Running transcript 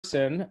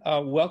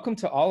Welcome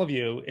to all of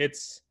you.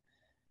 It's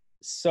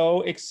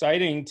so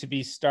exciting to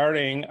be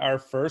starting our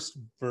first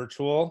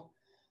virtual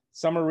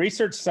summer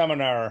research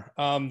seminar.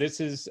 This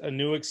is a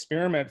new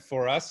experiment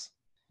for us.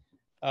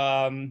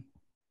 Even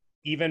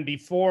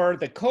before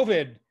the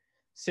COVID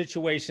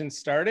situation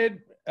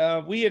started,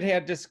 we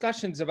had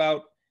discussions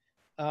about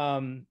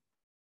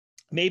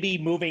maybe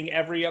moving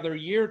every other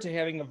year to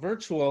having a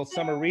virtual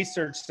summer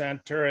research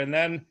center, and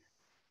then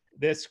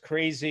this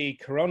crazy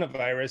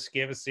coronavirus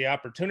gave us the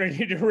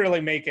opportunity to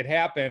really make it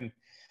happen.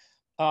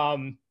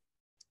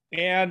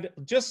 And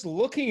just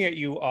looking at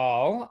you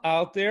all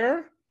out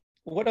there,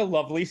 what a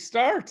lovely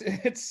start.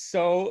 It's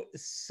so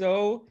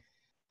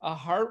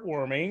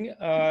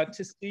heartwarming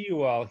to see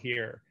you all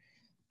here.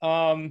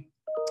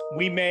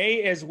 We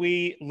may, as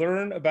we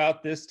learn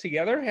about this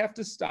together, have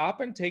to stop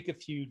and take a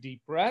few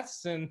deep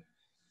breaths and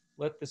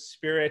let the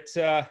Spirit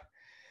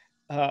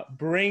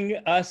bring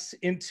us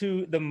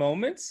into the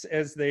moments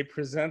as they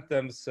present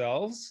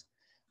themselves.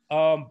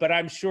 But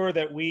I'm sure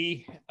that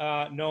we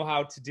know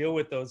how to deal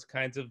with those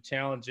kinds of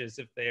challenges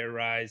if they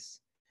arise.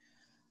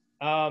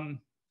 I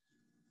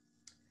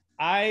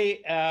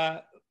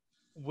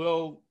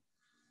will,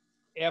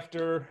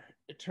 after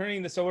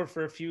turning this over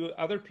for a few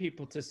other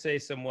people to say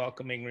some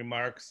welcoming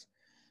remarks,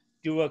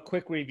 do a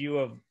quick review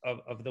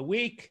of the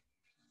week,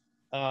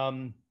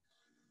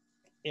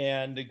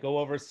 and go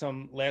over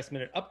some last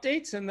minute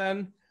updates, and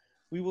then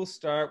we will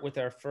start with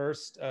our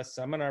first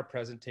seminar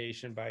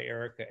presentation by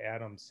Erica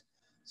Adams.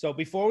 So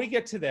before we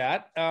get to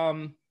that,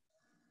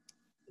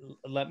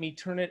 let me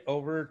turn it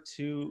over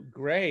to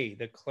Gray,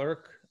 the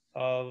clerk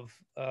of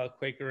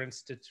Quaker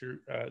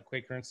Institute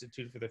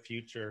for the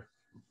Future,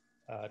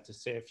 to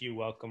say a few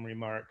welcome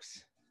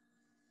remarks.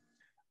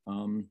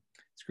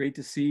 It's great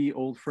to see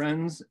old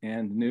friends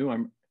and new.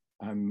 I'm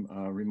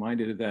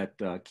reminded of that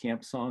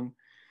camp song,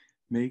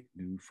 "Make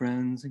new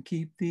friends and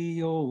keep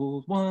the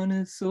old. One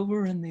is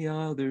silver and the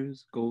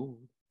other's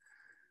gold."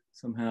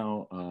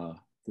 Somehow,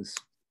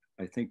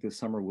 I think this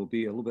summer will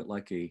be a little bit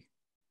like a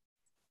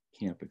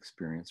camp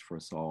experience for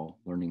us all,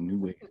 learning new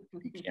ways to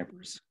be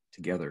campers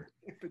together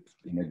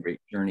in a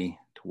great journey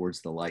towards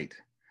the light.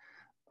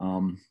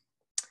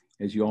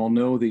 As you all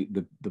know, the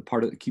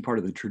key part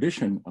of the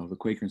tradition of the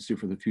Quaker Institute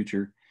for the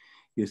Future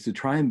is to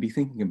try and be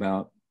thinking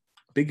about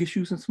big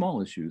issues and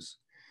small issues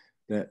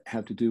that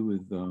have to do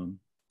with the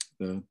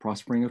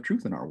prospering of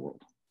truth in our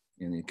world,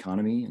 in the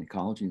economy and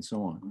ecology and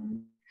so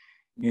on.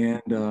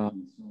 And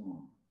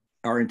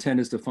our intent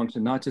is to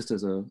function not just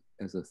as a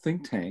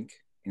think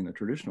tank in a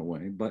traditional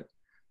way, but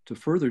to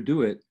further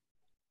do it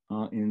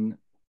in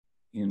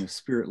a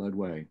spirit-led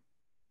way,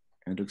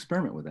 and to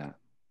experiment with that.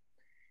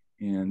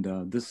 And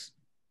this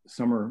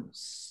summer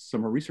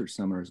research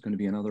seminar is going to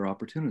be another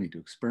opportunity to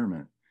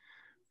experiment.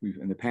 We've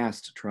in the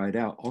past tried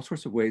out all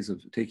sorts of ways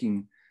of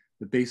taking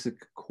the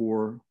basic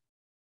core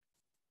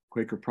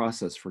Quaker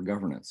process for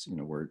governance. You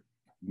know, we're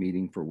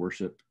meeting for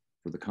worship,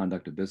 for the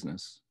conduct of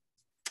business,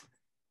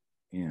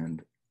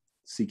 and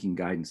seeking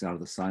guidance out of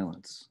the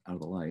silence, out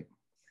of the light.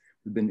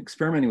 We've been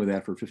experimenting with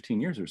that for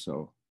 15 years or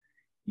so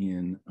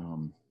in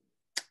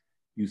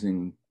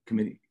using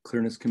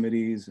clearness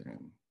committees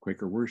and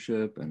Quaker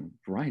worship and a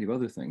variety of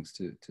other things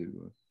to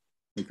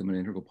make them an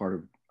integral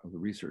part of the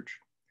research.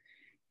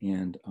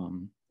 And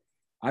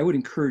I would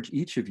encourage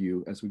each of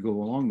you as we go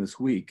along this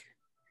week,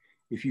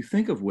 if you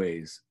think of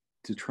ways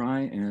to try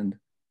and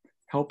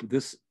help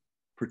this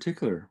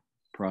particular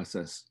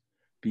process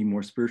be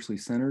more spiritually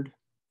centered,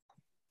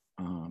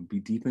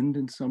 be deepened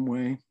in some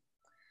way,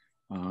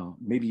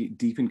 maybe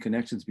deepen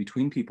connections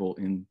between people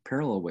in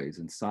parallel ways,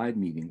 in side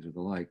meetings or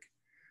the like,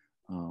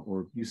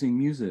 or using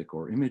music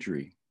or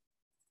imagery.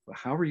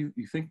 However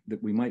you think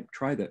that we might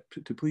try that,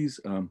 to please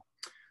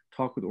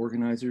talk with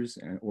organizers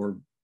or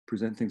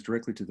present things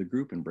directly to the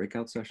group in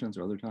breakout sessions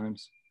or other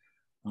times,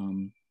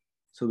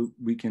 so that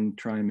we can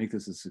try and make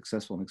this as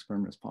successful an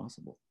experiment as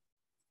possible.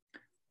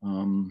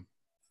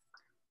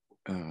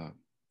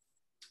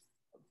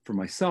 For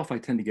myself, I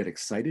tend to get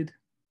excited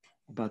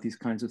about these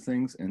kinds of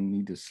things and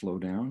need to slow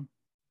down.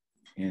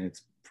 And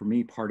it's, for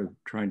me, part of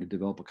trying to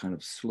develop a kind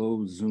of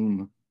slow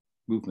Zoom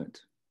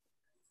movement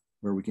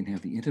where we can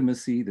have the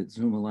intimacy that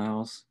Zoom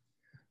allows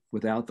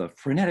without the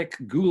frenetic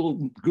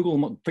Google,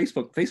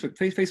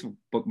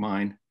 Facebook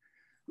mind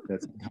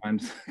that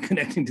sometimes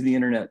connecting to the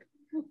internet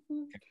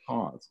can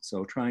cause.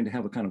 So trying to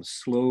have a kind of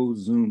slow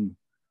Zoom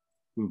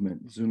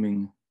movement,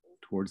 zooming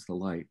towards the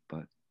light,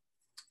 but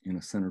in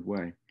a centered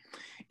way.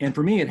 And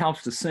for me, it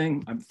helps to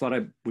sing. I thought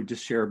I would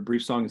just share a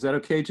brief song. Is that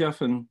okay,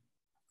 Jeff and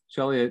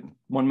Shelley? A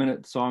 1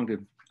 minute song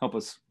to help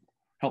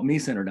me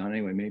center down.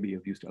 Anyway, maybe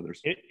of use to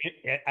others.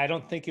 I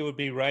don't think it would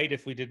be right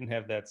if we didn't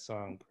have that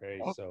song,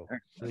 Gray. Okay. So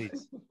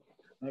please.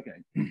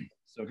 Okay,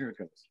 so here it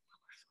goes.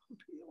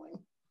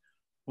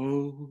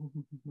 Oh,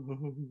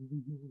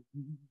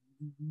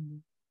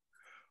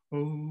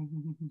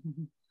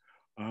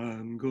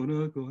 I'm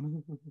gonna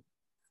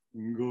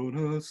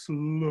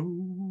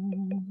slow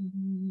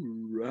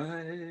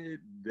right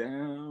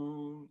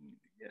down,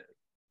 yeah,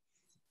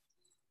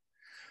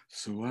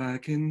 so I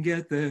can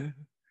get there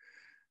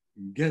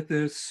get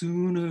there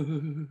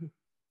sooner.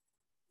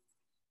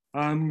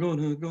 I'm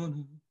gonna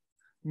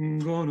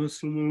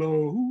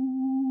slow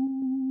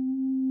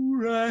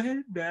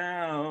right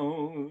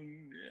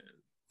down,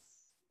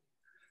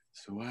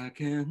 so I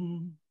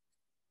can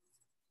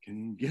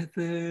get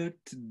there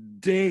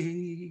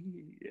today.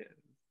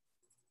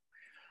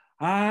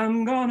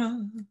 I'm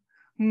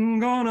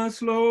gonna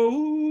slow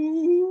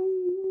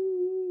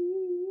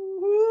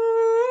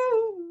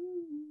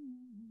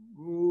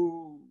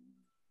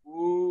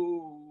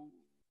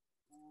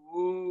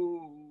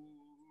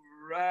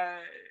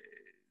right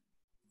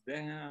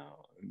down.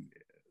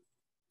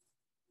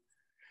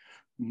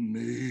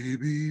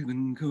 Maybe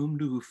even come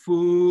to a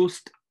full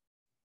stop.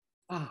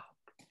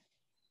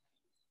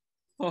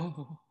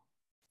 Oh,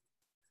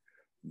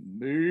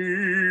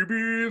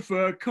 maybe if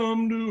I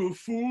come to a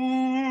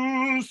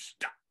full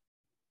stop,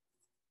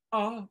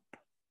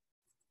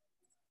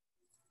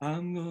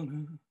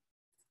 I'm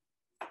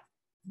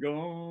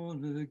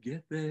gonna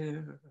get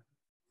there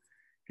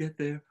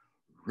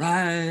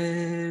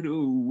right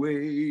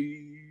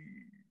away.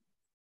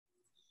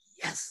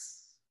 Yes.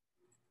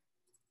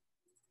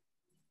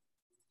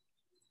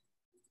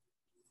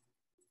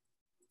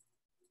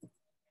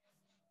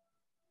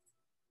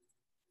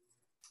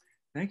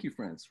 Thank you,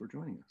 friends, for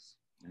joining us.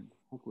 And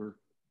hope we're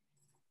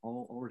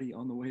all already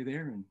on the way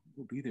there, and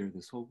we'll be there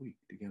this whole week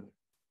together.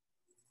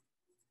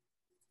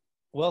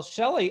 Well,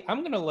 Shelley,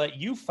 I'm going to let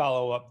you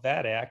follow up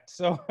that act.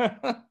 So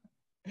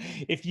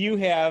if you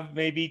have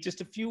maybe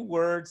just a few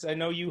words, I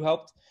know you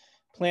helped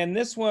plan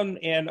this one,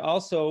 and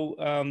also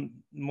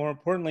more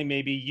importantly,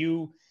 maybe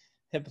you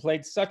have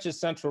played such a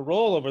central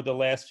role over the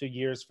last few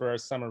years for our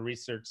Summer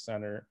Research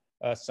Center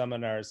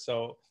seminars.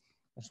 So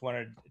I just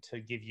wanted to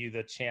give you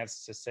the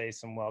chance to say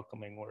some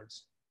welcoming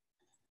words.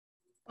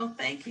 Well,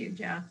 thank you,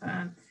 Jeff.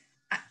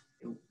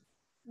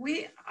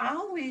 We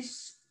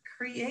always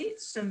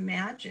create some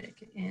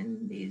magic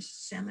in these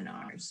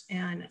seminars,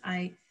 and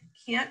I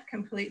can't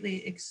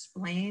completely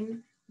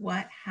explain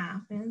what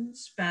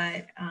happens,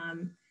 but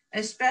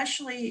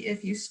especially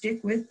if you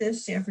stick with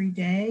this every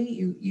day,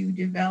 you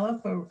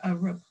develop a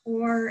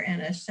rapport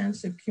and a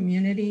sense of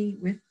community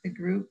with the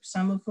group,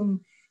 some of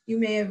whom you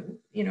may have,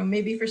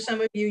 maybe for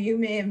some of you, you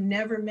may have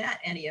never met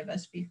any of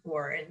us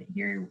before, and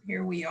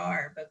here we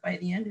are. But by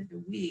the end of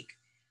the week,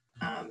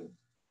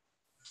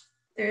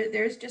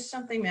 there's just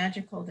something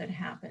magical that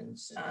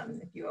happens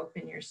if you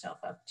open yourself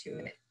up to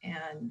it.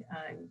 And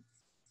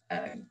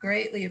I'm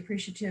greatly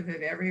appreciative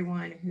of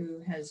everyone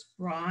who has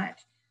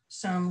brought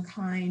some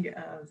kind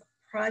of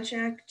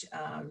project,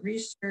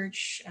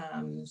 research,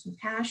 some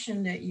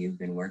passion that you've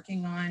been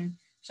working on,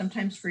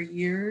 sometimes for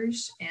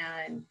years,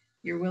 and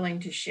you're willing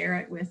to share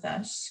it with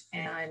us.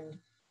 And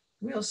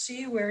we'll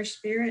see where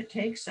Spirit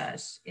takes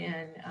us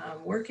in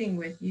working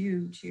with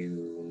you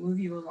to move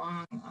you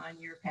along on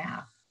your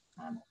path.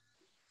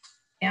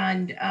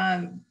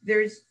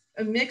 There's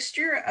a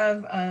mixture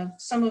of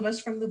some of us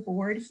from the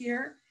board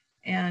here,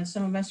 and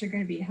some of us are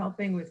going to be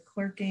helping with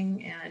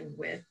clerking and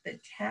with the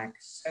tech.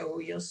 So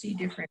you'll see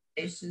different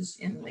faces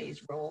in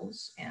these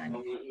roles. And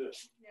we've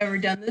never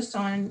done this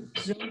on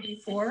Zoom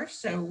before,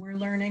 so we're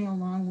learning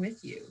along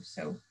with you.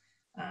 So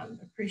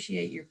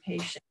appreciate your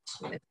patience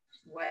with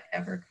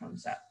whatever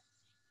comes up.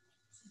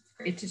 It's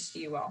great to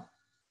see you all.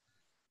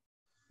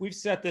 We've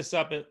set this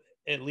up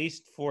at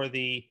least for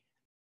the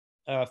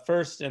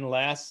first and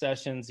last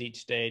sessions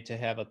each day to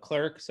have a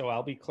clerk. So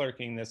I'll be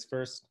clerking this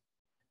first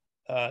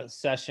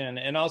session,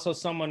 and also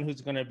someone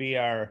who's going to be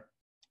our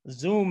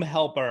Zoom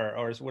helper,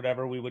 or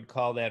whatever we would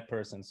call that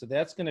person. So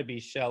that's going to be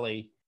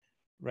Shelley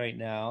right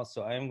now.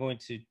 So I'm going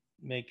to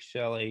make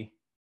Shelley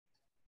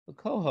the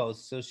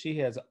co-host. So she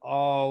has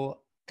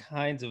all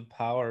kinds of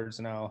powers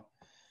now.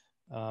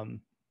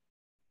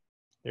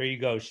 There you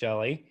go,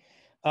 Shelley.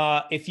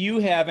 If you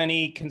have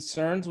any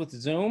concerns with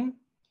Zoom,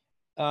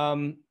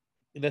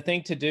 the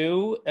thing to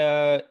do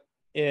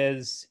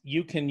is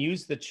you can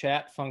use the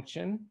chat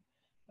function.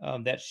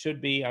 That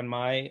should be on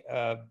my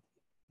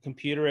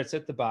computer. It's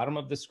at the bottom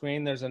of the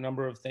screen. There's a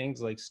number of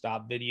things like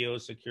stop video,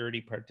 security,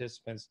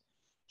 participants,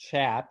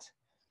 chat.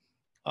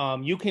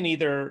 You can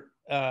either,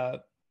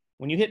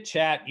 when you hit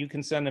chat, you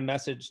can send a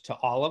message to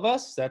all of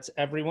us, that's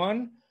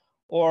everyone,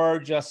 or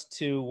just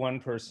to one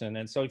person.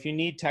 And so if you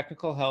need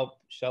technical help,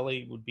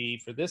 Shelley would be,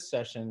 for this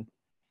session,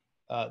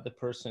 the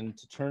person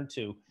to turn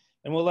to.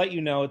 And we'll let you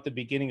know at the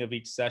beginning of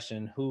each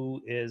session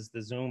who is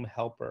the Zoom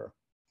helper.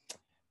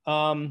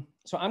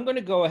 So I'm going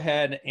to go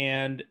ahead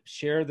and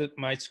share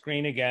my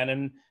screen again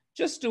and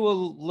just do a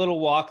little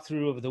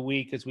walkthrough of the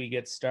week as we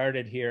get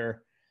started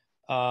here,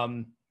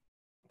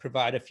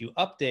 provide a few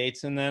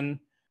updates, and then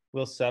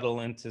we'll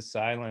settle into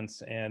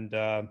silence and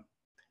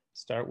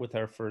start with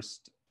our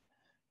first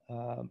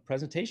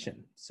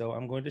presentation. So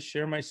I'm going to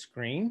share my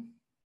screen.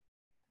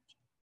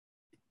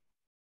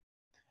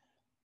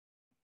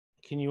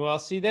 Can you all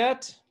see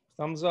that?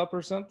 Thumbs up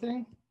or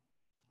something?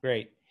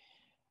 Great.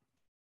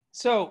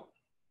 So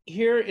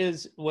here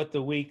is what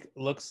the week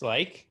looks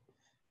like.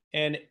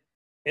 And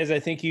as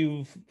I think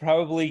you've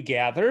probably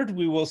gathered,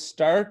 we will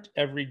start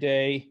every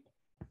day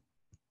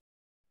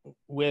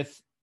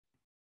with,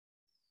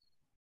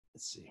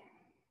 let's see.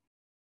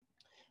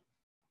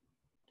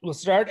 We'll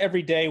start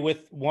every day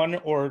with 1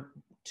 or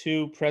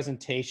 2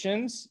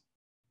 presentations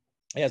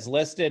as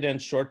listed,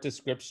 and short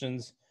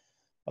descriptions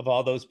of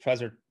all those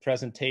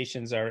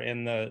presentations are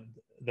in the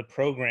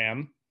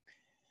program.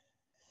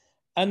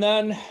 And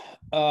then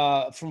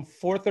from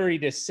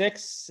 4:30 to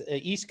 6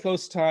 East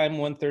Coast time,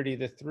 1:30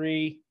 to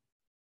 3.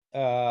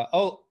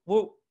 Well,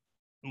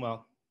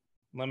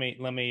 let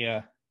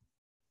me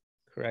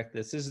correct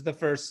this. This is the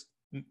first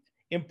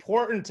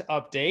important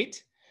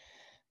update.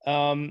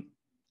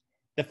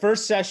 The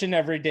first session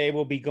every day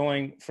will be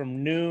going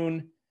from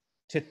noon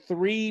to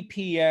 3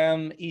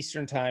 p.m.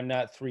 Eastern time,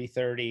 not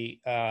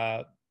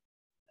 3:30.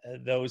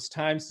 Those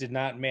times did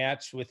not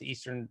match with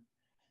Eastern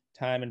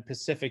time and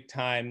Pacific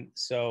time.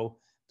 So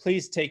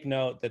please take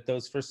note that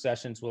those first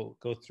sessions will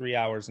go 3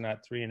 hours,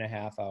 not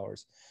 3.5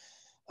 hours.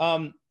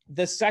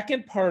 The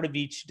second part of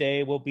each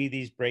day will be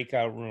these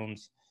breakout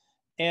rooms.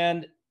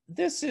 And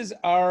this is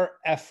our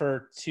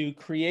effort to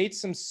create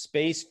some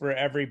space for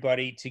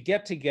everybody to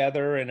get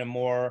together in a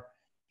more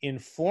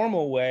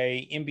informal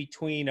way in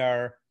between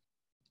our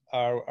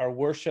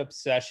worship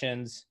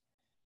sessions,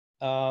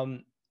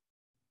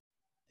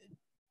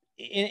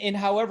 in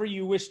however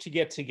you wish to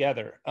get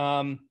together.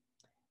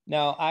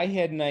 Now, I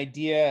had an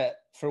idea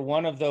for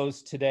one of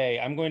those today.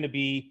 I'm going to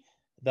be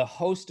the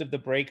host of the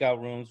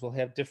breakout rooms. We'll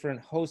have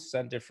different hosts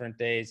on different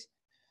days.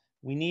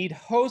 We need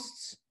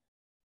hosts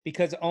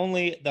because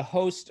only the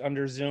host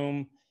under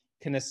Zoom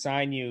can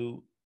assign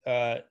you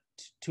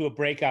to a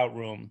breakout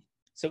room.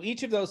 So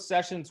each of those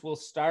sessions will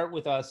start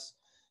with us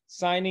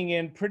signing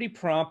in pretty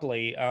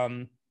promptly.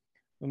 We'll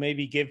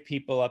maybe give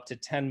people up to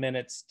 10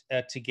 minutes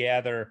to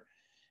gather,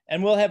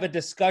 and we'll have a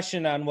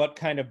discussion on what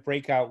kind of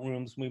breakout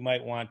rooms we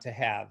might want to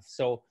have.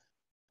 So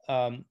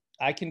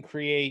I can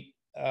create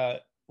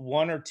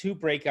 1 or 2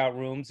 breakout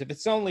rooms. If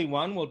it's only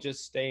 1, we'll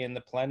just stay in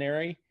the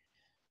plenary.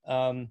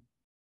 And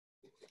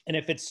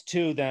if it's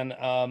 2,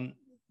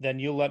 then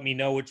you'll let me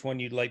know which one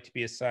you'd like to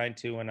be assigned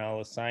to, and I'll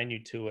assign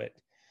you to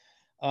it.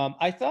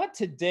 I thought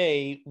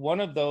today one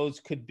of those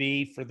could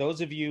be for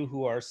those of you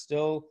who are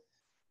still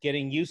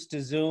getting used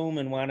to Zoom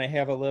and want to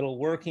have a little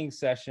working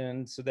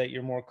session so that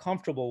you're more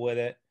comfortable with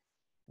it.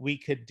 We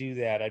could do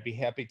that. I'd be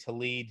happy to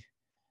lead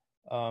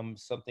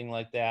something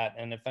like that.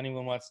 And if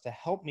anyone wants to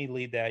help me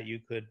lead that, you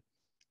could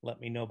let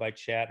me know by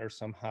chat or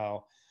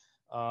somehow.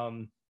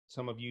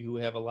 Some of you who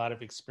have a lot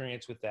of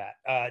experience with that.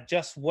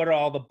 Just what do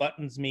all the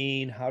buttons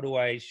mean? How do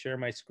I share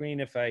my screen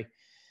if I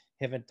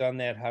haven't done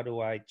that? How do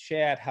I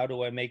chat? How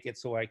do I make it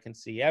so I can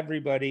see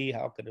everybody?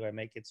 How do I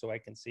make it so I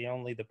can see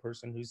only the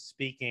person who's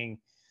speaking?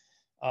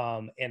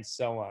 And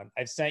so on.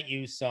 I've sent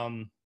you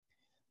some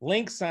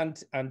links on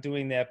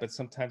doing that, but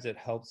sometimes it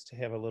helps to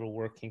have a little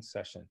working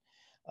session.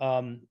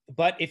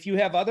 But if you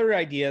have other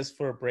ideas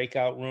for a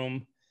breakout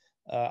room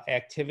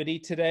activity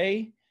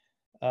today,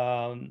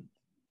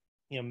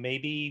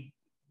 maybe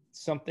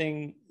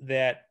something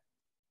that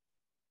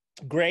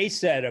Gray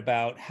said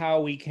about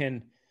how we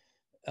can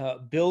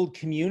build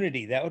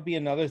community. That would be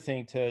another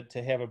thing to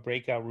have a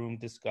breakout room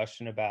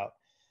discussion about.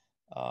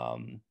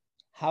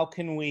 How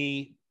can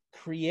we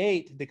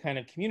create the kind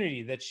of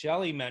community that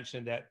Shelley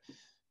mentioned that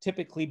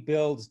typically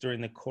builds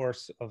during the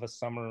course of a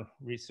summer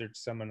research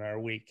seminar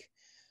week.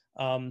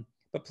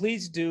 But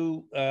please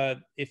do,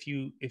 if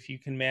you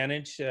can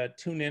manage,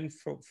 tune in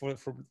for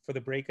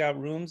the breakout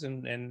rooms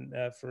and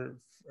for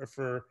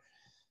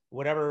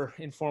whatever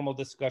informal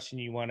discussion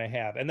you want to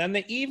have. And then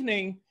the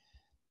evening,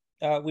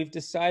 we've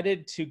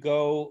decided to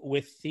go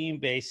with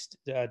theme-based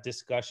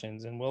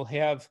discussions, and we'll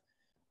have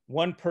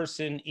one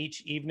person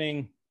each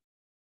evening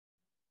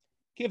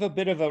give a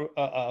bit of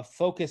a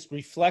focused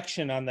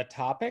reflection on the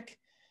topic,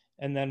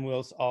 and then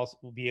we'll also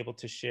be able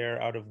to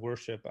share out of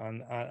worship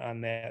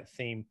on that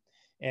theme.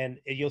 And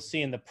you'll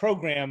see in the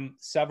program,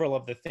 several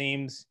of the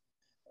themes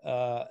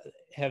there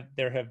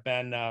have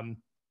been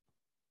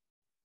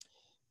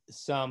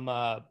some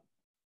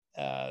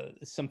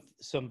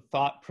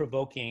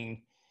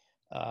thought-provoking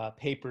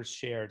papers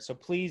shared. So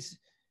please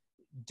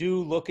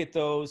do look at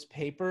those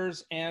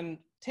papers and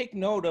take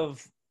note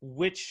of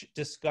which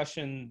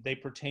discussion they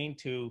pertain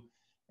to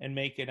and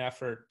make an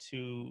effort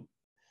to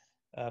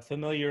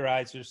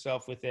familiarize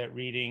yourself with that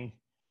reading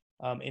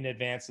in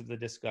advance of the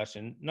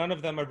discussion. None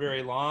of them are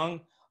very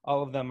long.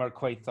 All of them are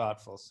quite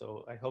thoughtful.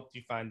 So I hope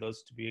you find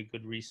those to be a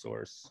good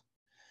resource.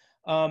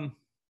 The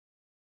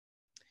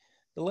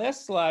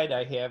last slide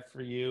I have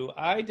for you,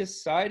 I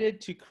decided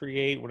to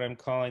create what I'm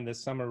calling the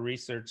Summer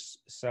Research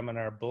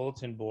Seminar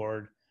Bulletin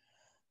Board.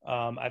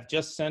 I've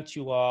just sent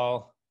you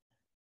all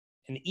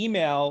an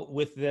email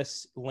with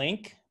this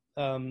link.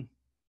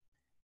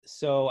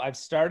 So I've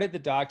started the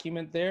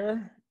document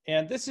there,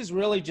 and this is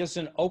really just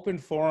an open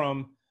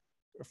forum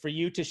for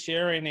you to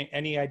share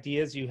any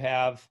ideas you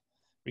have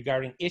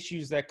regarding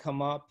issues that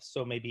come up.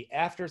 So maybe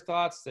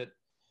afterthoughts that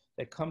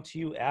come to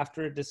you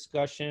after a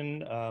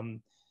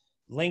discussion,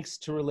 links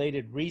to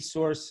related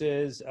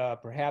resources,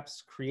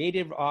 perhaps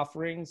creative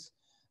offerings,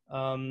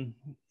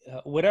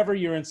 whatever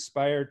you're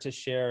inspired to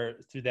share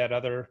through that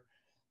other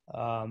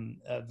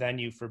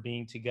venue for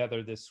being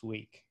together this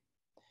week.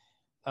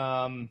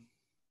 I'm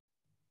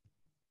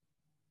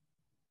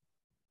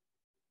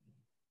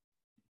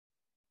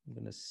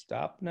going to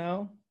stop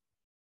now.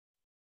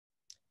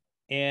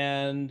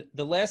 And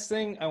the last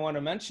thing I want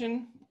to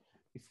mention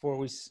before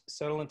we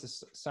settle into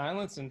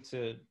silence and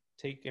to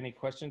take any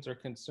questions or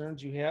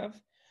concerns you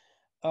have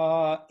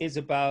is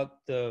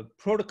about the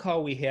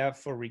protocol we have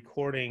for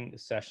recording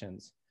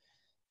sessions.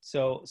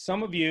 So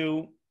some of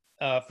you,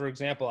 for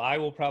example, I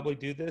will probably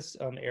do this.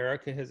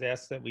 Erica has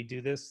asked that we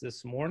do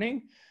this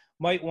morning.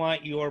 Might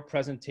want your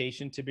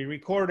presentation to be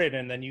recorded,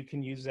 and then you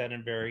can use that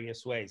in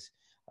various ways.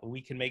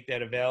 We can make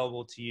that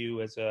available to you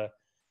as a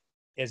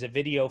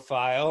video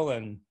file,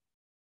 and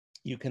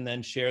you can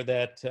then share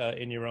that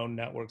in your own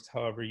networks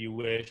however you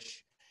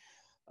wish.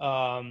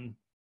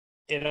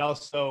 It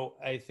also,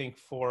 I think,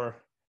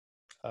 for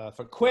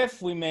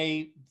QIF, we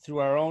may, through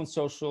our own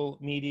social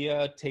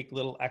media, take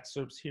little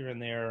excerpts here and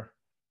there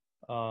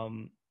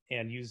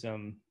and use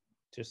them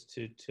just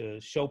to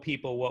show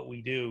people what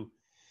we do.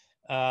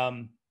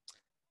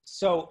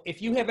 So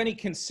if you have any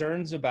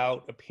concerns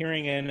about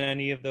appearing in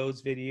any of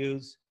those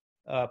videos,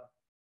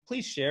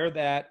 please share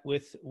that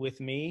with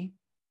me.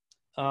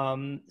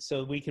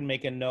 So we can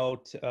make a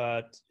note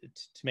to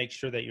make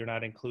sure that you're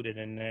not included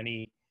in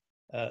any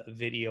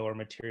video or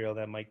material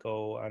that might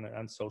go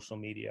on social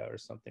media or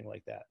something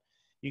like that.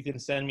 You can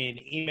send me an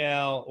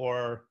email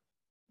or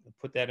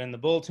put that in the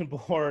bulletin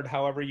board,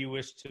 however you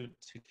wish to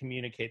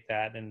communicate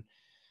that. And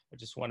I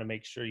just want to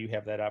make sure you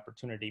have that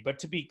opportunity. But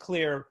to be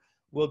clear,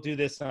 we'll do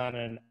this on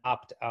an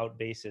opt-out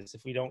basis.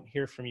 If we don't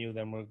hear from you,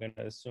 then we're going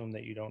to assume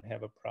that you don't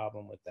have a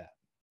problem with that.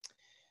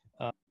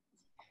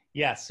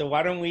 Yeah, so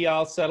why don't we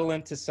all settle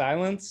into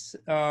silence?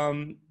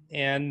 And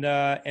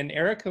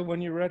Erica,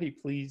 when you're ready,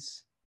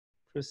 please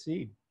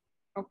proceed.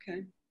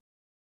 Okay.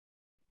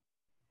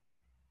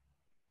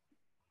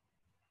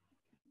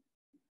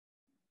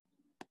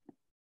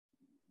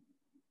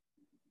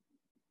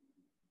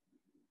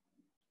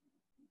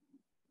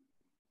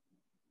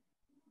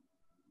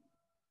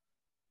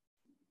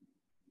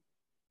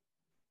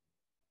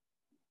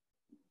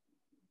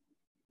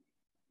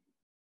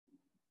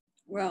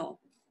 Well,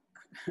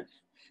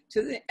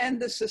 to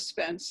end the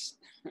suspense,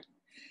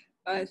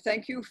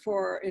 thank you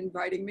for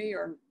inviting me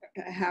or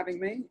having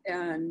me.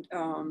 And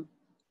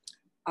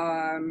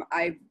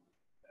I've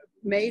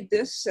made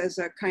this as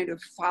a kind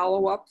of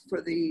follow-up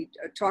for the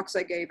talks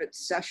I gave at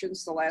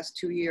sessions the last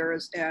 2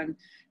 years and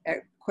at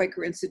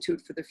Quaker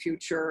Institute for the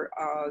Future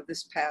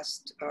this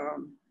past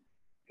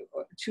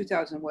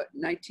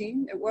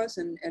 2019 it was,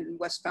 in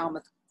West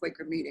Falmouth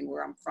Quaker meeting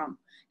where I'm from.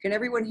 Can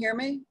everyone hear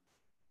me?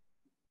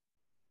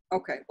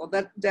 Okay, well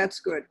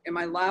that's good. Am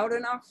I loud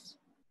enough?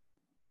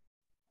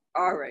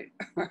 All right,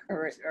 all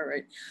right, all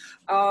right.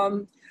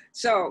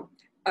 So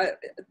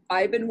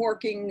I've been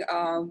working,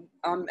 and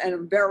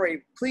I'm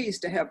very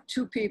pleased to have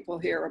two people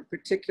here in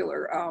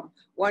particular.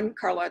 One,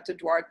 Carlota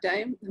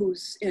Duarte,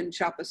 who's in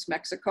Chiapas,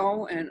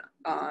 Mexico, and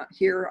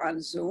here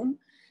on Zoom.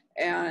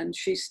 And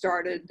she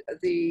started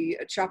the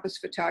Chiapas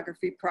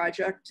Photography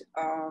Project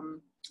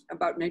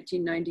about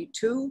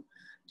 1992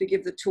 to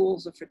give the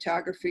tools of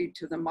photography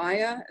to the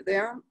Maya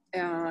there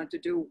to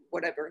do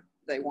whatever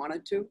they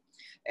wanted to.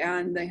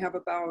 And they have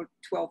about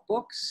 12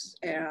 books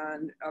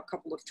and a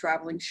couple of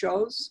traveling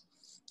shows.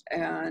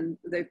 And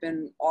they've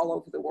been all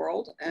over the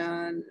world.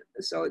 And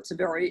so it's a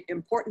very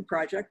important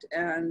project.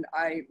 And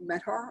I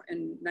met her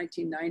in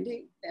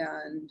 1990.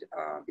 And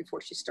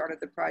before she started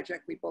the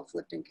project, we both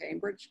lived in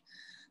Cambridge.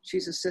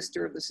 She's a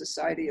sister of the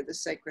Society of the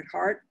Sacred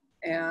Heart.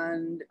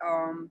 And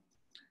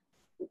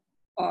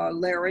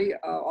Larry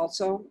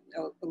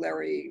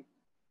Larry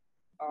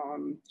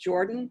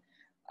Jordan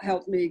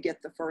helped me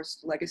get the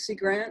first legacy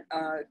grant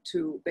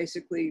to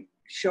basically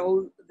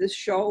show this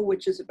show,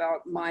 which is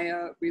about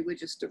Maya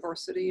religious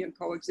diversity and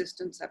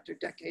coexistence after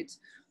decades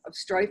of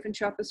strife in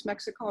Chiapas,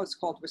 Mexico. It's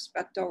called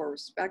Respeto, or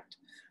Respect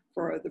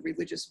for the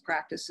Religious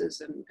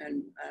Practices and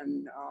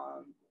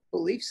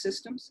Belief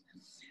Systems.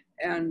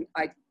 And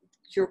I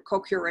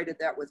co-curated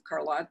that with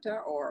Carlota,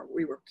 or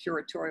we were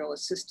curatorial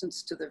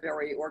assistants to the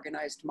very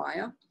organized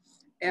Maya.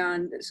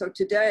 And so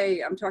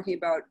today I'm talking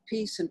about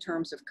peace in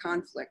terms of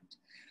conflict,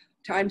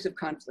 times of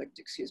conflict,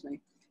 excuse me.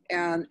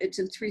 And it's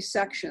in 3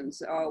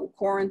 sections: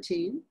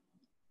 quarantine,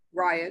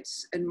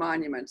 riots, and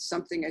monuments,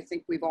 something I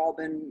think we've all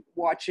been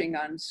watching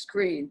on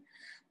screen.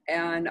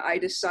 And I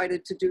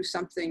decided to do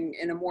something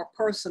in a more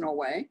personal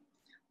way,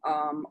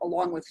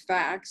 along with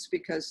facts,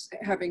 because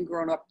having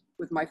grown up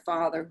with my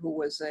father, who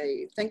was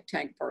a think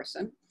tank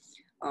person,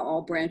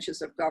 all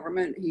branches of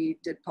government, he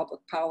did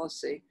public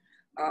policy.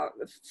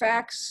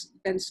 Facts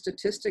and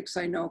statistics,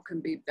 I know,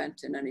 can be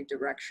bent in any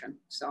direction.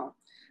 So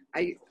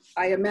I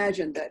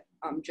imagine that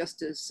I'm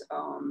just as,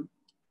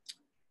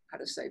 how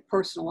to say,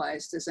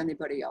 personalized as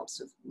anybody else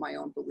of my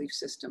own belief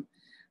system.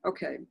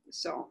 Okay,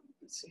 so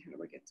let's see, how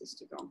do I get this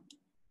to go?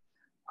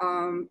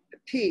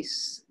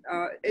 Peace,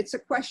 it's a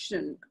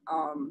question,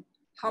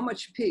 how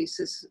much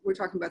peace we're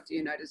talking about the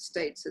United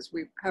States,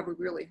 have we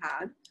really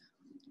had?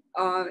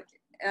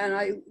 and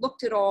I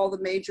looked at all the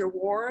major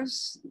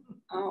wars,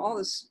 all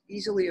this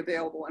easily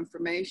available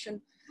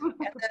information, and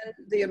then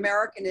the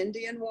American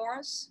Indian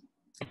Wars.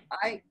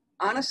 I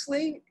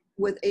honestly,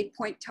 with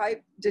 8-point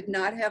type, did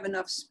not have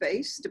enough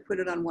space to put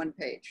it on one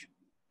page.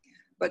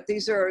 But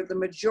these are the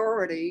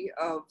majority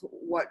of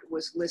what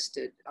was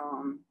listed.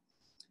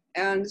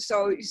 And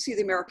so you see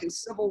the American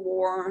Civil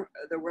War,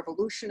 the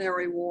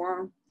Revolutionary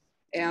War,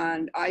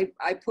 and I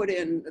put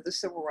in the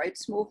Civil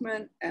Rights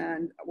Movement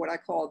and what I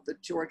called the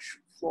George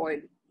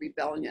Floyd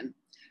Rebellion.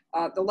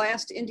 The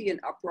last Indian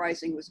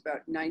uprising was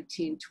about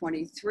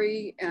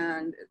 1923,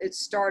 and it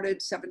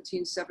started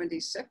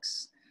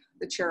 1776,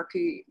 the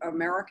Cherokee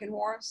American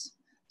Wars.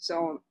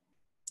 So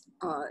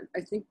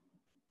I think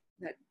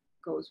that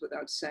goes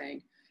without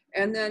saying.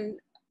 And then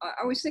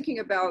I was thinking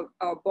about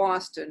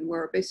Boston,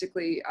 where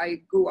basically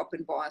I grew up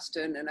in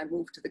Boston and I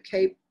moved to the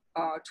Cape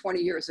 20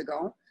 years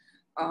ago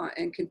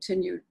and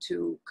continued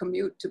to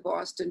commute to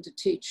Boston to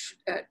teach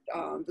at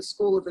the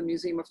School of the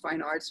Museum of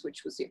Fine Arts,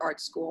 which was the art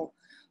school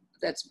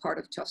that's part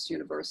of Tufts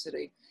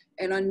University.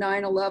 And on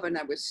 9/11,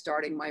 I was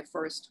starting my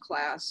first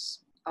class.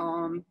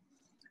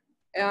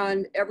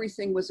 And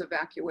everything was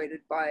evacuated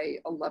by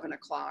 11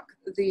 o'clock.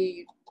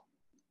 The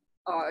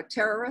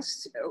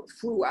terrorists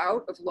flew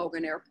out of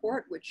Logan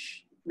Airport,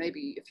 which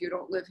maybe if you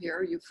don't live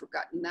here, you've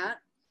forgotten that.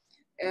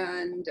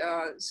 And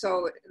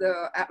so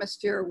the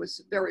atmosphere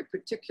was very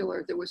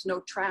particular. There was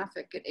no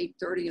traffic at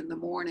 8:30 in the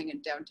morning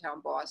in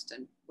downtown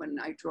Boston when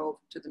I drove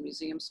to the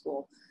museum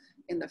school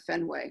in the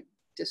Fenway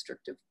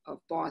district of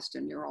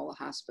Boston near all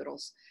the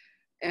hospitals.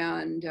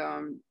 And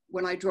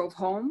when I drove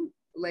home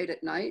late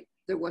at night,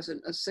 there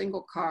wasn't a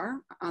single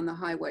car on the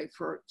highway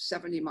for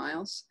 70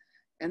 miles.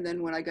 And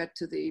then when I got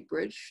to the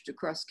bridge to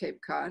cross Cape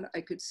Cod,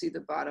 I could see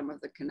the bottom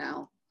of the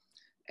canal.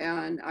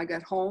 And I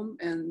got home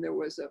and there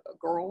was a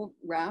girl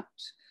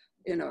wrapped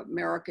in an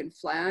American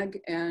flag,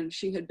 and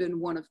she had been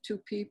one of 2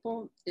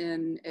 people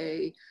in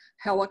a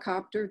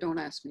helicopter, don't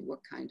ask me what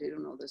kind, I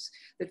don't know this,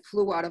 that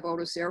flew out of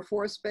Otis Air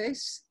Force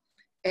Base.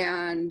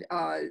 And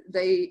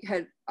they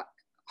had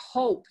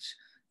hoped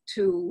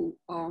to,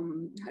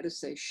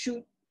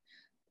 shoot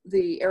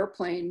the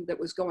airplane that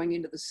was going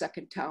into the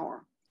second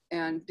tower.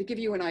 And to give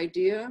you an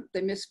idea,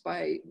 they missed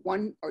by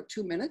 1 or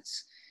 2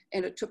 minutes,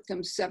 and it took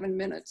them 7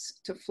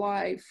 minutes to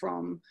fly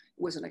from,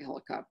 it wasn't a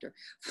helicopter,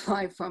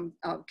 fly from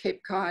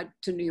Cape Cod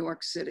to New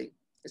York City.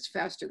 It's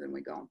faster than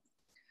we go.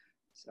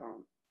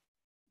 So,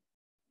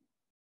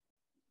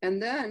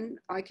 and then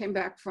I came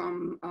back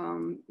from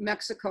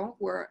Mexico,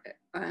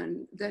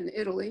 and then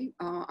Italy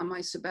on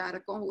my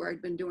sabbatical, where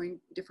I'd been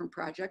doing different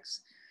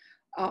projects.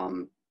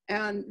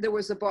 And there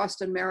was a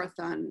Boston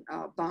Marathon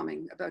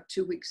bombing about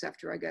 2 weeks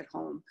after I got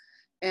home.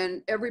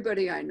 And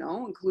everybody I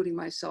know, including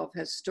myself,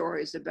 has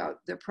stories about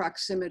their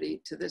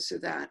proximity to this or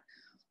that.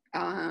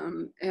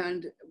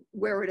 And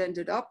where it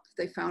ended up,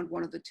 they found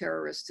one of the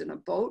terrorists in a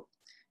boat,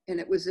 and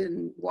it was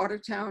in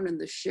Watertown in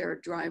the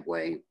shared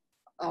driveway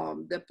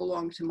that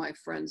belonged to my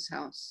friend's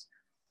house.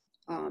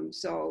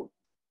 So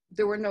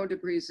there were no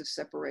degrees of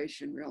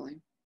separation,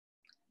 really.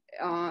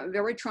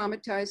 Very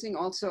traumatizing.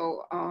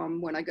 Also,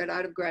 when I got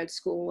out of grad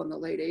school in the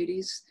late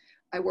 80s,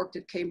 I worked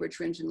at Cambridge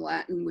Rindge and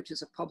Latin, which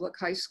is a public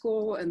high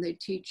school, and they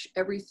teach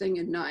everything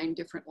in 9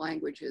 different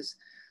languages.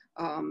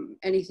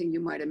 Anything you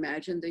might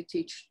imagine. They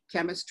teach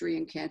chemistry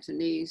in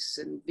Cantonese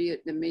and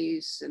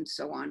Vietnamese and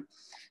so on.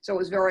 So it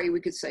was very,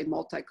 we could say,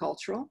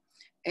 multicultural.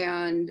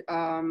 And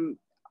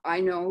I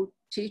know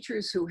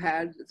teachers who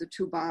had the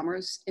 2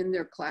 bombers in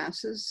their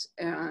classes,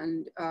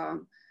 and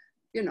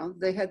you know,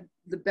 they had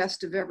the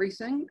best of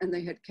everything, and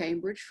they had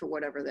Cambridge for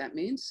whatever that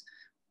means.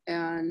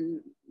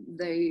 And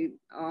they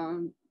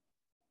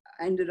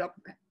ended up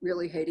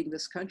really hating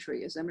this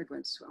country as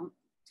immigrants. Well,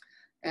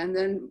 and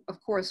then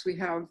of course we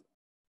have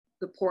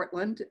the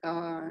Portland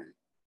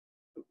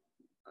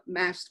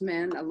masked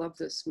men. I love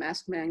this,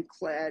 masked man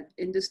clad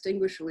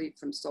indistinguishably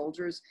from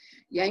soldiers,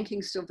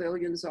 yanking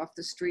civilians off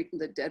the street in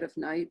the dead of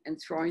night and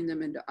throwing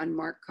them into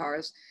unmarked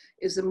cars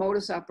is the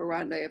modus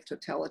operandi of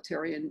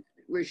totalitarian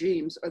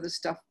regimes or the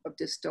stuff of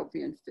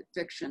dystopian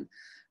fiction.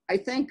 I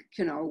think,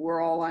 you know,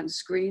 we're all on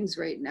screens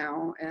right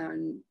now,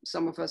 and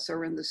some of us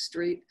are in the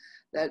street,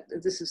 that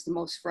this is the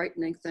most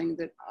frightening thing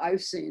that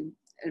I've seen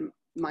in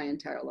my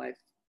entire life.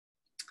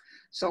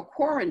 So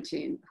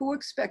quarantine, who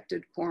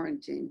expected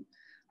quarantine?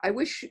 I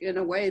wish in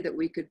a way that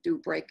we could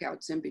do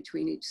breakouts in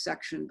between each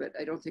section, but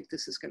I don't think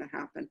this is going to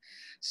happen.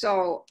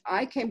 So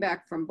I came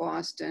back from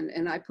Boston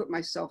and I put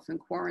myself in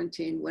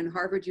quarantine when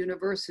Harvard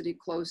University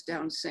closed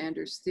down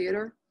Sanders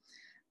Theater,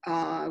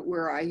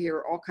 where I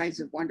hear all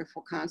kinds of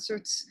wonderful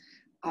concerts.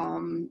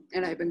 And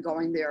I've been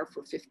going there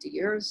for 50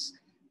 years.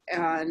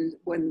 And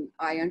when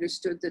I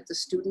understood that the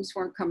students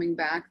weren't coming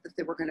back, that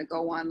they were going to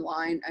go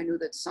online, I knew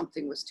that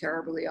something was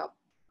terribly up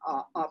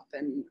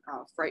and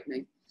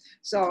frightening.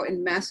 So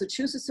in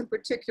Massachusetts in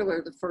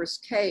particular, the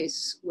first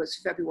case was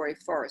February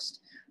 1st.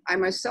 I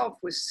myself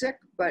was sick,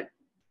 but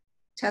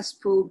tests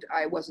proved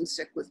I wasn't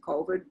sick with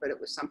COVID, but it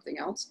was something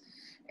else.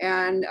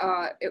 And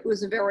it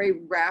was a very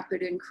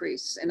rapid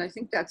increase. And I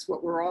think that's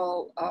what we're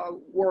all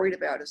worried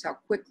about, is how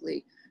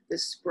quickly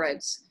this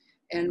spreads.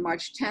 And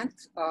March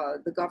 10th,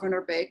 the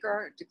Governor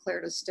Baker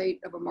declared a state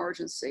of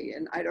emergency,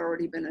 and I'd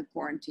already been in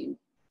quarantine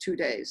 2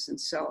 days. And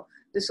so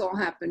this all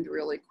happened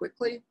really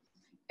quickly.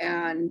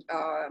 And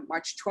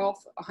March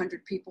 12th,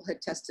 100 people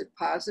had tested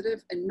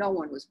positive and no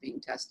one was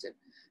being tested.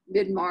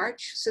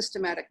 Mid-March,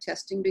 systematic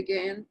testing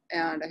began,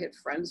 and I had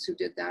friends who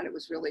did that. It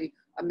was really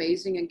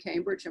amazing in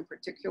Cambridge in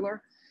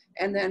particular.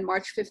 And then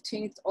March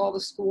 15th, all the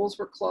schools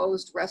were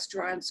closed,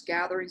 restaurants,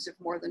 gatherings of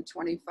more than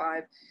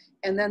 25.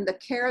 And then the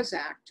CARES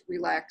Act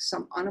relaxed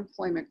some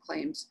unemployment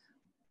claims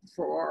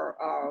for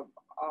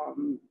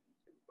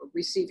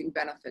receiving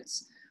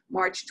benefits.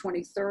 March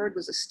 23rd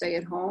was a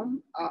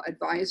stay-at-home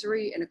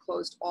advisory, and it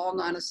closed all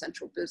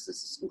non-essential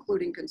businesses,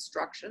 including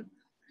construction.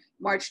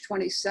 March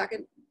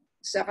 22nd,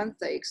 7th,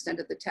 they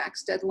extended the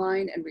tax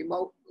deadline, and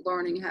remote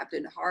learning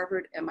happened in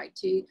Harvard,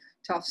 MIT,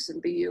 Tufts,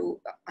 and BU,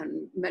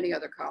 and many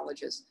other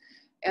colleges.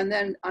 And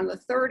then on the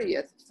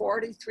 30th,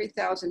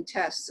 43,000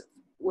 tests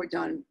were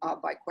done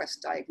by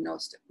Quest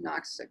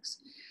Diagnostics.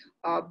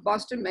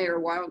 Boston Mayor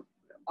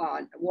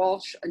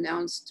Walsh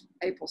announced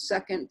April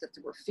 2nd that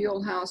there were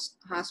field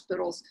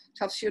hospitals.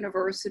 Tufts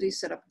University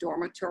set up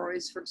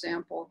dormitories, for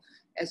example,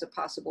 as a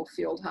possible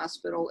field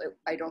hospital.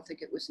 I don't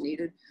think it was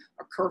needed.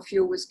 A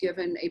curfew was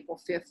given April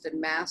 5th,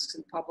 and masks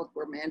in public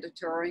were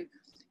mandatory.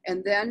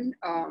 And then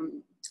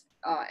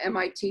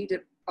MIT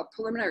did a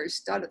preliminary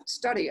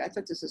study, I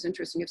thought this was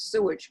interesting, of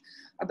sewage.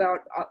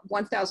 About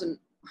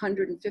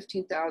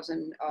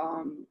 115,000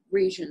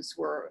 regions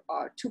were,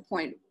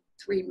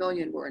 2.3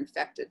 million were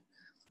infected.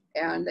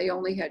 And they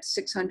only had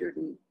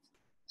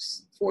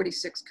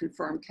 646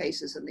 confirmed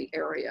cases in the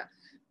area.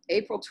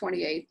 April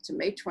 28th to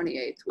May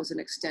 28th was an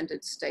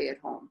extended stay at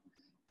home.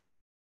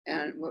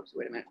 And whoops,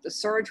 wait a minute, the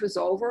surge was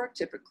over,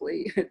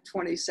 typically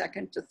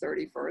 22nd to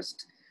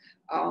 31st.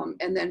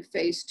 And then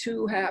phase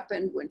 2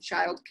 happened when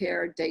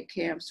childcare, day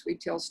camps,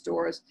 retail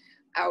stores,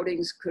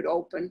 outings could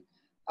open.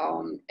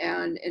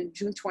 And in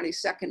June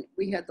 22nd,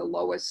 we had the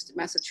lowest,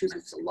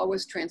 Massachusetts, the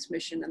lowest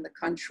transmission in the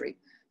country.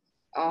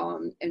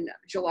 And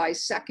July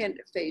 2nd,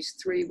 phase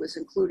 3 was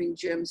including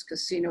gyms,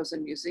 casinos,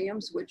 and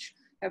museums, which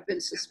have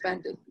been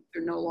suspended.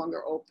 They're no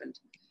longer opened.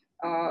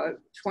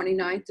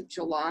 29th of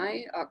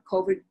July,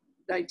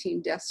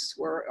 COVID-19 deaths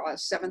were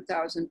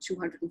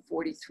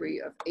 7,243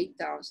 of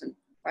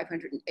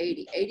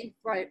 8,580.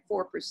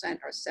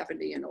 84% are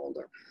 70 and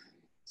older.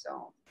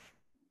 So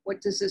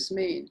what does this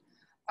mean?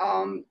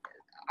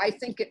 I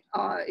think it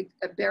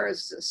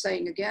bears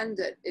saying again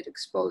that it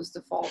exposed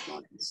the fault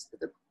lines,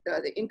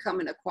 the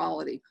income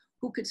inequality,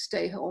 who could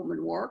stay home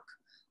and work,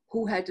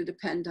 who had to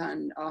depend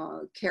on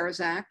CARES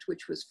Act,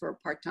 which was for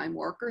part-time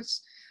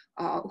workers,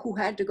 who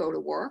had to go to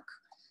work.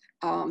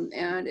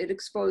 And it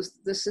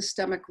exposed the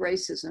systemic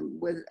racism,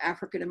 with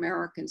African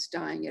Americans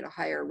dying at a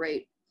higher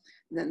rate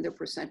than the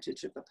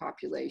percentage of the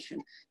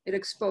population. It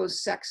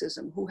exposed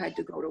sexism, who had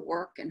to go to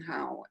work and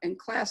how, and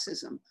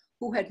classism,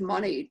 who had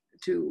money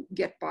to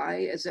get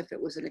by as if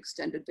it was an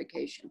extended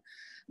vacation.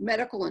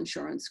 Medical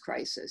insurance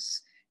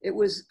crisis. It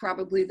was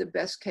probably the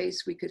best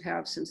case we could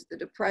have since the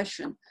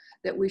Depression,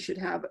 that we should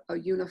have a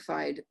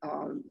unified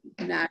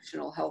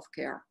national health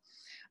care.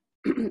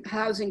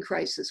 Housing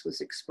crisis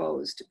was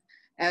exposed.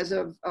 As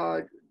of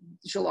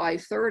July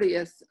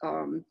 30th,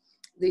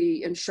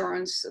 the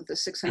insurance of the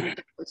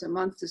 $600 a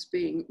month is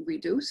being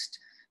reduced,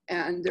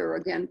 and they're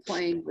again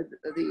playing with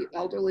the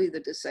elderly, the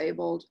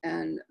disabled,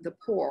 and the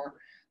poor,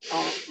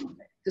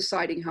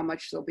 deciding how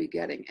much they'll be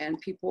getting. And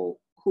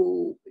people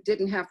who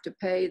didn't have to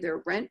pay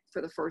their rent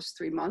for the first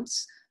 3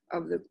 months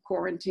of the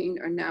quarantine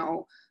are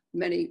now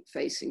many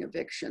facing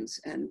evictions,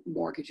 and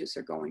mortgages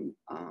are going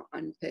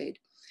unpaid.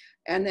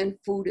 And then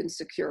food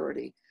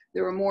insecurity.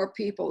 There were more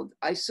people.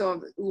 I saw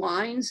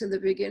lines in the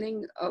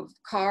beginning of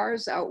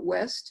cars out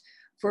west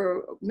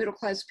for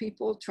middle-class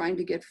people trying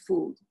to get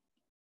food.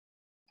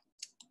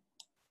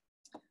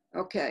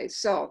 Okay,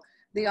 so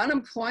the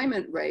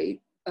unemployment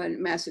rate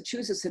in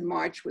Massachusetts in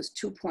March was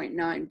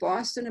 2.9.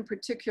 Boston in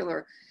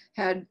particular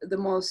had the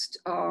most,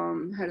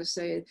 how to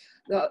say it,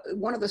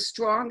 one of the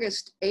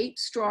strongest, 8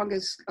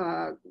 strongest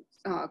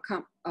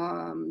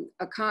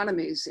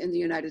economies in the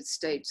United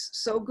States.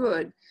 So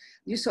good.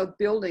 You saw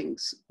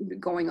buildings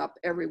going up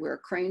everywhere.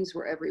 Cranes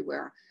were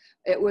everywhere.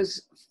 It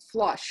was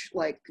flush,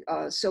 like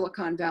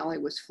Silicon Valley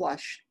was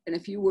flush. And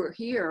if you were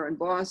here in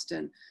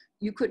Boston,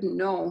 you couldn't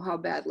know how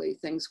badly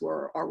things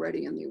were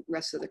already in the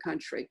rest of the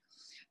country.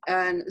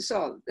 And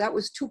so that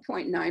was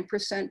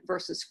 2.9%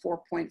 versus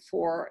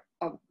 4.4%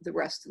 of the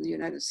rest of the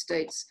United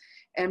States.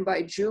 And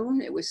by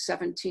June, it was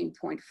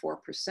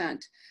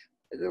 17.4%.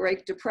 The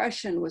Great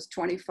Depression was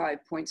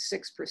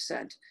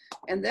 25.6%.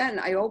 And then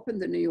I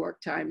opened the New York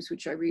Times,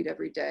 which I read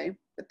every day,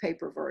 the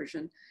paper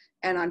version.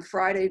 And on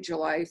Friday,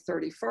 July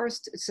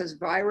 31st, it says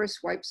virus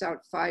wipes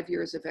out 5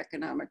 years of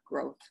economic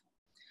growth.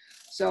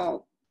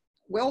 So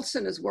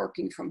Wilson is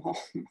working from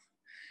home.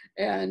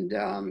 And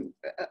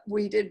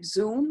we did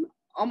Zoom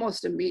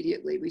almost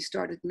immediately. We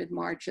started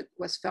mid-March at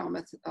West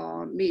Falmouth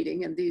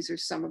meeting, and these are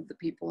some of the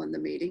people in the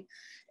meeting.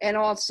 And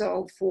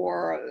also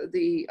for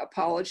the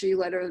apology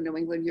letter, the New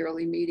England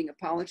Yearly Meeting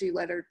apology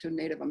letter to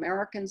Native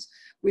Americans,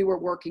 we were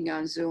working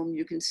on Zoom.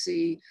 You can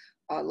see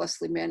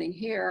Leslie Manning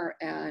here,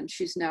 and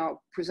she's now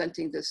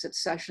presenting this at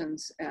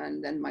sessions,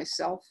 and then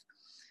myself.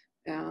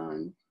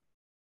 And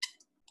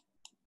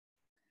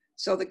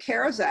so the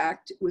CARES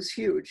Act was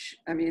huge.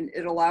 I mean,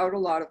 it allowed a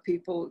lot of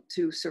people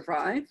to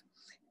survive.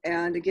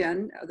 And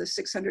again, the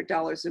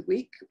 $600 a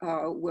week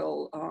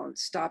will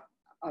stop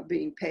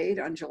being paid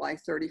on July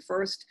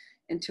 31st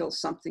until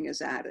something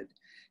is added.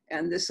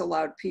 And this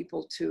allowed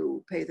people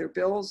to pay their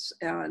bills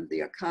and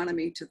the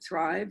economy to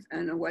thrive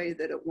in a way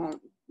that it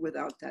won't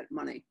without that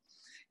money.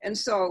 And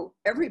so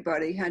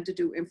everybody had to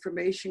do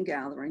information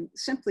gathering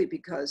simply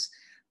because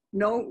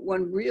no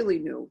one really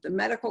knew. The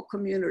medical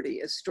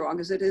community, as strong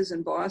as it is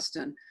in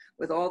Boston,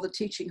 with all the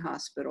teaching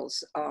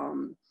hospitals,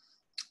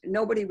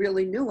 nobody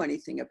really knew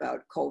anything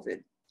about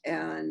COVID.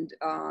 And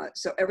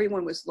so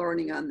everyone was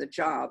learning on the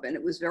job. And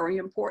it was very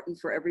important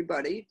for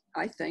everybody,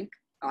 I think,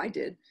 I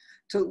did,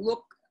 to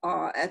look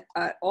at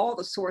all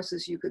the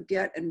sources you could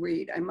get and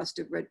read. I must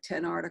have read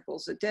 10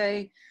 articles a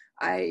day.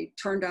 I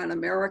turned on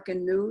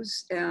American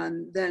news,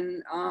 and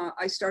then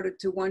I started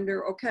to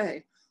wonder,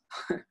 okay,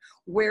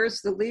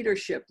 where's the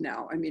leadership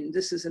now? I mean,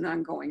 this is an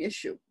ongoing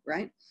issue,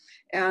 right?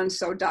 And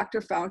so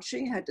Dr.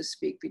 Fauci had to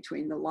speak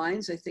between the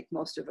lines. I think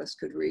most of us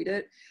could read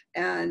it.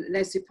 And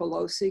Nancy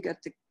Pelosi got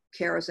the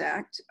CARES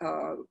Act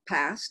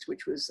passed,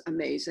 which was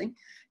amazing.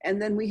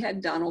 And then we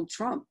had Donald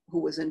Trump, who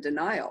was in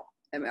denial.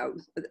 I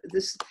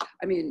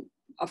mean,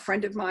 a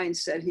friend of mine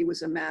said he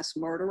was a mass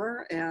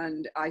murderer,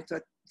 and I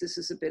thought this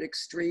is a bit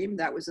extreme.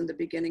 That was in the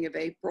beginning of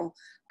April.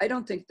 I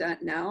don't think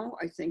that now.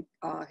 I think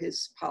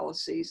his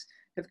policies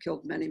have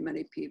killed many,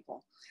 many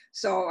people.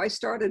 So I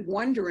started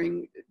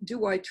wondering,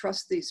 do I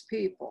trust these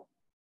people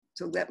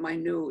to let my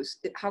news?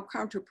 How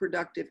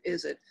counterproductive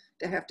is it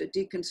to have to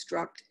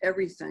deconstruct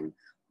everything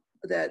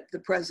that the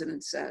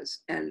president says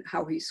and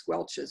how he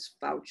squelches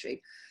Fauci?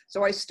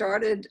 So I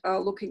started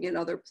looking in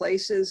other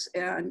places,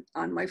 and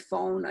on my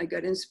phone, I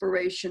got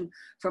inspiration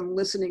from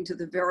listening to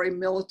the very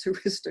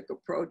militaristic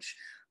approach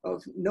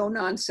of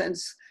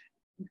no-nonsense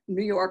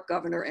New York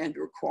Governor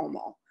Andrew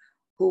Cuomo,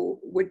 who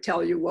would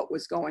tell you what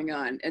was going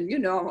on. And you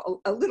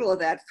know, a little of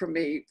that for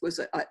me was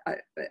a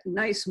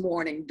nice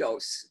morning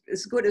dose,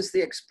 as good as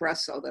the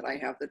espresso that I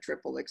have, the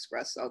triple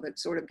espresso that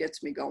sort of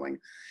gets me going.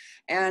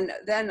 And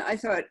then I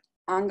thought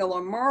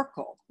Angela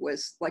Merkel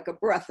was like a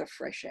breath of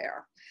fresh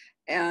air.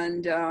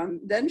 And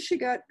then she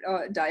got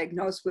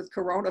diagnosed with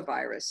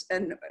coronavirus.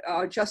 And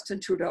Justin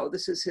Trudeau,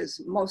 this is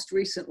his most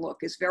recent look,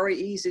 is very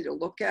easy to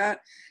look at,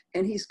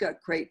 and he's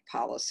got great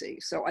policy.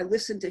 So I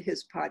listened to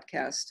his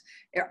podcast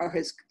or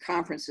his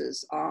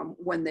conferences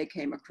when they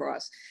came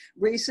across.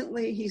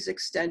 Recently, he's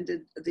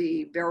extended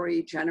the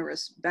very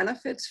generous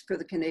benefits for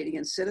the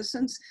Canadian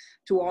citizens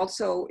to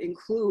also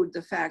include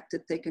the fact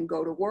that they can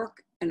go to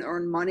work and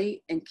earn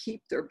money and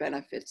keep their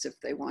benefits if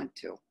they want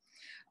to.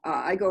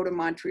 I go to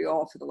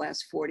Montreal for the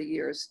last 40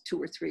 years,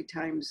 2 or 3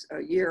 times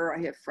a year.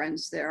 I have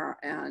friends there,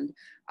 and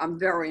I'm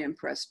very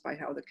impressed by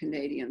how the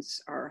Canadians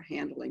are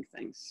handling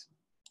things.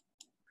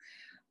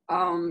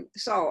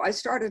 So I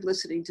started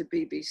listening to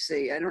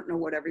BBC. I don't know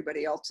what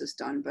everybody else has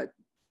done, but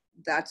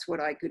that's what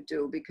I could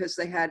do because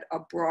they had a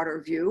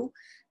broader view,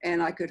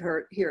 and I could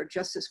hear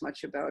just as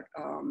much about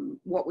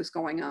what was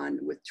going on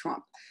with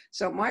Trump.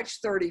 So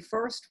March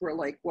 31st, we're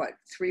like, what,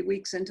 3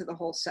 weeks into the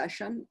whole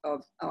session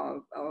of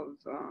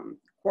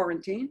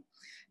quarantine,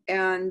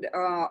 and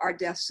our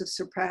deaths have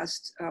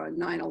surpassed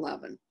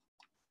 9/11.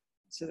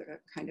 So they're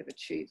a kind of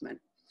achievement.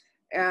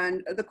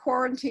 And the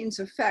quarantine's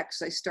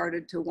effects, I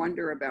started to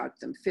wonder about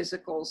them: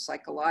 physical,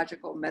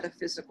 psychological,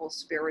 metaphysical,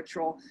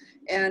 spiritual.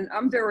 And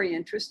I'm very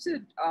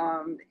interested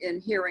in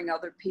hearing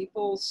other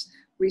people's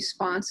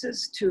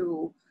responses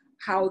to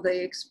how they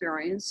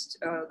experienced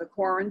the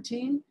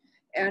quarantine.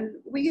 And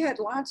we had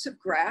lots of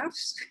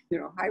graphs, you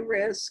know, high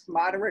risk,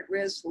 moderate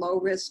risk, low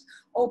risk.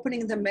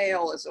 Opening the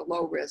mail is a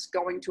low risk.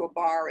 Going to a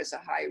bar is a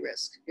high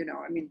risk. You know,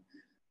 I mean,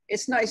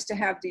 it's nice to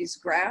have these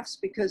graphs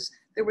because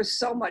there was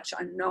so much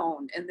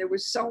unknown and there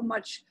was so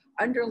much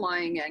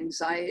underlying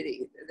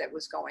anxiety that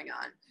was going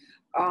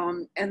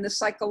on. And the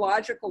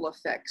psychological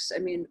effects. I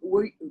mean,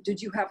 did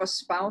you have a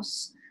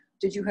spouse?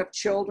 Did you have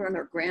children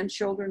or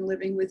grandchildren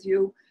living with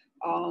you?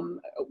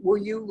 Were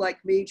you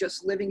like me,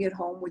 just living at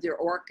home with your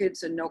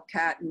orchids and no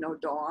cat and no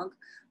dog?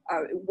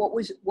 What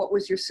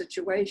was your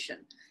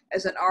situation?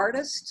 As an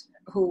artist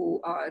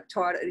who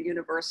taught at a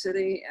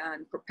university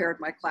and prepared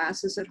my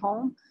classes at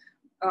home,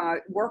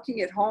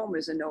 working at home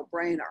is a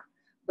no-brainer,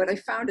 but I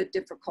found it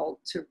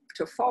difficult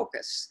to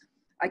focus.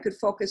 I could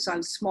focus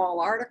on small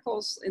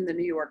articles in the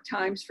New York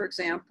Times, for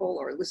example,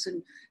 or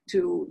listen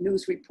to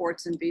news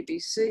reports in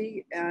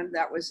BBC, and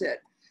that was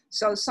it.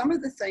 So some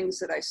of the things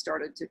that I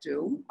started to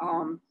do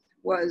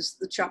was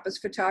the Chiapas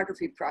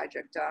Photography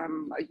Project.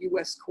 I'm a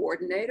US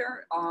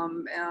coordinator,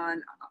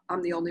 and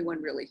I'm the only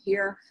one really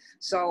here.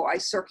 So I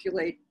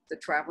circulate the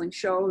traveling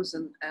shows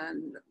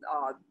and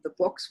the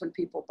books when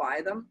people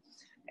buy them,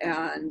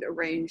 and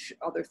arrange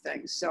other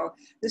things. So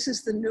this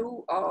is the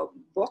new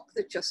book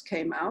that just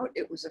came out.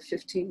 It was a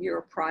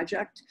 15-year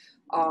project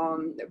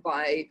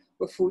by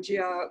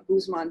Refugia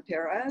Guzman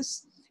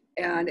Perez,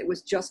 and it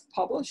was just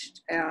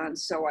published. And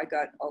so I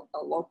got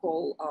a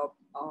local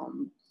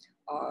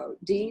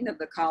dean of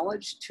the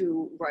college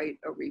to write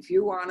a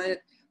review on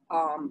it.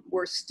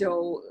 We're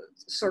still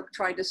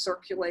trying to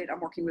circulate. I'm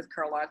working with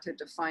Carlotta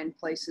to find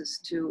places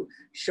to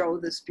show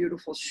this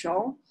beautiful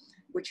show,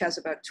 which has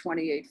about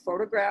 28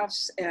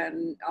 photographs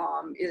and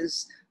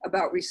is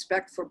about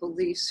respect for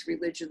beliefs,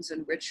 religions,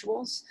 and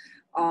rituals,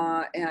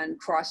 and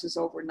crosses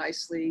over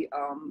nicely.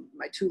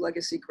 My 2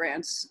 legacy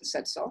grants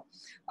said so,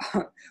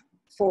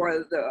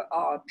 for the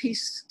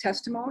peace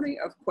testimony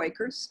of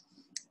Quakers.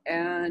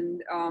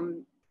 And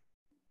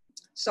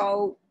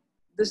so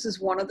this is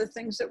one of the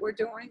things that we're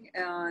doing,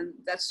 and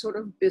that's sort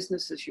of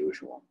business as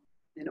usual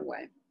in a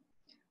way.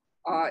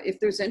 If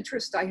there's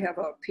interest, I have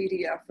a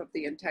PDF of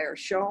the entire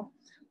show,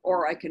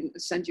 or I can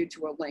send you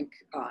to a link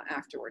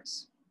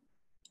afterwards.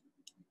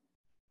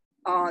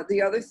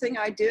 The other thing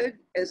I did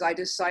is I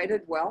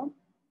decided, well,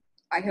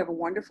 I have a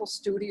wonderful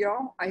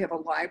studio. I have a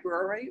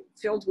library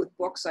filled with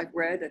books I've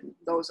read and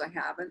those I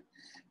haven't.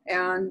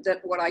 And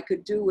that what I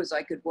could do is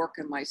I could work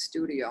in my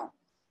studio.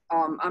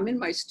 I'm in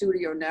my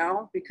studio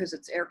now because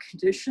it's air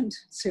conditioned.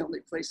 It's the only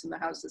place in the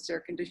house that's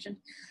air conditioned.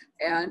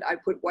 And I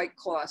put white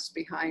cloths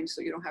behind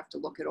so you don't have to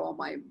look at all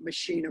my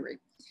machinery.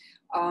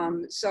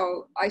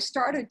 So I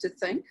started to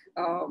think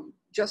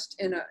just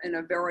in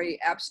a very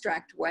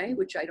abstract way,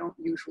 which I don't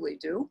usually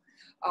do,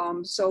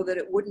 so that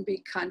it wouldn't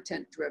be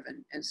content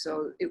driven. And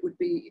so it would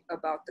be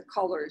about the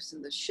colors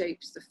and the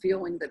shapes, the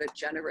feeling that it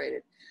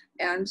generated.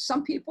 And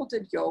some people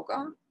did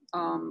yoga.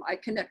 I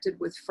connected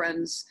with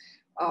friends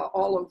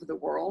all over the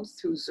world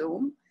through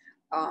Zoom.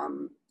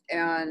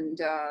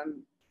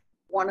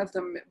 One of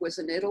them was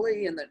in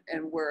Italy, and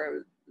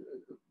where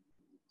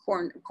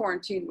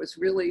quarantine was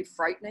really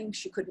frightening.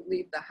 She couldn't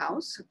leave the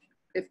house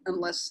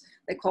unless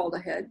they called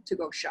ahead to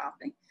go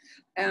shopping.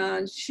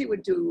 And she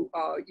would do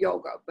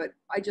yoga, but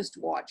I just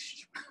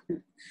watched.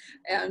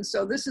 And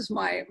so this is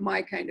my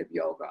kind of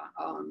yoga,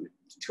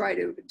 to try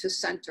to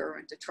center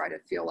and to try to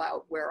feel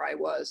out where I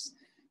was.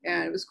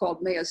 And it was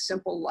called May a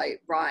Simple Light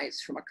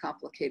Rise from a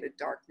Complicated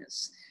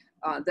Darkness.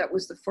 That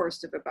was the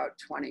first of about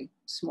 20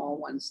 small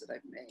ones that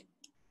I've made.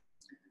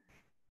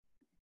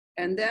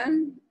 And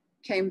then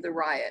came the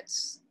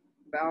riots.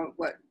 About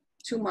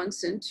 2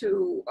 months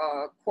into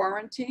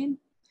quarantine.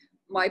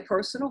 My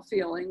personal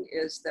feeling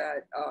is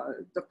that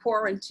the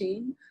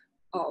quarantine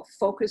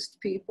focused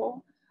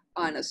people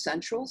on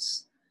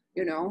essentials.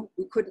 You know,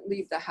 we couldn't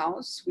leave the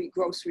house. We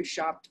grocery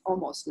shopped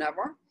almost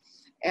never.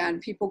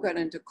 And people got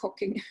into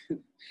cooking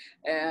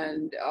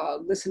and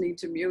listening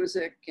to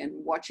music and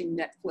watching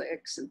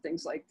Netflix and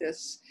things like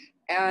this.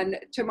 And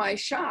to my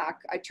shock,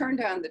 I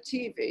turned on the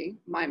TV,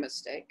 my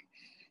mistake.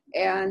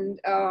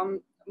 And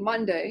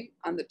Monday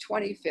on the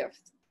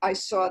 25th, I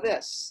saw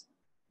this.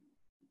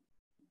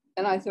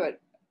 And I thought,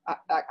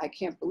 I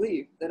can't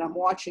believe that I'm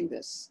watching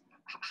this.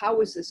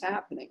 How is this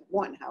happening?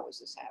 1, how is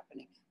this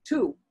happening?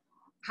 2,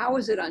 how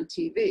is it on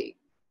TV?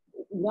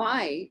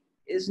 Why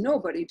is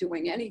nobody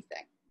doing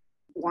anything?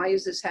 Why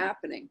is this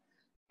happening?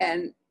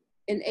 And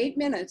in 8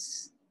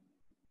 minutes,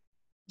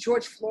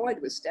 George Floyd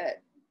was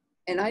dead.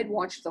 And I'd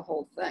watched the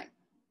whole thing.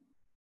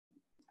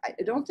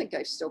 I don't think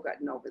I've still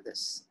gotten over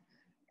this.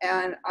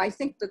 And I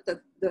think that the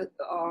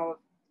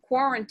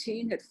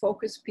quarantine had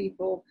focused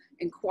people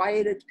and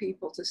quieted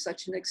people to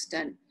such an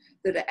extent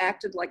that it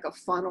acted like a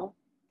funnel.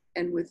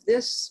 And with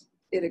this,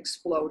 it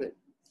exploded.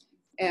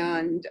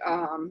 And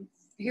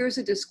here's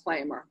a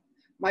disclaimer.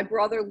 My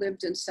brother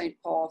lived in St.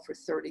 Paul for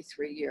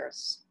 33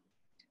 years.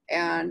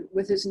 And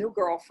with his new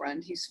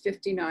girlfriend, he's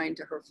 59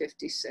 to her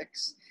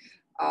 56.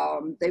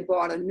 They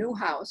bought a new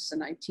house in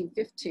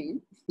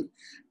 1915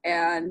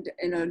 and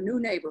in a new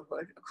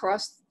neighborhood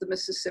across the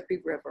Mississippi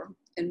River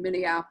in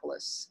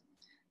Minneapolis.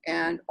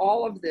 And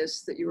all of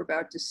this that you're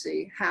about to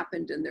see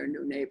happened in their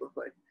new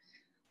neighborhood.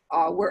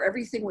 Where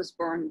everything was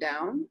burned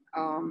down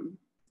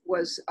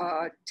was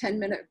a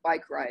 10-minute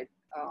bike ride.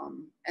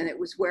 And it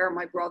was where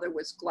my brother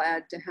was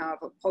glad to have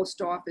a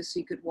post office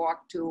he could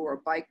walk to or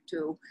bike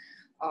to,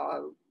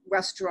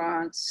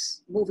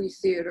 restaurants, movie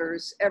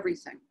theaters,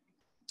 everything.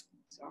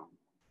 So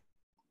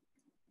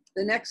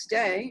the next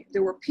day,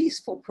 there were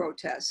peaceful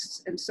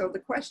protests. And so the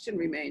question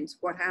remains,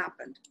 what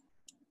happened?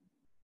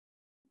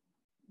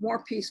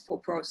 More peaceful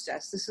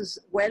protests. This is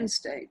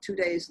Wednesday, 2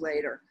 days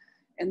later.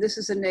 And this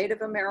is a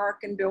Native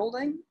American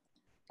building,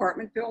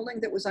 apartment building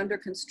that was under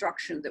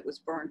construction that was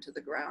burned to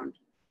the ground.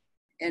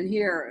 And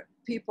here,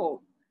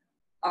 people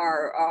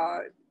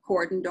are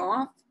cordoned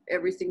off.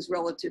 Everything's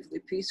relatively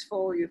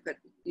peaceful. You've got,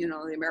 you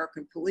know, the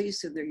American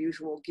police in their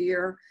usual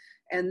gear.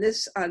 And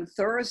this on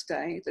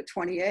Thursday, the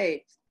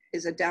 28th,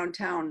 is a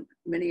downtown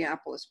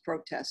Minneapolis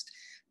protest.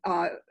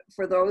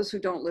 For those who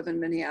don't live in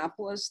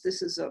Minneapolis,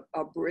 this is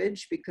a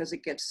bridge because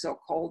it gets so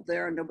cold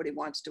there and nobody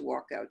wants to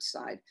walk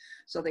outside.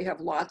 So they have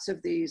lots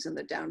of these in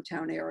the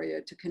downtown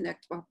area to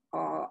connect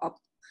up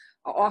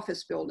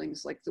office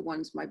buildings like the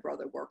ones my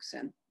brother works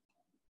in.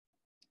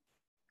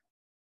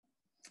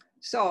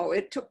 So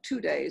it took 2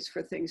 days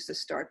for things to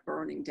start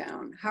burning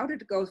down. How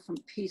did it go from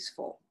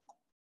peaceful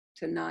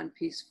to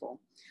non-peaceful?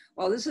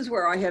 Well, this is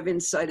where I have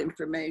inside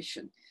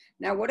information.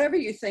 Now, whatever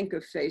you think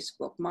of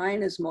Facebook,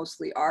 mine is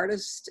mostly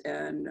artists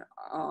and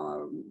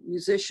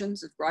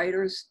musicians,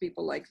 writers,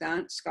 people like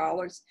that,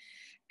 scholars.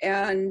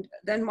 And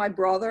then my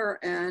brother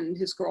and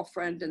his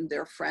girlfriend and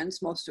their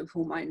friends, most of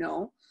whom I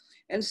know.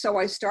 And so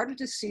I started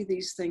to see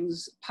these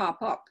things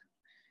pop up.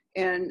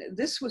 And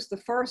this was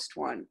the first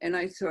one. And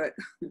I thought,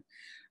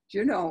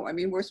 you know, I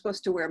mean, we're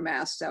supposed to wear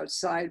masks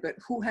outside, but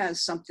who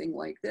has something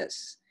like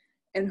this?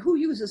 And who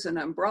uses an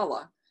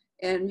umbrella?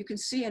 And you can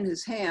see in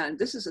his hand,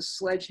 this is a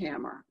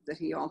sledgehammer that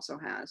he also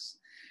has.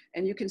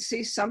 And you can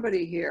see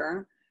somebody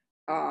here,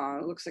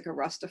 looks like a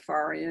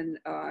Rastafarian,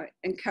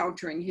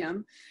 encountering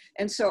him.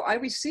 And so I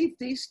received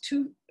these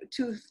two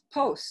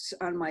posts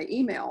on my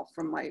email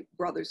from my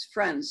brother's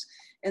friends.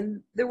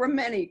 And there were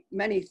many,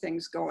 many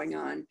things going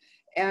on.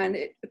 And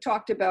it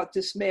talked about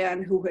this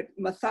man who had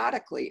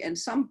methodically, and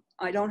some,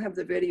 I don't have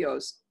the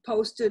videos,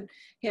 posted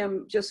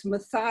him just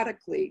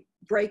methodically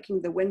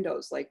breaking the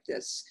windows like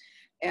this.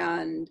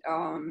 And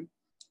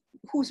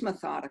who's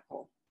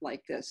methodical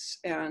like this?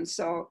 And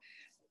so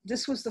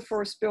this was the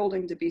first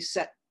building to be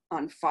set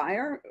on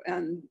fire.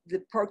 And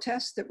the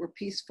protests that were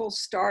peaceful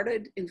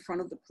started in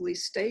front of the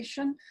police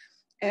station.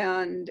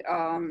 And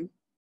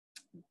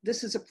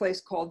this is a place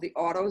called the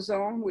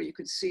AutoZone, where you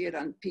could see it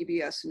on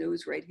PBS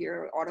News right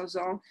here,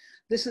 AutoZone.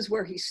 This is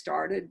where he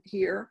started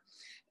here.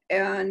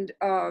 And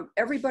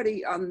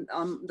everybody on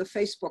the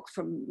Facebook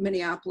from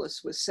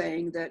Minneapolis was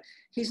saying that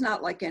he's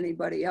not like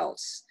anybody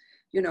else.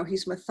 You know,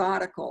 he's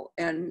methodical.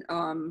 And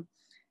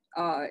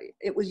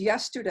it was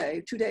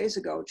yesterday, 2 days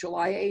ago,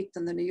 July 8th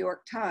in the New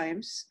York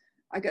Times,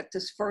 I got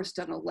this first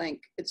on a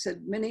link. It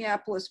said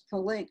Minneapolis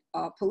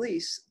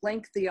police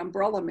linked the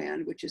umbrella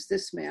man, which is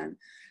this man,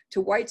 to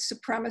white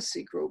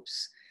supremacy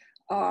groups,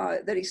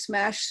 that he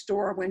smashed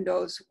store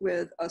windows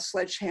with a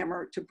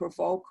sledgehammer to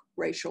provoke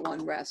racial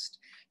unrest.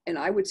 And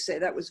I would say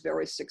that was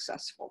very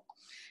successful.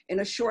 In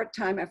a short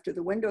time after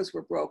the windows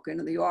were broken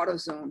in the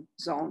AutoZone,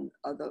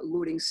 the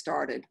looting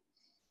started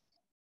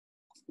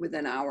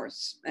within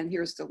hours. And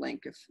here's the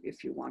link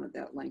if you wanted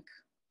that link.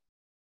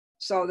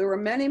 So there were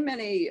many,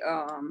 many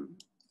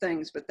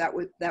things, but that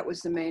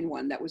was the main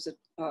one. That was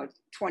the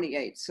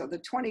 28th. So the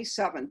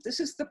 27th, this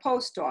is the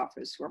post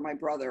office where my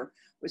brother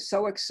was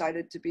so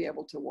excited to be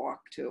able to walk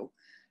to.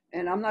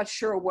 And I'm not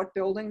sure what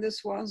building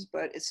this was,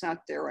 but it's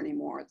not there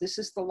anymore. This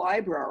is the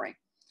library.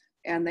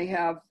 And they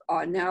have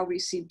now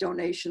received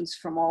donations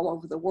from all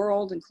over the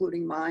world,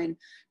 including mine,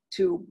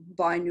 to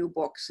buy new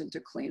books and to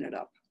clean it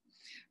up.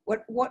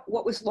 What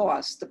was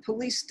lost? The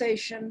police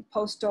station,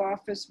 post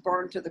office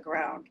burned to the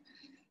ground.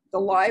 The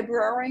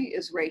library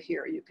is right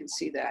here, you can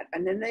see that.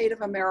 And the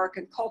Native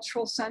American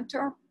Cultural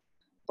Center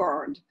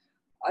burned.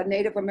 A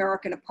Native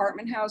American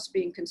apartment house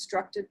being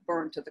constructed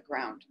burned to the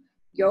ground.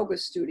 Yoga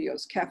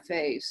studios,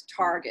 cafes,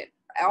 Target,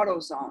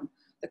 AutoZone,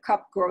 the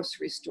Cup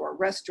grocery store,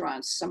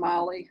 restaurants,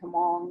 Somali,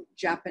 Hmong,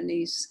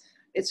 Japanese.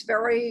 It's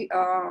very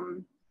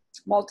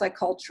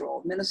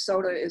multicultural.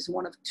 Minnesota is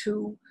one of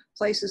 2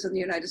 places in the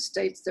United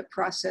States that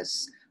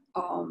process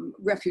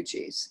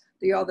refugees.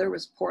 The other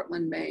was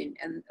Portland, Maine,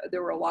 and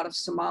there were a lot of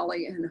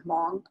Somali and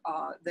Hmong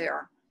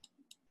there.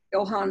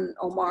 Ilhan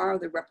Omar,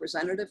 the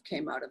representative,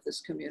 came out of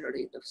this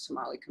community, the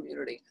Somali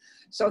community.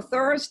 So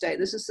Thursday,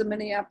 this is the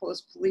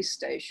Minneapolis police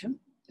station.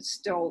 It's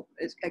still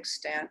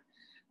extant.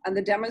 And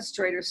the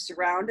demonstrators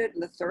surrounded in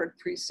the 3rd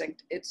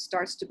precinct. It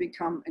starts to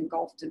become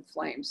engulfed in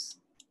flames.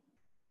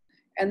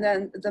 And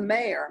then the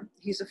mayor,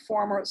 he's a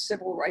former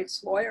civil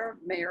rights lawyer,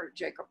 Mayor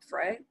Jacob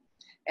Frey.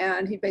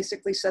 And he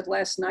basically said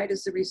last night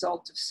is the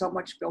result of so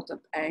much built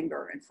up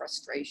anger and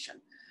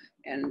frustration.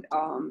 And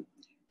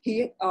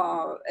he,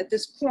 at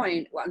this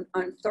point,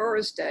 on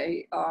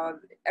Thursday,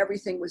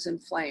 everything was in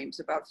flames,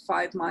 about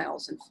 5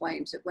 miles in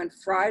flames. It went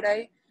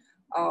Friday.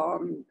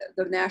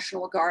 The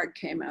National Guard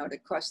came out.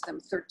 It cost them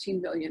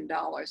 $13 million.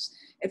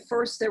 At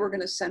first, they were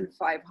going to send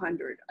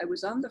 500. I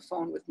was on the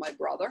phone with my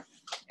brother,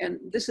 and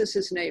this is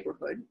his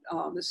neighborhood.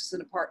 This is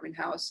an apartment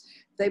house.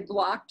 They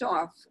blocked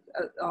off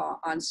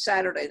on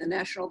Saturday. The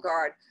National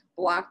Guard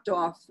blocked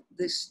off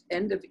this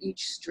end of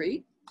each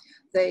street.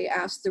 They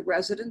asked the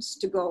residents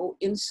to go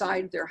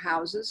inside their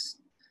houses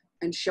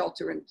and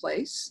shelter in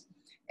place.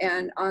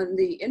 And on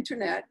the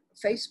internet,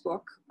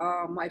 Facebook,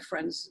 my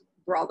friend's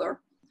brother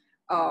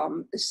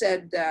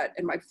said that,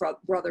 and my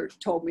brother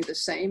told me the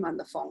same on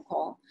the phone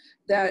call,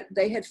 that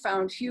they had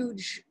found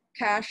huge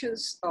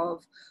caches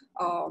of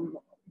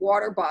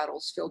water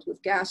bottles filled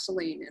with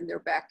gasoline in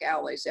their back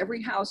alleys.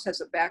 Every house has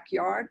a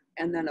backyard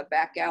and then a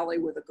back alley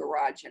with a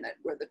garage in it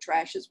where the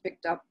trash is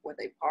picked up, where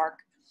they park.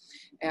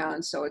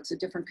 And so it's a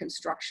different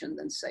construction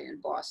than, say, in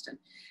Boston.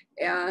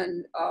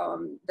 And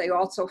they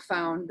also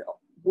found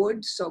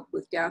wood soaked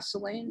with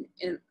gasoline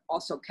and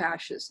also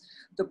caches.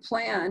 The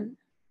plan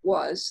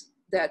was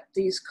that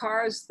these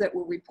cars that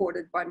were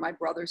reported by my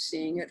brother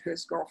seeing it,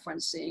 his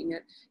girlfriend seeing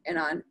it, and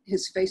on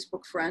his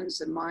Facebook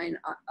friends and mine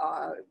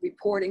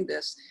reporting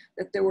this,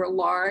 that there were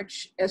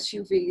large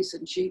SUVs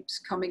and Jeeps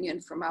coming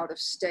in from out of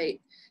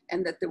state,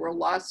 and that there were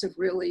lots of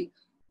really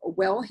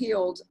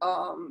well-heeled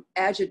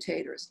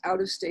agitators,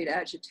 out-of-state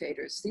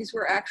agitators. These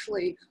were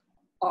actually,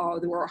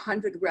 there were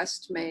 100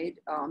 arrests made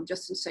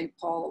just in St.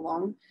 Paul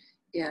alone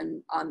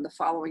on the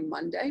following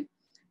Monday.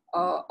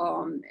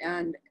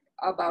 And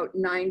about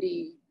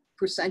 90%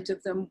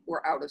 of them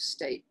were out of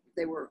state.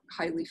 They were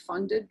highly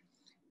funded.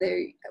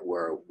 They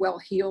were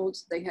well-heeled.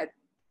 They had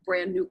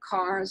brand new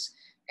cars.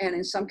 And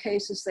in some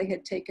cases, they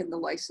had taken the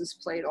license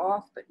plate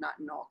off, but not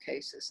in all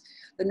cases.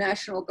 The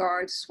National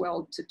Guard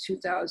swelled to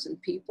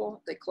 2,000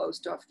 people. They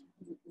closed off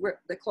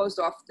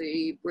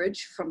the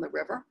bridge from the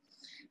river,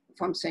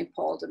 from St.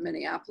 Paul to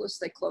Minneapolis.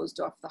 They closed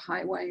off the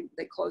highway.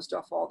 They closed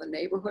off all the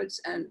neighborhoods,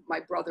 and my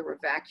brother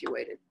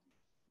evacuated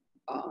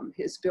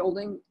his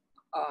building,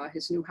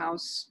 his new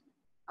house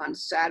on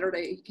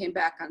Saturday. He came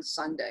back on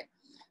Sunday.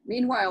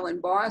 Meanwhile,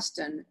 in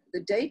Boston,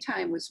 the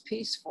daytime was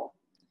peaceful,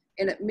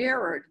 and it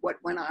mirrored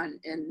what went on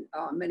in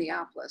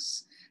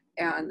Minneapolis.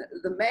 And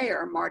the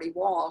mayor, Marty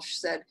Walsh,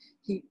 said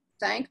he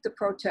thanked the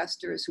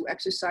protesters who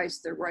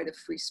exercised their right of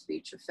free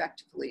speech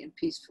effectively and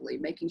peacefully,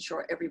 making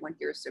sure everyone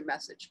hears their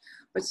message,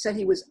 but said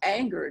he was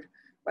angered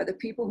by the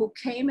people who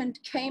came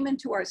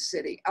into our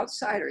city,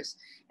 outsiders,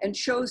 and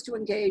chose to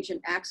engage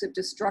in acts of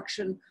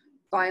destruction,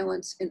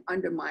 violence, and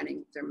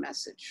undermining their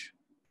message.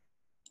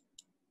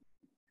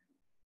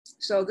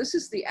 So this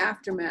is the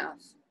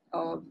aftermath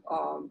of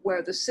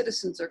where the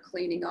citizens are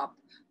cleaning up.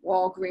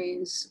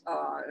 Walgreens,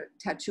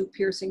 tattoo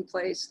piercing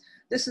place.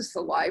 This is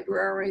the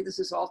library. This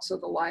is also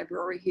the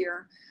library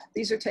here.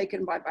 These are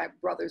taken by my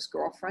brother's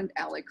girlfriend,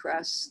 Allie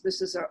Kress.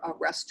 This is a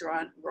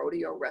restaurant,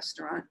 rodeo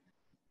restaurant.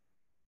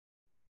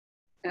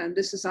 And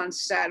this is on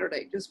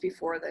Saturday, just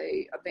before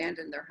they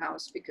abandoned their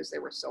house because they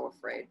were so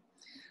afraid.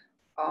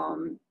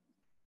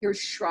 Here's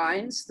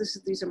shrines.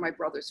 These are my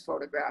brother's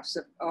photographs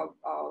of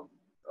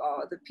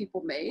the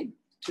people made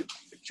to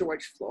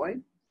George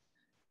Floyd,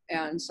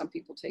 and some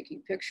people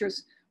taking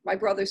pictures. My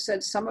brother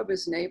said some of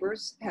his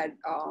neighbors had,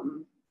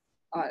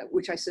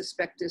 which I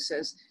suspect this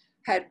is,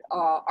 had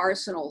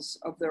arsenals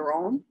of their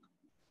own.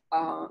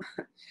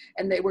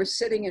 And they were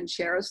sitting in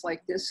chairs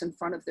like this in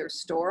front of their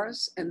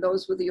stores, and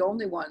those were the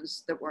only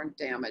ones that weren't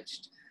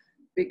damaged,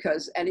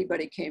 because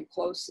anybody came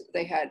close,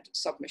 they had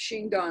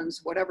submachine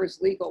guns, whatever's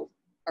legal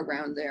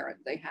around there,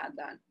 they had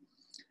that.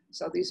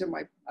 So these are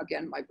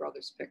again, my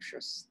brother's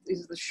pictures.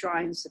 These are the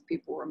shrines that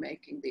people were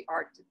making, the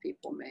art that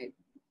people made.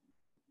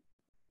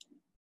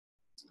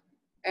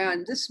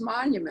 And this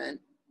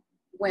monument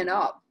went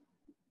up.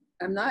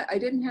 I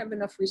didn't have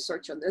enough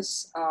research on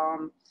this.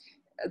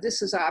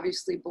 This is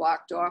obviously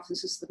blocked off.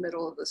 This is the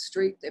middle of the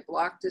street. They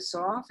blocked this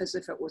off as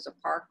if it was a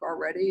park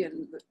already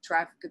and the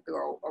traffic could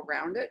go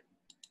around it.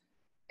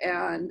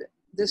 And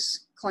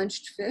this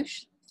clenched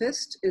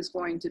fist is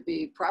going to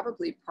be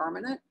probably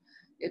permanent.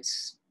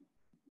 It's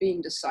being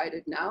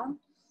decided now.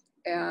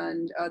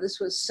 And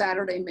this was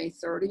Saturday, May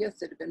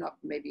 30th. It had been up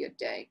maybe a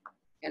day,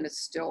 and it's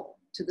still,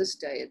 to this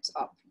day, it's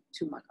up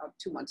 2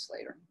 months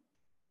later.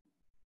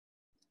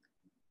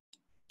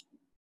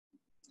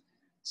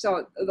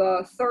 So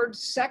the third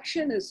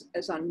section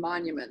is on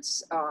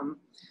monuments.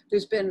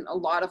 There's been a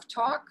lot of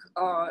talk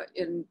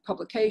in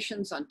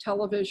publications, on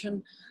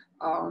television,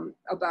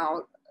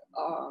 about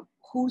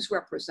who's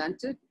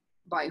represented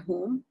by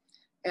whom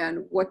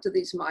and what do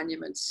these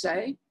monuments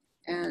say.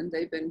 And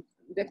they've been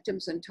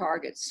victims and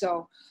targets.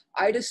 So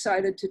I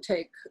decided to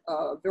take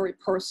a very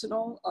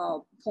personal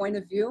point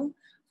of view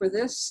for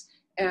this,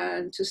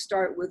 and to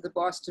start with the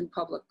Boston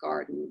Public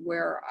Garden,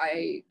 where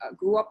I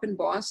grew up in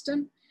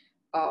Boston.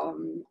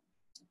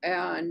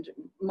 And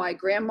my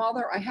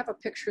grandmother, I have a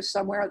picture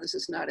somewhere, this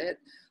is not it,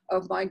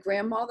 of my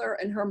grandmother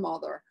and her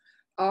mother.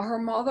 Her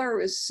mother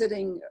is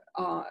standing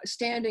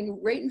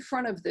right in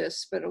front of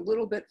this, but a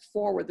little bit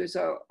forward. There's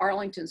a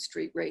Arlington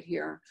Street right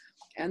here,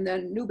 and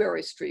then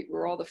Newberry Street,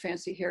 where all the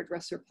fancy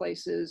hairdresser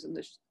places and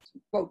the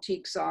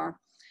boutiques are.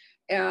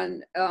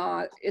 And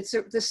it's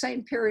the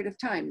same period of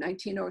time,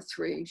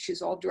 1903.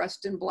 She's all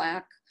dressed in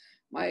black.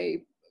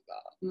 My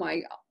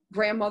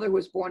grandmother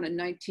was born in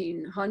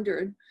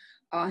 1900,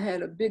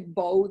 had a big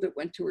bow that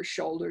went to her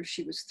shoulders.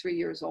 She was 3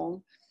 years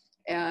old.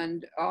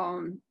 And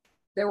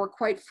they were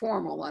quite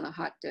formal on a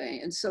hot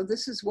day. And so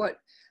this is what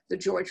the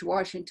George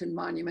Washington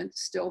Monument,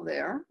 still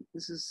there,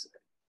 this is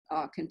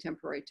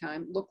contemporary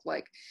time, looked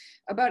like.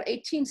 About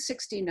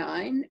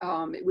 1869,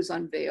 it was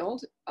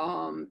unveiled,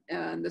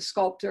 and the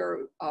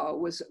sculptor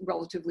was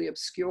relatively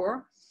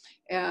obscure,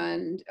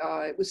 and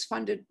it was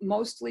funded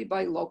mostly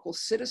by local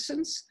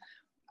citizens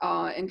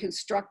and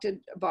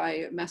constructed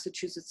by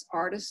Massachusetts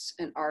artists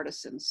and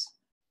artisans.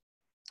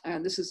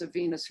 And this is a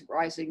Venus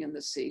rising in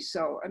the sea.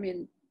 So, I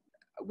mean,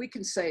 we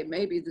can say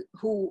maybe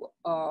who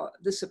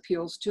this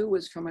appeals to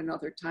is from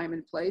another time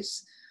and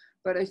place.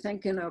 But I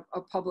think in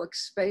a public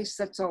space,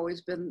 that's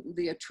always been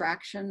the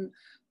attraction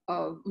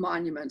of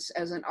monuments.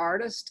 As an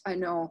artist, I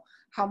know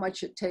how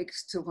much it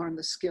takes to learn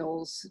the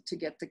skills, to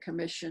get the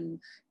commission,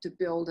 to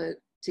build it,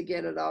 to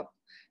get it up.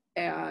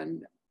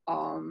 And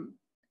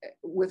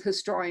with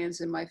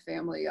historians in my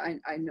family,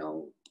 I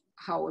know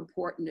how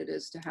important it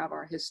is to have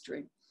our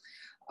history.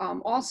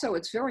 Also,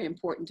 it's very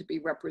important to be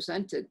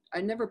represented.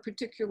 I never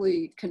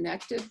particularly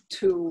connected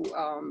to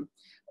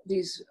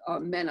these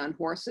men on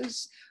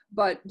horses,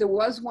 but there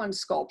was one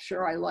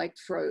sculpture I liked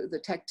for the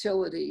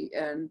tactility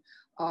and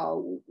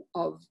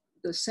of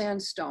the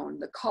sandstone,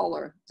 the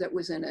color that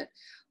was in it,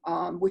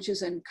 which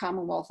is in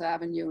Commonwealth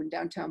Avenue in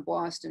downtown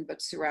Boston,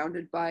 but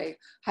surrounded by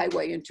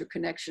highway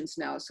interconnections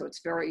now. So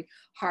it's very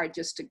hard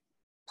just to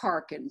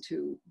park and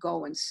to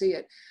go and see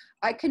it.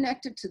 I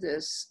connected to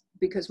this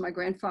because my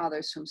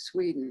grandfather's from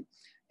Sweden.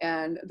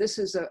 And this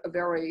is a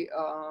very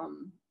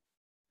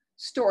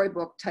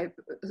storybook type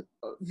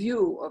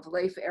view of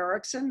Leif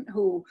Erikson,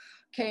 who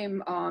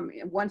came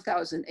in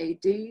 1000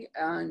 AD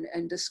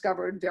and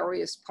discovered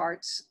various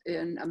parts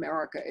in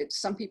America.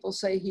 Some people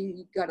say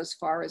he got as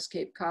far as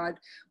Cape Cod.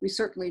 We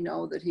certainly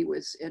know that he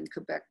was in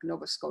Quebec,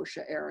 Nova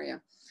Scotia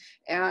area.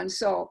 And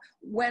so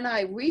when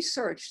I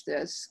researched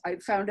this, I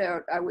found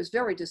out I was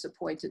very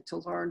disappointed to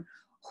learn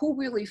who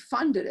really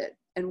funded it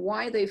and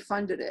why they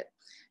funded it.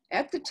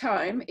 At the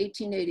time,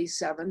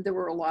 1887, there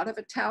were a lot of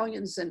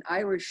Italians and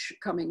Irish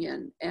coming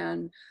in,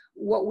 and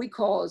what we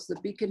call as the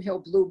Beacon Hill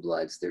Blue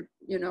Bloods. They're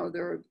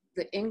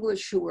the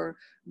English who were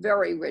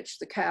very rich,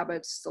 the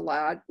Cabots, the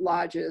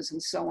lodges,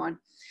 and so on.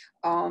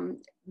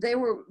 They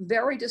were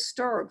very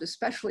disturbed,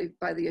 especially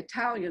by the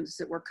Italians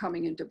that were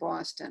coming into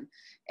Boston,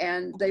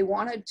 and they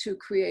wanted to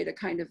create a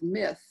kind of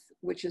myth,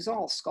 which is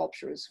all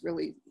sculpture is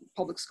really,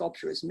 public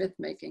sculpture is myth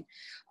making.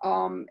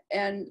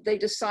 And they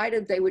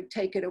decided they would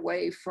take it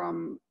away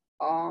from,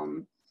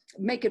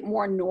 make it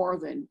more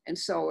northern. And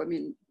so, I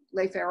mean,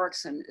 Leif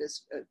Erikson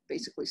is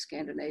basically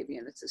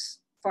Scandinavian. It's as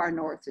far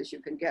north as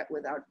you can get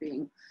without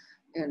being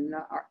in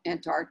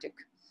Antarctic.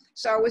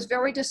 So I was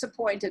very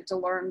disappointed to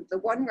learn the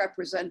one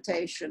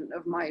representation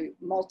of my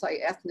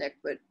multi-ethnic,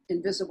 but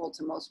invisible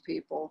to most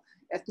people,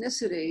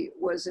 ethnicity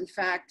was in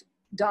fact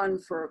done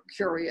for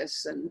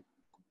curious and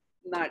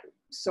not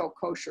so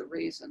kosher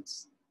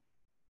reasons.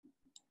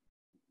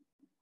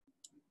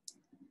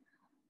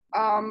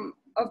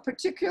 Of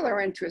particular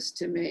interest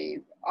to me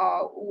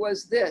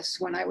was this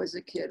when I was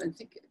a kid. I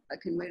think I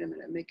can, wait a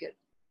minute, make it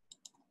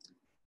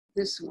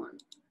this one.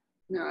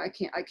 No, I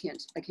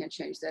can't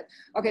change that.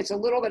 Okay, it's a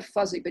little bit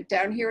fuzzy, but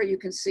down here you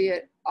can see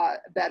it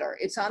better.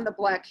 It's on the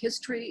Black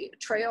History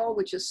Trail,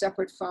 which is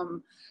separate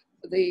from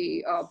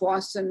the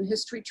Boston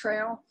History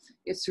Trail.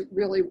 It's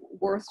really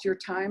worth your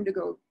time to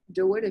go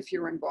do it if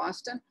you're in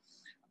Boston.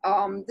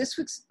 This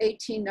was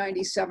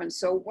 1897.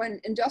 So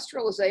when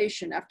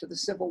industrialization after the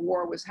Civil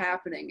War was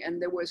happening and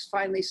there was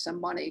finally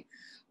some money,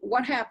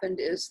 what happened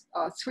is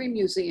 3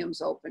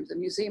 museums opened.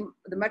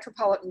 The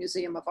Metropolitan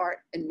Museum of Art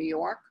in New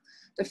York,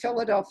 the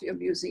Philadelphia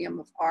Museum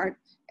of Art,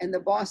 and the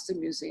Boston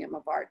Museum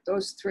of Art,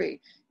 those 3.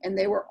 And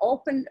they were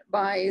opened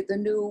by the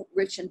new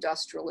rich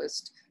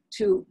industrialist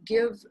to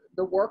give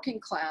the working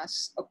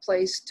class a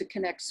place to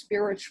connect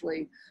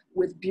spiritually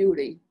with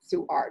beauty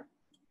through art.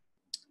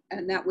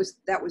 And that was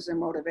their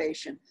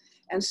motivation.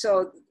 And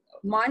so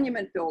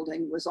monument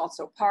building was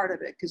also part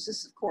of it, because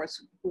this, of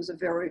course, was a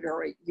very,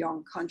 very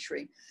young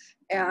country.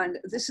 And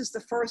this is the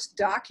first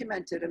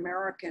documented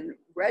American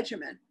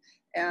regiment.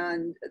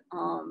 And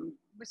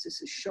what's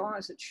this, is Shaw,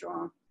 is it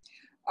Shaw?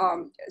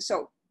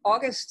 So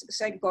Auguste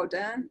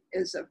Saint-Gaudens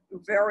is a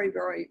very,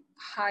 very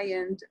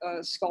high-end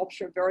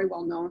sculpture, very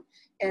well known.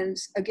 And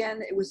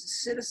again, it was the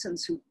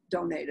citizens who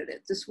donated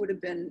it. This would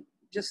have been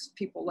just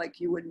people like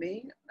you and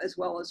me, as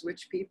well as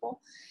rich people.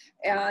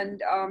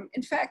 And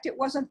in fact, it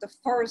wasn't the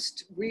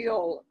first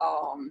real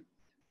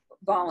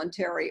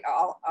voluntary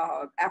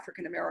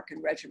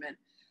African-American regiment,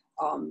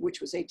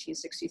 which was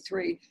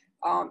 1863.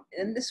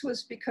 And this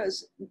was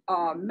because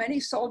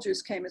many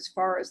soldiers came as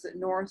far as the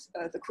north,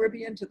 the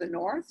Caribbean to the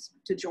north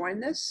to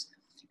join this.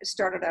 It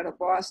started out of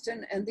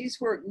Boston, and these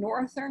were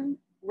northern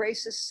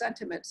racist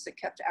sentiments that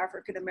kept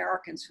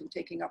African-Americans from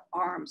taking up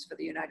arms for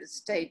the United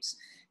States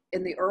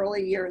in the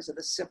early years of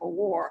the Civil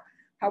War.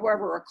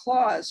 However, a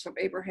clause from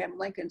Abraham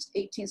Lincoln's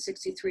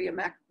 1863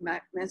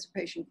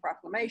 Emancipation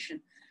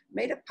Proclamation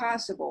made it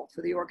possible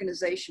for the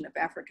organization of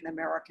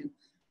African-American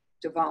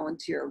to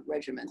volunteer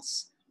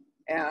regiments.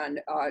 And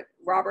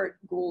Robert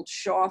Gould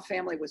Shaw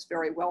family was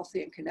very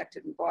wealthy and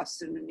connected in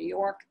Boston and New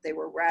York. They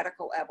were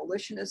radical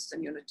abolitionists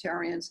and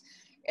Unitarians.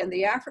 And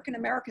the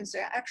African-Americans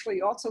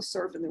actually also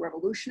served in the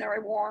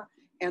Revolutionary War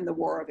and the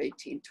War of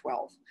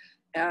 1812.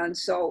 And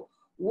so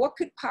what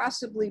could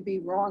possibly be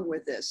wrong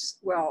with this?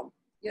 Well,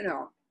 you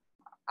know,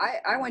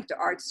 I went to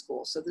art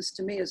school, so this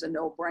to me is a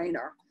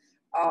no-brainer.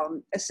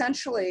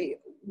 Essentially,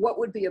 what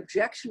would be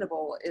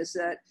objectionable is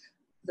that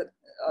the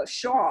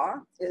Shaw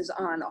is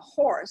on a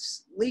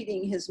horse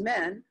leading his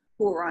men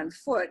who are on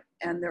foot,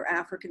 and they're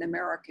African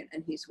American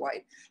and he's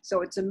white.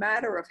 So it's a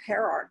matter of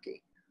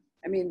hierarchy.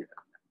 I mean,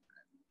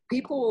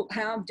 people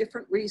have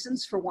different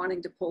reasons for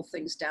wanting to pull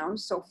things down.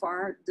 So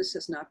far, this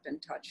has not been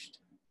touched.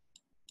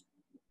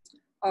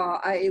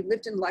 I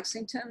lived in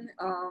Lexington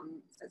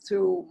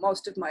through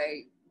most of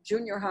my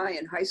junior high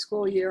and high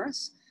school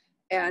years.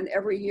 And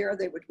every year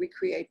they would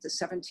recreate the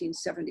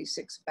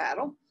 1776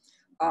 battle,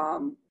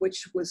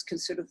 which was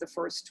considered the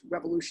first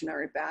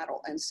revolutionary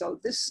battle. And so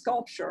this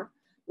sculpture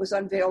was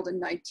unveiled in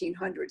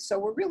 1900. So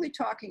we're really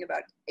talking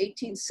about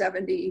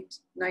 1870,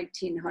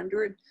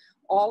 1900.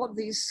 All of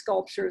these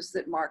sculptures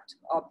that marked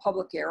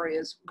public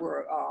areas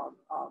were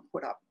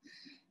put up.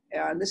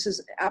 And this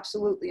is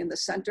absolutely in the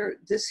center.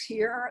 This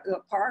here,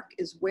 the park,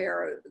 is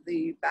where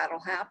the battle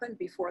happened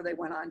before they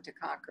went on to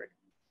Concord.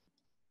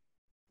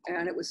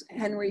 And it was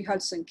Henry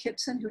Hudson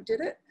Kitson who did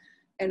it.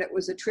 And it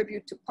was a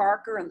tribute to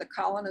Parker and the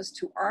colonists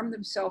who armed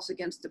themselves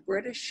against the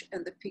British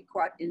and the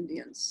Pequot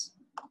Indians.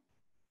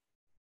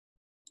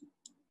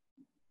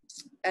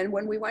 And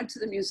when we went to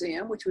the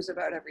museum, which was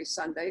about every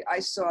Sunday, I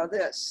saw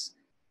this.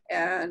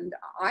 And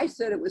I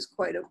thought it was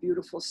quite a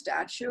beautiful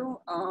statue.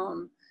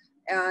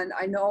 And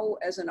I know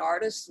as an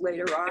artist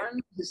later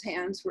on, his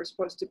hands were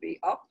supposed to be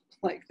up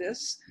like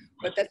this,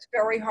 but that's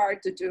very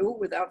hard to do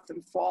without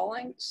them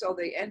falling. So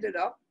they ended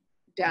up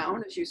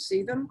down as you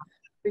see them,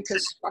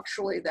 because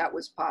structurally that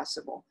was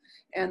possible.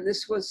 And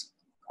this was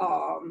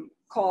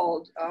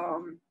called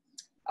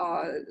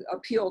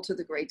Appeal to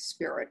the Great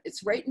Spirit.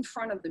 It's right in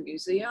front of the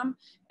museum,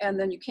 and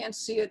then you can't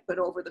see it, but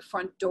over the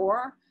front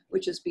door,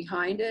 which is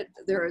behind it,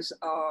 there is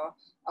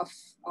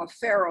a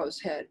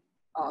pharaoh's head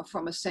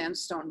from a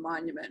sandstone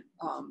monument.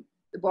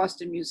 The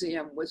Boston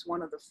Museum was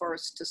one of the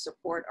first to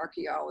support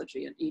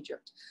archaeology in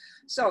Egypt.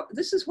 So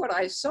this is what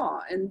I saw,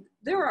 and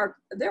there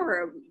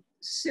are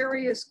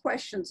serious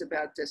questions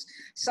about this.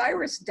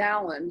 Cyrus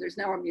Dallin, there's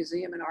now a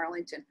museum in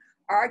Arlington,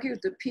 argued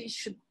the piece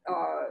should,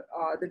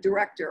 the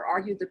director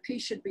argued the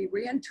piece should be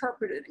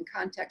reinterpreted in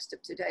context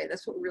of today.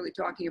 That's what we're really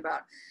talking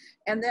about.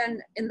 And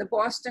then in the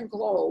Boston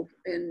Globe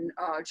in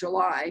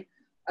July,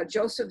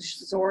 Joseph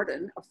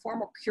Zordon, a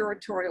former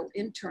curatorial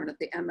intern at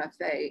the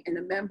MFA and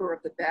a member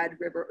of the Bad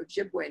River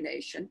Ojibwe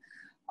Nation,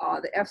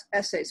 the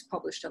essays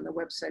published on the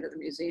website of the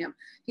museum,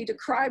 he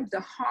decried the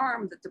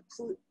harm that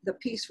the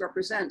piece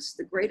represents,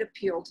 the great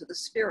appeal to the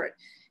spirit.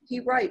 He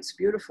writes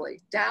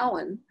beautifully,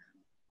 Dallin,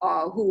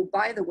 who,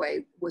 by the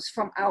way, was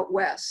from out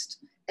west,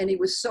 and he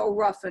was so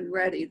rough and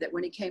ready that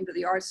when he came to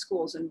the art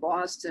schools in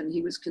Boston,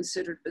 he was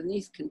considered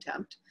beneath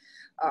contempt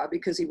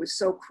because he was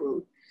so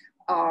crude.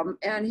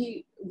 And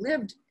he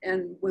lived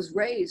and was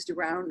raised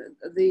around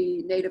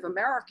the Native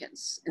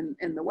Americans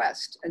in the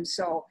West. And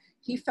so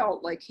he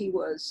felt like he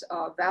was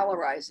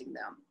valorizing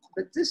them.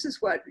 But this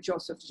is what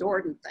Joseph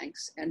Zordon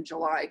thinks in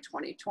July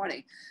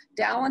 2020.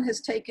 Dallin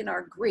has taken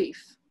our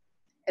grief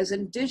as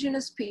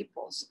indigenous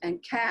peoples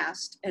and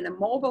cast and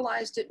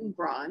immobilized it in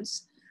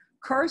bronze,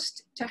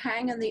 cursed to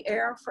hang in the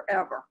air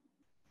forever,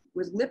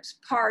 with lips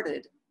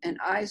parted and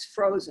eyes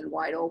frozen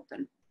wide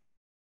open.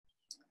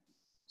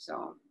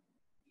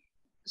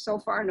 So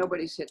far,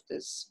 nobody's hit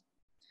this.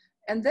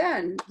 And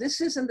then this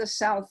is in the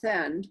South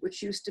End,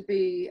 which used to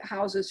be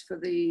houses for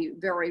the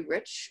very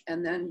rich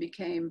and then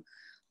became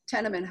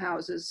tenement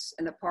houses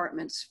and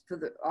apartments for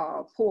the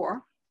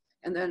poor.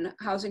 And then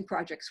housing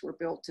projects were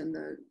built in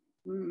the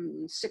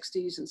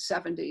 60s and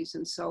 70s.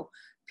 And so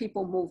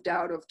people moved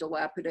out of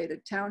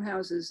dilapidated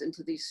townhouses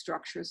into these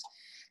structures.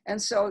 And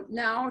so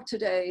now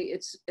today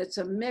it's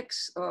a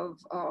mix of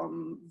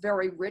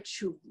very rich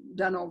who've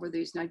done over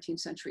these 19th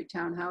century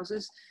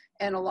townhouses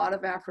and a lot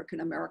of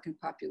African-American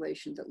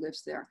population that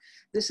lives there.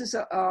 This is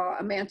a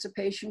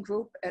emancipation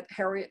group at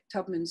Harriet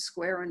Tubman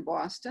Square in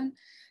Boston.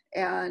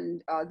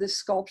 And this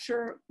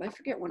sculpture, I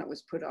forget when it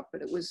was put up,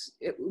 but it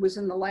was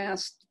in the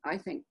last, I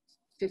think,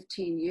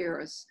 15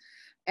 years.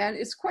 And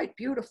it's quite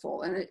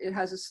beautiful. And it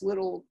has this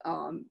little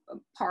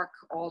park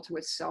all to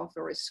itself,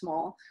 very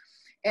small.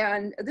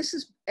 And this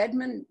is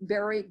Edmund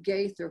Berry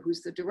Gaither,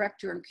 who's the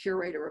director and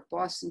curator of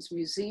Boston's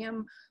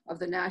Museum of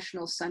the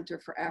National Center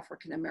for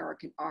African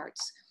American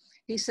Arts.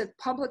 He said,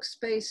 public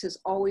space has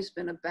always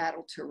been a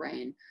battle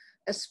terrain,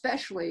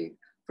 especially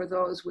for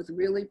those with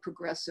really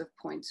progressive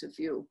points of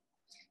view.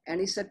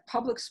 And he said,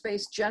 public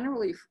space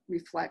generally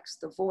reflects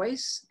the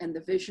voice and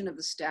the vision of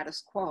the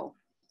status quo.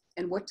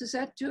 And what does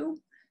that do?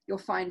 You'll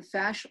find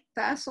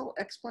facile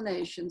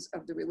explanations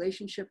of the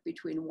relationship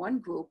between one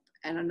group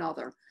and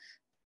another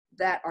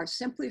that are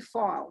simply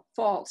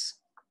false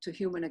to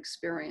human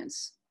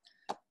experience.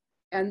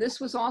 And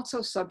this was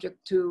also subject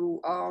to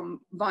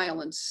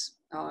violence.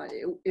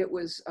 It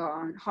was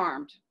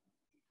harmed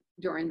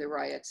during the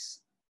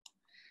riots.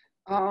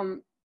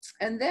 And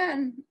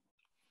then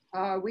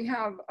we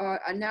have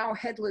a now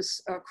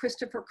headless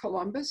Christopher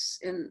Columbus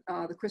in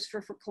the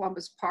Christopher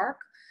Columbus Park,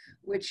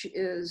 which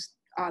is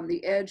on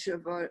the edge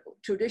of a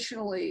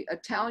traditionally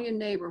Italian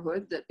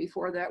neighborhood that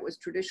before that was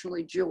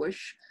traditionally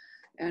Jewish.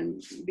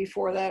 And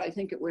before that, I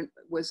think it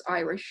was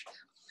Irish.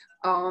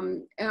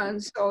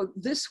 And so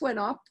this went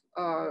up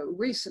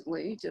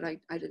recently,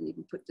 I didn't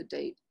even put the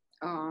date.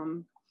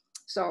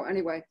 So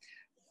anyway,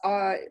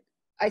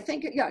 I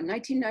think, yeah,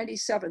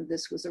 1997,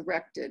 this was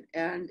erected.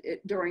 And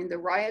during the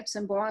riots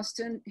in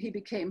Boston, he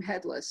became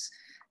headless.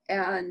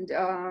 And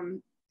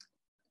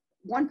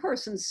one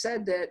person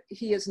said that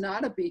he is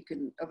not a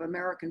beacon of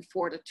American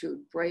fortitude,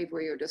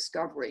 bravery, or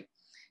discovery.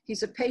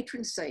 He's a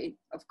patron saint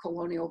of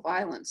colonial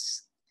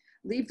violence.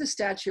 Leave the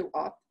statue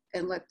up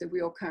and let the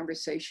real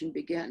conversation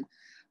begin.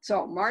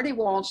 So Marty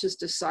Walsh has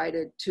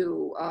decided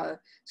to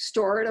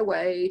store it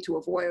away to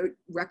avoid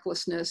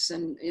recklessness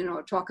and, you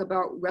know, talk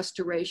about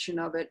restoration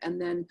of it, and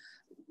then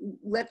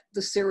let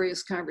the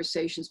serious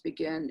conversations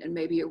begin and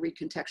maybe a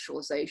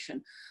recontextualization.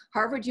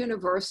 Harvard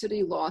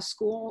University Law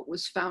School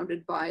was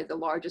founded by the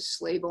largest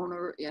slave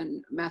owner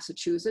in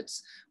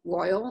Massachusetts.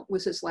 Royal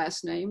was his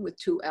last name with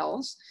 2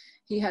 L's.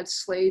 He had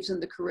slaves in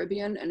the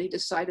Caribbean, and he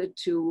decided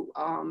to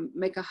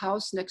make a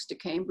house next to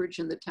Cambridge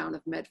in the town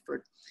of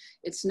Medford.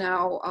 It's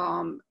now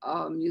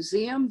a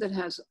museum that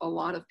has a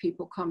lot of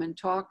people come and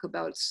talk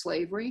about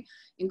slavery,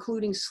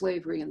 including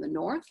slavery in the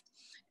North.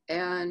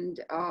 And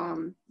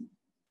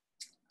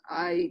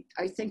I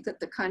think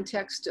that the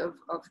context of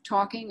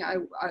talking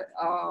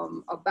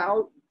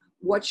about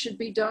what should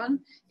be done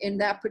in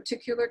that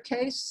particular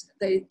case,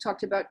 they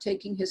talked about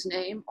taking his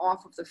name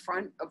off of the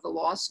front of the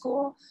law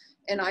school.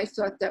 And I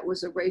thought that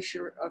was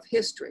erasure of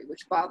history,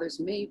 which bothers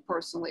me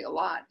personally a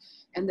lot.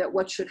 And that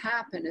what should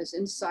happen is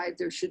inside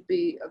there should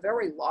be a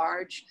very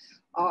large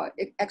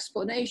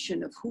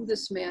explanation of who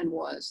this man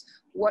was,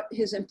 what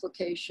his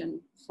implication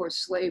for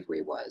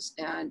slavery was,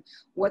 and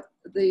what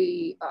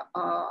the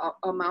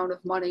amount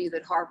of money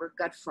that Harvard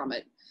got from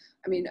it.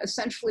 I mean,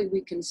 essentially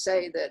we can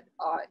say that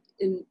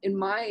in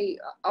my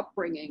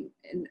upbringing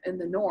in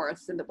the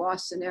North, in the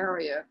Boston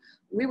area,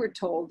 we were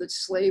told that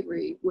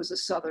slavery was a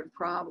Southern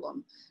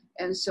problem.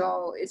 And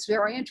so it's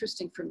very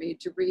interesting for me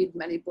to read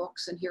many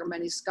books and hear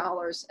many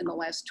scholars in the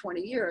last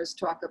 20 years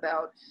talk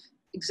about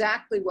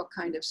exactly what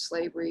kind of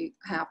slavery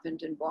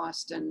happened in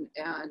Boston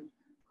and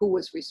who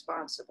was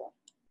responsible.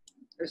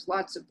 There's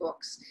lots of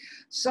books.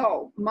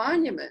 So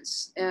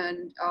monuments,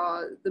 and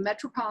the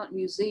Metropolitan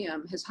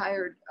Museum has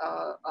hired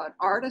an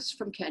artist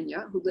from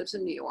Kenya who lives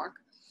in New York.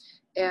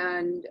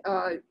 And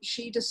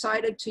she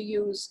decided to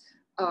use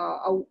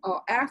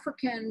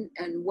African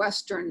and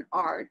Western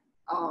art.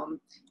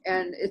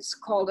 And it's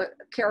called a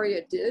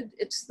caryatid.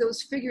 It's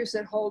those figures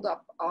that hold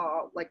up,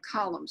 like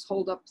columns,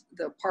 hold up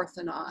the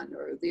Parthenon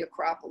or the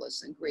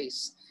Acropolis in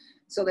Greece.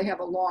 So they have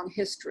a long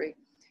history.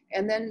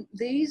 And then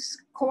these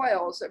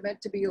coils are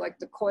meant to be like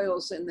the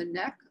coils in the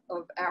neck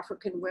of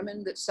African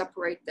women that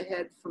separate the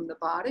head from the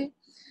body.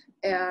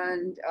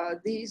 And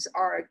these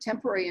are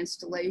temporary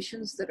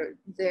installations that are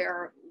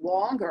there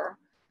longer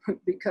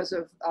because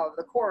of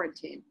the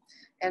quarantine.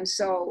 And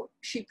so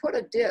she put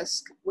a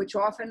disc, which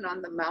often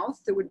on the mouth,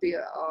 there would be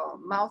a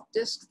mouth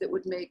disc that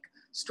would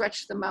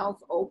stretch the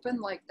mouth open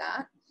like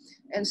that.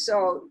 And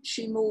so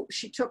she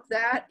took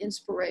that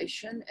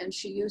inspiration and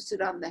she used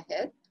it on the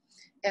head.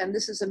 And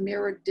this is a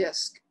mirrored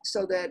disc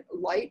so that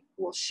light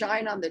will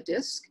shine on the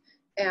disc.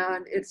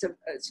 And it's a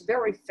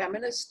very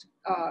feminist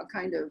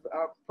kind of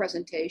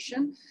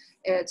presentation.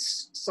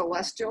 It's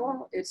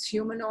celestial, it's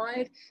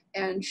humanoid,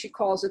 and she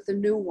calls it the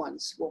new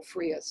ones will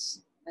free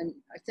us. And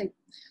I think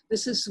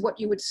this is what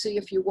you would see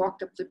if you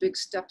walked up the big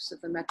steps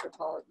of the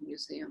Metropolitan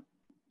Museum.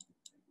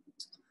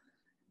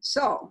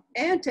 So,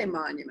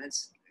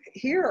 anti-monuments.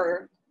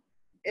 Here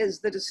is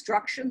the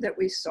destruction that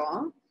we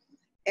saw,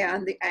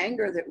 and the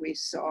anger that we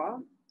saw,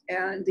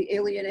 and the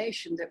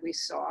alienation that we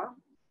saw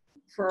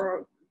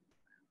for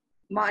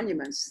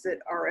monuments that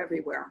are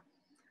everywhere.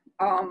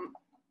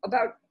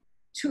 About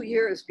 2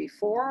 years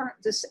before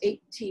this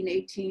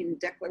 1818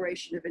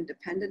 Declaration of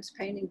Independence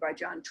painting by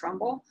John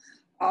Trumbull,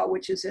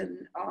 which is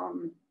in, I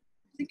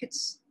think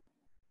it's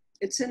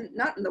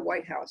not in the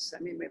White House,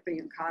 I mean, maybe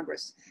in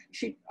Congress.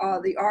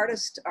 The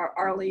artist,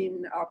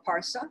 Arlene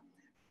Parsa,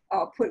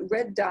 put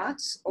red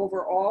dots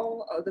over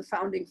all of the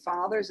founding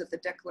fathers of the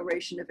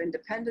Declaration of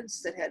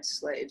Independence that had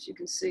slaves. You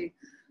can see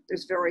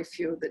there's very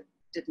few that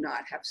did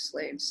not have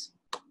slaves.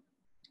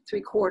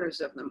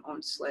 3/4 of them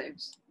owned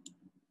slaves.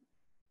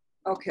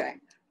 Okay,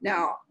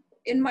 now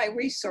in my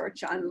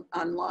research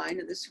online,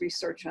 and this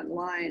research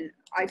online,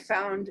 I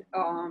found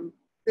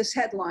this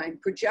headline,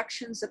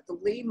 "Projections at the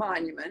Lee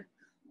Monument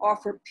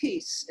Offer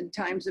Peace in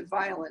Times of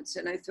Violence."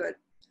 And I thought,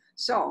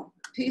 so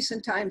peace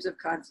in times of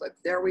conflict,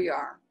 there we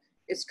are.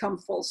 It's come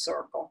full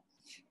circle.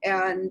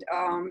 And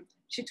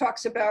she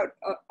talks about,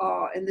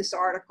 in this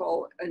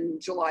article in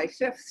July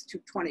 5th,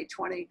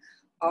 2020,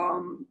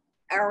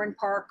 Aaron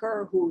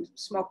Parker, who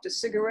smoked a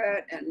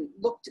cigarette and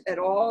looked at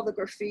all the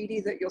graffiti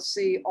that you'll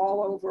see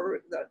all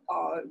over the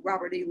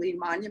Robert E. Lee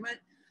Monument,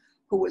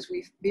 who was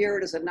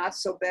revered as a not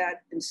so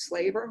bad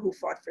enslaver who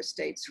fought for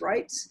states'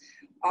 rights.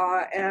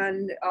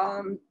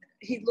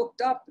 He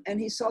looked up and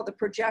he saw the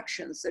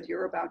projections that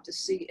you're about to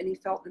see, and he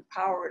felt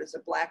empowered as a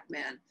Black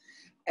man.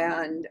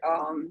 And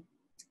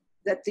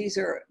that these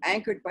are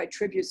anchored by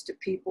tributes to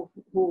people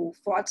who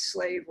fought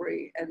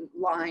slavery and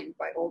lined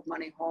by old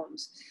money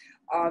homes.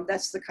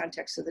 That's the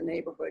context of the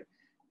neighborhood.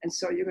 And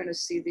so you're going to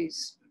see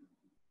these.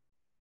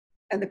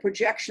 And the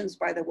projections,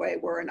 by the way,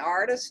 were an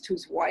artist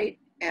who's white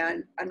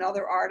and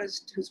another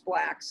artist who's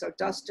black. So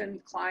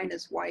Dustin Klein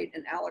is white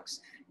and Alex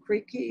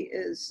Creaky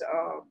is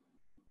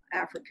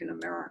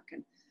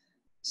African-American.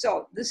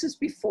 So this is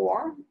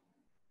before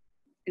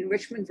in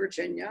Richmond,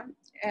 Virginia,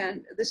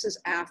 and this is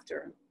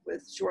after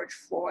with George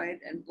Floyd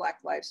and Black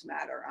Lives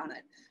Matter on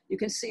it. You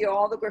can see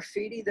all the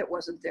graffiti that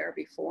wasn't there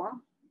before.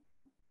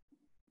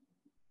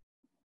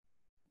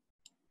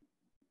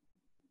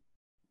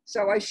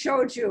 So I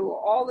showed you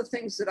all the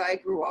things that I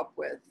grew up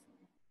with,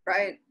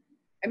 right?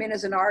 I mean,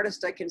 as an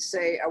artist, I can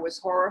say I was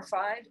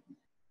horrified.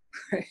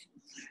 Right?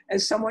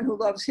 As someone who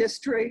loves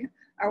history,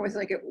 I was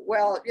thinking,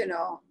 well, you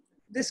know,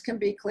 this can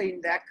be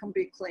cleaned, that can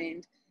be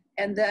cleaned.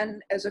 And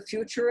then as a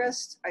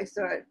futurist, I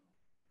thought,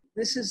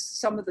 this is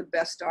some of the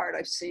best art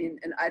I've seen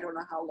in I don't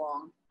know how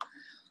long.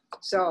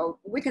 So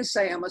we can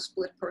say I'm a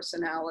split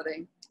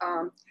personality.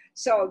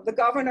 So the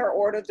governor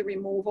ordered the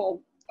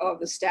removal of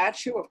the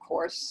statue, of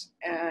course,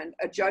 and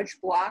a judge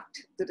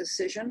blocked the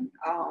decision,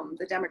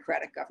 the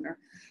Democratic governor,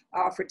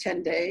 for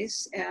 10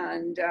 days.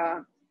 And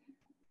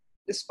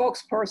the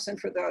spokesperson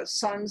for the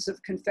Sons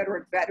of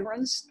Confederate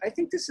Veterans, I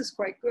think this is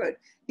quite good.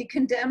 He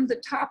condemned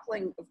the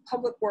toppling of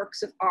public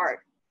works of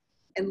art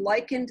and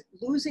likened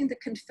losing the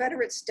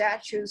Confederate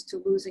statues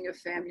to losing a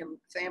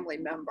family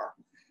member.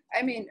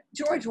 I mean,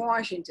 George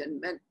Washington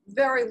meant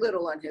very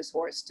little on his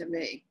horse to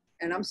me,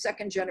 and I'm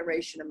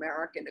second-generation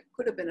American. It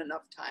could have been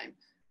enough time.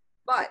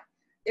 But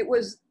it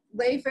was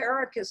lay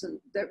Erichism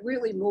that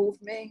really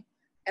moved me.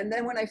 And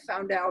then when I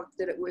found out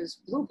that it was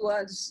blue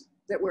bloods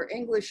that were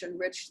English and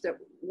rich that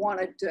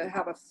wanted to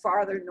have a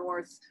farther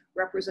north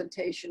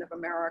representation of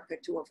America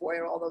to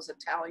avoid all those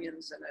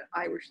Italians and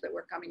Irish that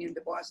were coming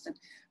into Boston,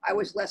 I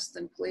was less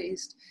than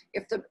pleased.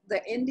 If the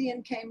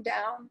Indian came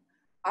down,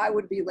 I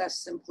would be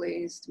less than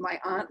pleased. My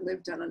aunt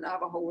lived on a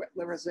Navajo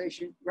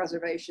reservation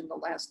the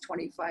last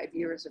 25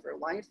 years of her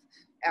life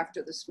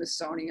after the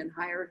Smithsonian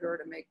hired her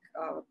to make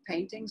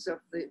paintings of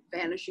the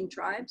vanishing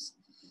tribes.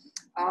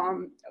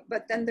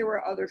 But then there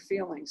were other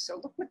feelings. So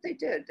look what they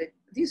did.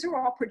 These are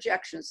all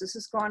projections. This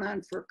has gone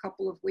on for a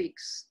couple of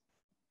weeks.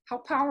 How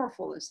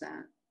powerful is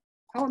that?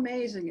 How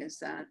amazing is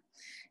that?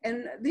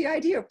 And the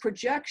idea of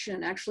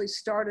projection actually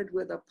started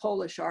with a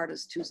Polish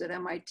artist who's at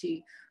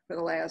MIT for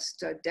the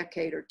last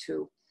decade or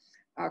two,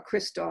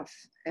 Christoph,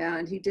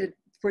 and he did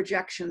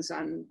projections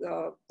on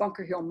the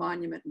Bunker Hill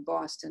Monument in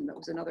Boston. That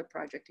was another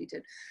project he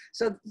did.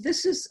 So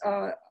this is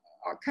a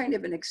kind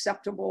of an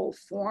acceptable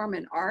form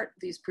in art,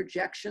 these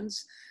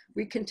projections,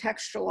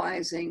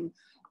 recontextualizing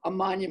a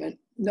monument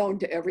known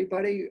to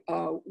everybody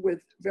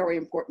with very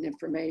important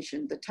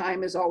information. The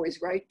time is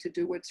always right to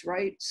do what's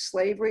right.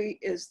 Slavery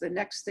is the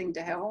next thing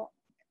to hell.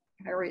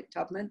 Harriet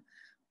Tubman,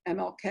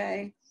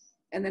 MLK.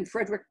 And then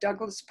Frederick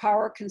Douglass,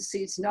 power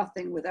concedes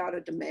nothing without a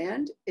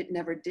demand. It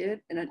never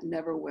did, and it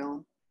never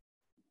will.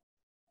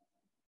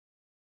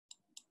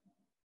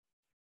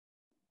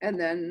 And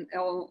then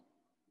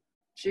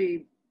LGBTQ,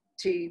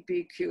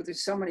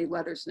 there's so many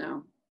letters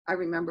now. I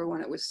remember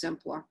when it was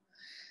simpler.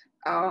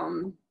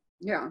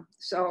 Yeah,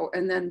 so,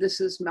 and then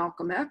this is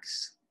Malcolm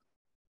X.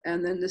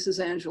 And then this is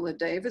Angela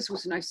Davis. It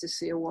was nice to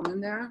see a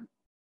woman there.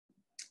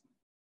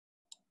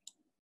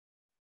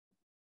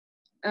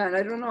 And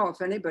I don't know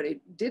if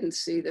anybody didn't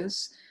see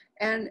this.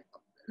 And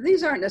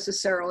these aren't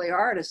necessarily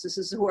artists. This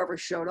is whoever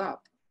showed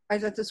up. I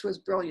thought this was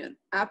brilliant,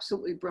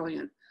 absolutely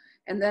brilliant.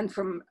 And then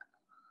from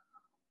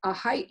a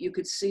height, you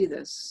could see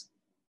this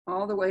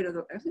all the way to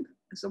the, I think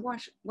it's the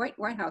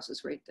White House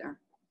is right there.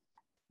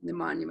 The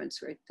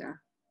monument's right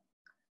there.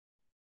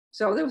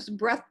 So that was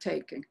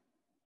breathtaking.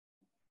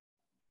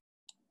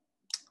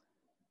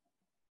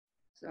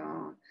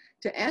 So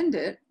to end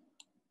it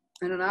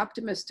on an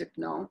optimistic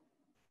note,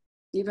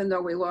 even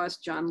though we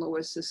lost John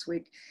Lewis this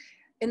week,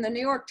 in the New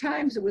York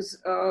Times, it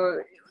was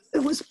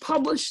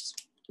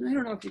published. I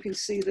don't know if you can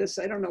see this.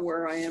 I don't know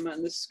where I am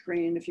on this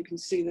screen. If you can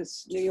see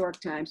this, New York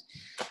Times.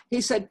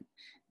 He said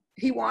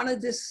he wanted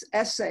this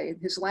essay,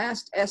 his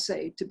last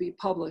essay, to be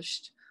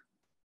published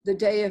the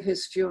day of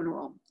his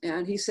funeral.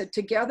 And he said,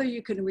 together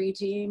you can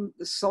redeem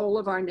the soul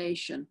of our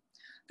nation.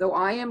 Though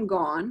I am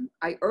gone,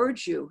 I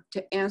urge you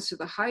to answer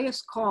the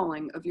highest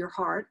calling of your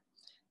heart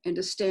and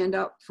to stand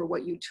up for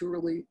what you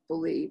truly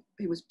believe.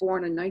 He was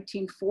born in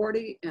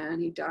 1940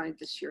 and he died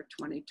this year,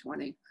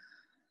 2020.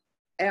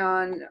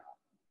 And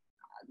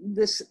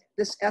this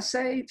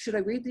essay, should I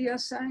read the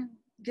essay?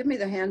 Give me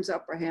the hands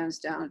up or hands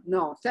down.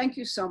 No, thank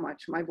you so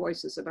much. My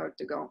voice is about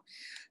to go.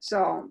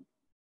 So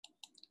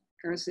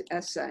here's the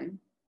essay.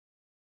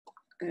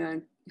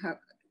 And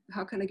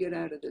how can I get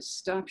out of this?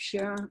 Stop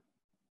share.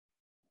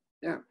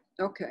 Yeah,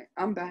 okay,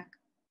 I'm back.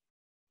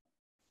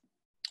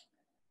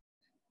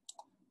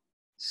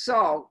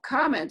 So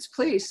comments,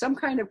 please, some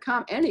kind of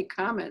any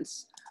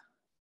comments.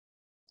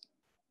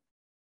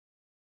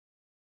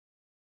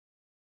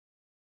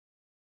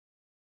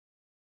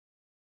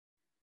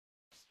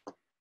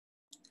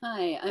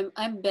 Hi,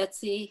 I'm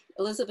Betsy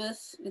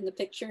Elizabeth in the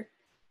picture.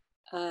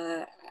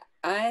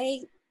 I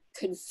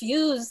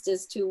confused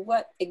as to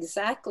what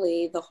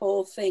exactly the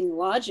whole thing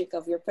logic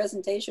of your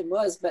presentation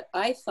was, but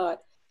I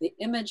thought the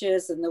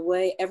images and the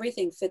way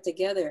everything fit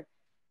together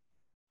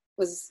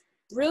was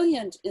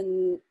brilliant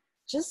in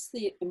just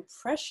the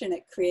impression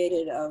it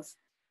created of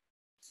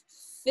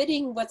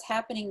fitting what's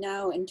happening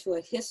now into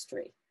a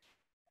history.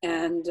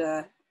 And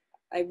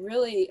I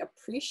really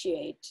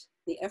appreciate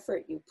the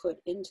effort you put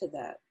into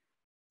that.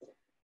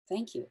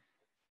 Thank you.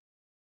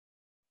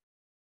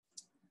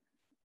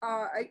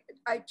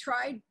 I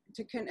tried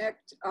to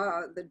connect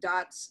the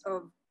dots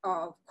of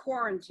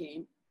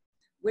quarantine,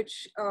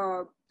 which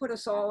put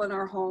us all in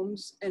our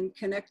homes and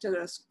connected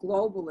us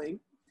globally,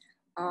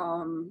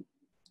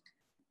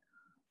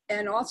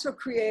 and also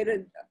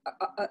created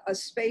a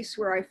space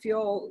where I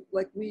feel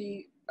like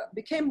we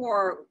became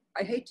more,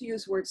 I hate to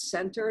use the word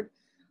centered,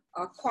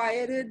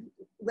 quieted,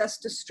 less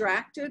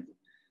distracted,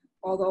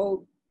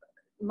 although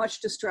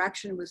much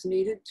distraction was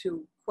needed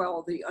to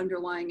quell the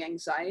underlying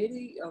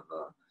anxiety of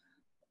a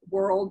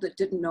world that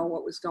didn't know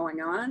what was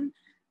going on.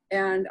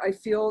 And I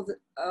feel that,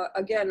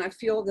 again, I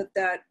feel that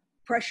that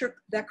pressure,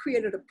 that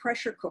created a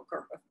pressure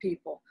cooker of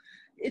people.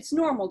 It's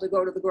normal to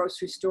go to the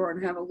grocery store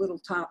and have a little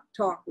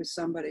talk with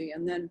somebody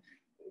and then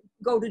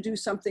go to do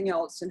something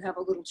else and have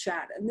a little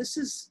chat. And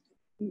this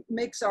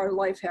makes our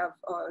life have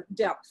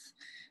depth.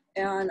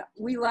 And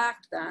we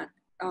lacked that.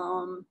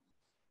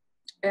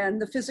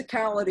 And the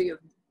physicality of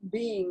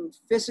being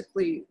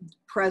physically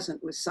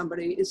present with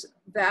somebody is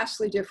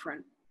vastly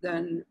different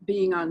than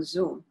being on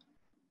Zoom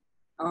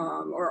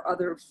or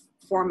other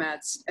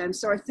formats. And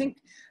so I think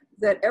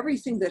that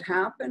everything that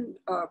happened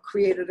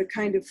created a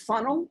kind of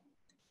funnel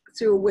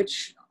through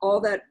which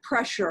all that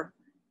pressure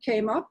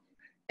came up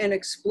and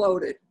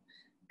exploded.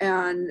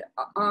 And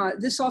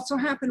this also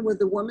happened with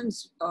the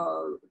women's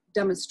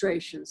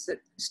demonstrations that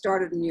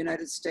started in the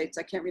United States.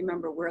 I can't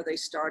remember where they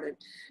started.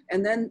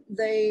 And then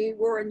they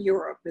were in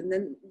Europe, and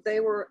then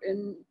they were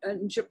in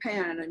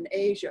Japan and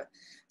Asia.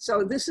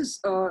 So this is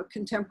a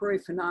contemporary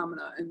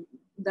phenomena, and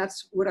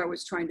that's what I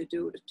was trying to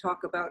do, to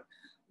talk about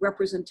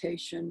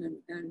representation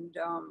and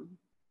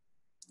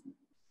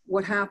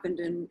what happened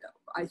in,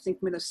 I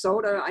think,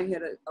 Minnesota. I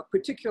had a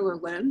particular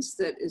lens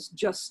that is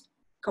just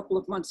a couple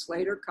of months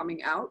later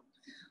coming out.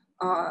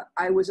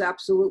 I was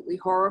absolutely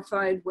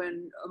horrified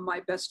when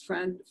my best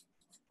friend,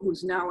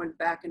 who's now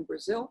back in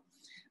Brazil,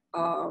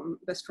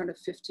 best friend of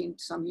 15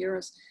 some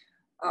years,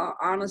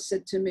 Anna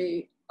said to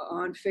me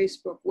on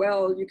Facebook,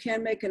 well, you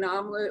can't make an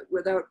omelet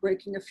without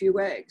breaking a few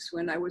eggs,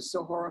 when I was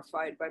so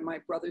horrified by my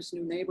brother's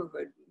new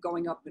neighborhood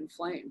going up in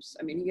flames.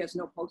 I mean, he has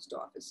no post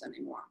office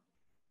anymore.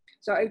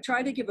 So I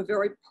try to give a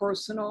very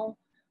personal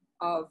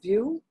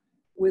view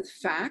with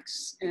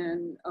facts,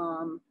 and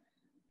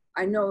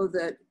I know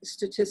that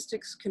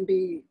statistics can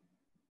be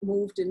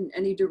moved in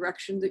any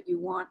direction that you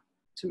want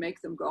to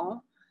make them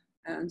go.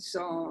 And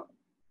so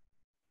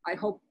I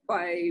hope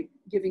by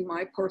giving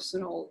my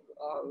personal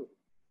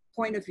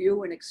point of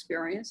view and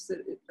experience that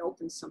it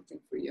opens something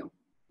for you,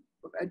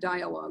 a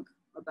dialogue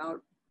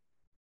about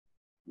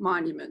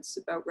monuments,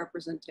 about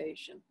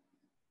representation.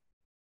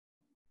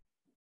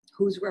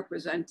 Who's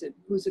represented,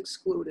 who's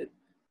excluded.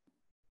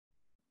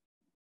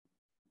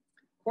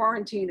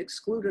 Quarantine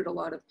excluded a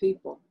lot of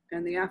people,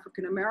 and the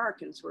African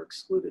Americans were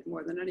excluded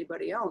more than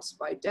anybody else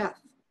by death.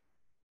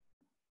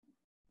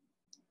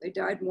 They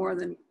died more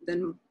than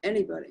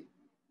anybody.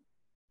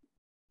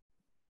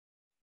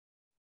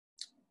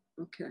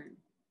 Okay,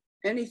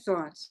 any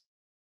thoughts?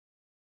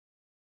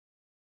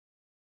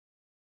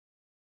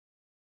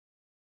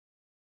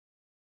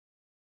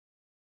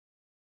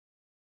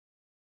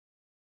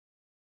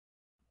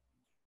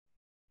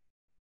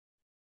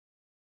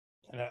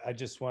 And I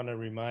just want to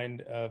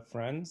remind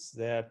friends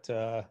that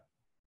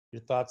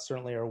your thoughts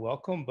certainly are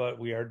welcome, but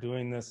we are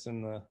doing this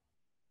in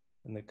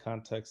the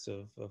context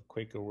of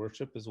Quaker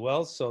worship as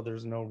well. So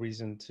there's no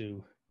reason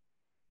to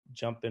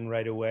jump in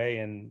right away,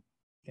 and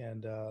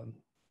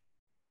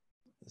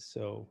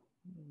so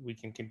we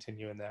can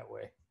continue in that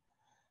way.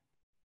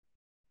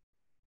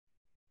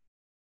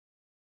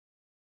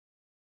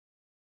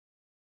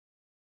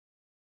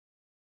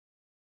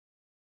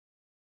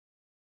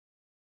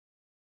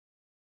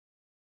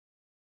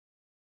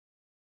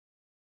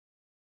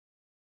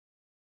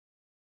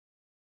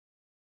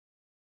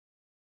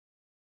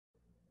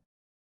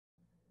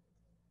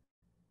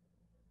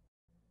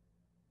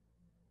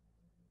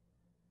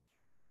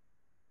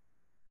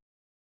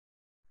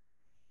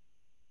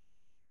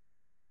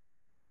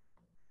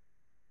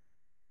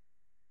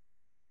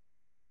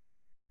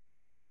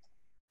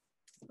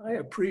 I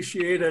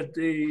appreciated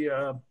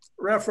the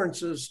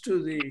references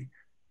to the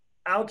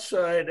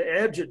outside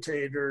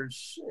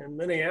agitators in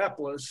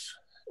Minneapolis,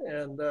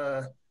 and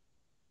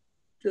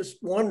just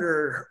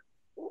wonder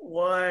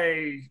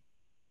why,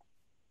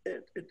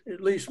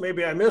 at least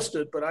maybe I missed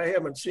it, but I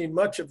haven't seen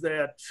much of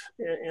that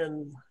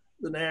in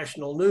the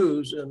national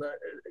news. And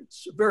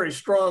it's a very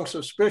strong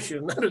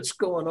suspicion that it's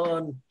going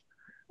on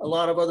a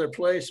lot of other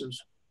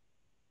places.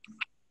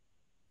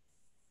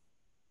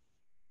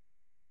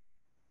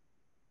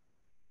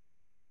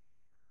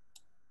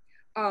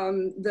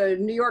 The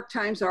New York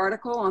Times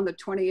article on the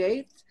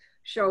 28th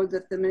showed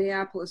that the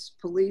Minneapolis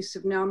police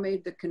have now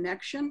made the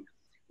connection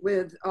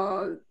with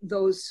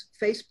those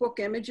Facebook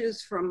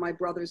images from my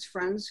brother's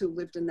friends who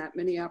lived in that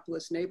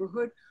Minneapolis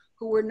neighborhood,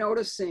 who were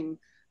noticing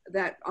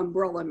that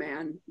umbrella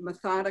man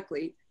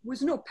methodically. It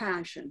was no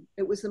passion.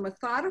 It was the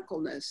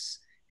methodicalness,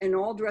 and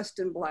all dressed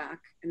in black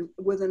and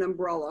with an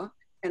umbrella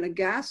and a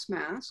gas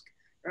mask,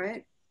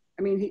 right?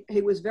 I mean,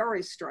 he was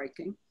very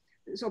striking.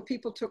 So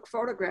people took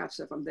photographs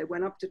of him. They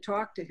went up to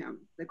talk to him.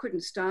 They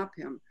couldn't stop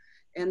him.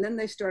 And then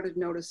they started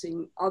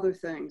noticing other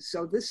things.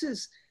 So this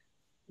is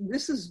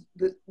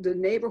the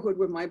neighborhood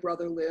where my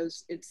brother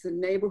lives. It's the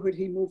neighborhood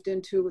he moved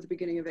into at the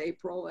beginning of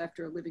April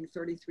after living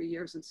 33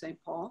 years in St.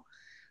 Paul.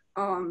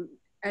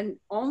 And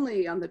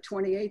only on the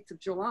 28th of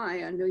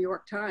July on New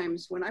York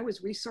Times, when I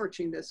was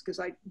researching this, because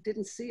I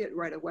didn't see it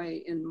right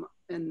away in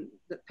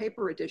the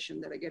paper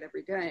edition that I get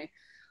every day,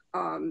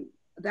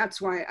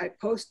 that's why I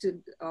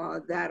posted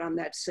that on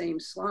that same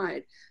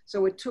slide.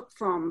 So it took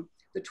from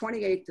the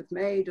 28th of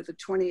May to the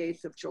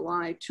 28th of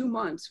July, 2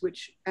 months,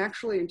 which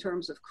actually in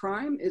terms of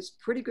crime is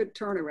pretty good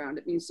turnaround.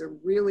 It means they're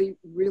really,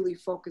 really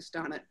focused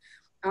on it.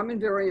 I'm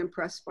very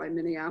impressed by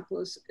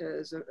Minneapolis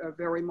as a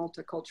very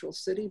multicultural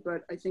city,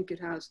 but I think it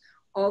has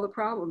all the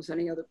problems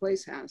any other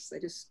place has. They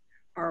just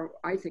are,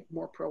 I think,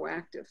 more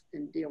proactive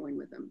in dealing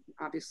with them.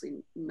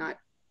 Obviously not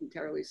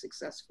entirely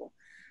successful.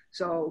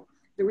 So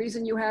the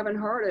reason you haven't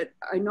heard it,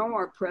 I know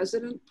our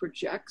president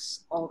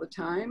projects all the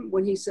time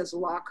when he says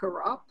lock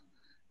her up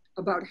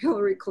about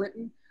Hillary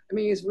Clinton. I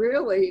mean, he's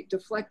really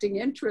deflecting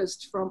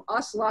interest from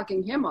us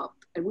locking him up.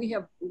 And we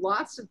have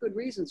lots of good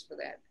reasons for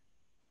that.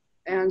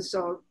 And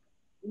so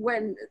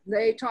when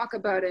they talk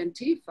about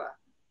Antifa,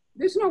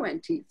 there's no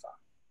Antifa.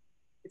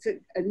 It's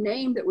a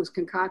name that was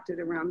concocted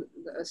around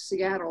the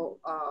Seattle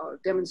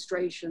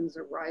demonstrations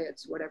or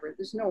riots, whatever.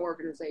 There's no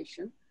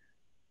organization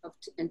of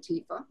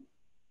Antifa.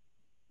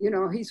 You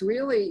know, he's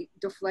really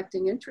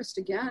deflecting interest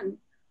again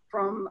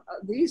from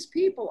these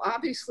people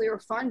obviously are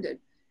funded.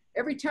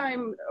 Every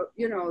time,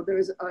 you know,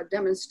 there's a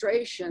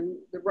demonstration,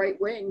 the right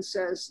wing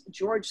says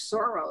George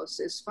Soros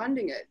is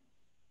funding it.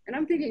 And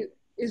I'm thinking,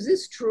 is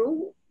this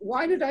true?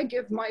 Why did I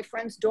give my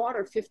friend's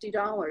daughter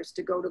 $50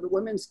 to go to the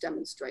women's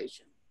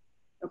demonstration?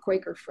 A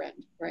Quaker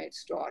friend, right,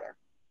 his daughter.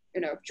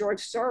 You know, if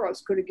George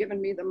Soros could have given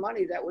me the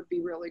money, that would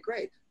be really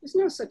great. There's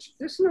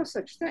no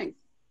such thing.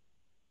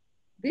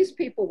 These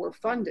people were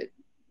funded.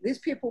 These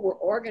people were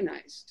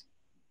organized.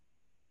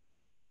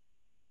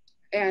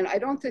 And I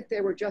don't think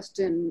they were just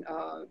in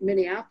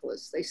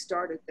Minneapolis. They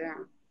started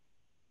there.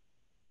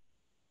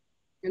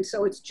 And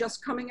so it's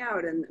just coming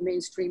out in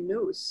mainstream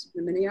news.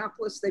 In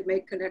Minneapolis, they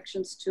made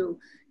connections to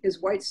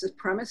his white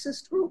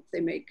supremacist group. They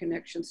made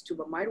connections to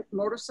a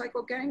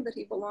motorcycle gang that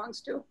he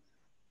belongs to.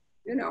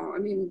 You know, I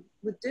mean,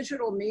 with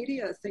digital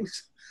media,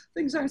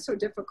 things aren't so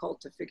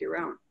difficult to figure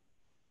out.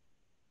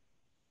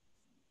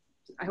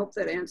 I hope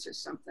that answers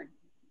something.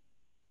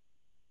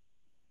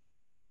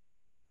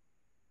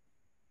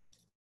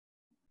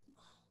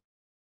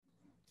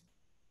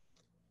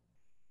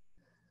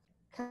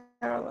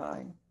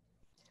 Caroline.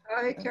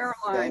 Hi,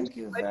 Caroline. Thank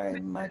you very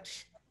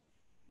much,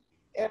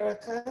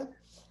 Erica.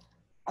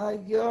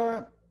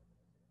 Your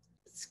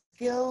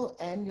skill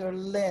and your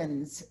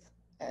lens,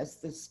 as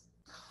this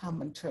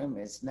common term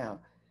is now,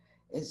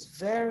 is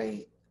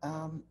very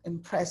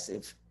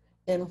impressive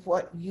in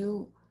what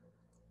you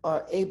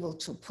are able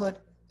to put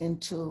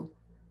into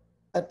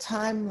a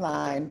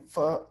timeline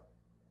for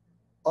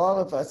all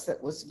of us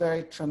that was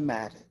very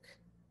traumatic.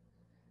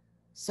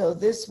 So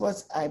this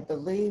was, I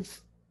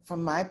believe,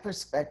 from my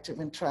perspective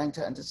in trying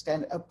to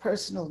understand, a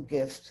personal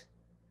gift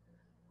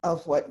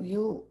of what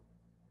you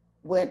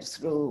went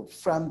through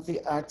from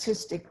the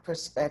artistic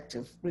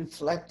perspective,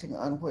 reflecting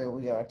on where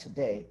we are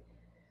today.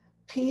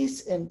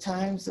 Peace in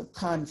times of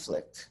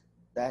conflict,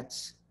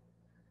 that's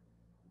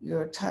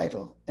your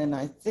title. And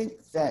I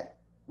think that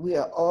we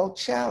are all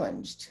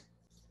challenged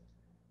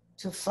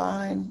to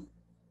find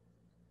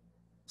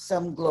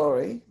some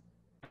glory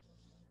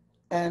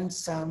and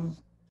some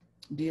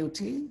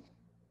beauty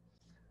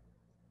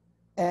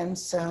and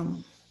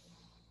some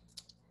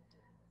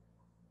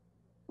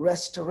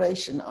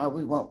restoration, or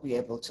we won't be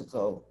able to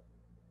go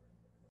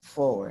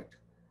forward.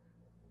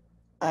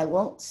 I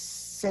won't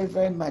say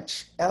very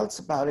much else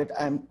about it.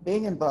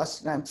 Being in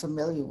Boston, I'm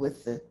familiar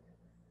with the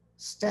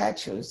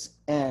statues,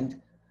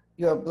 and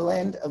your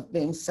blend of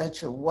being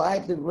such a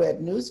widely read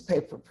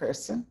newspaper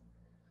person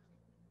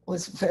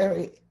was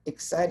very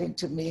exciting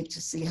to me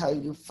to see how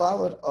you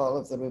followed all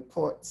of the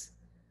reports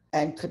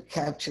and could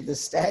capture the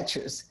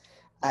statues.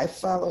 I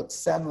followed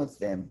some of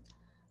them.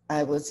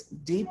 I was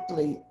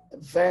deeply,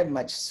 very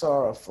much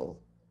sorrowful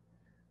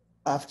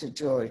after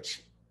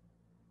George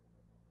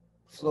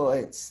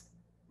Floyd's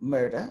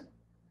murder.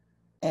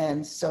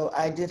 And so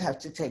I did have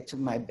to take to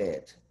my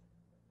bed.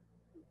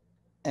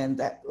 And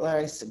that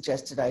Larry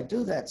suggested I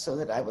do that so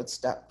that I would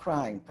stop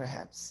crying,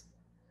 perhaps,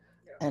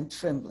 and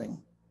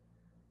trembling.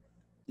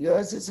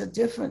 Yours is a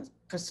different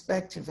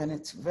perspective, and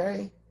it's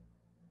very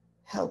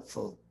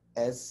helpful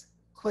as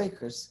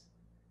Quakers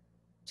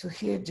to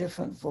hear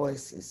different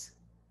voices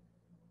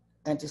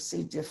and to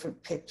see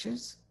different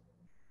pictures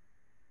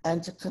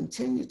and to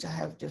continue to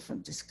have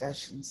different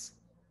discussions.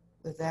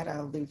 With that,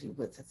 I'll leave you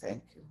with a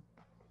thank you.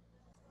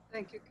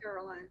 Thank you,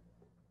 Caroline.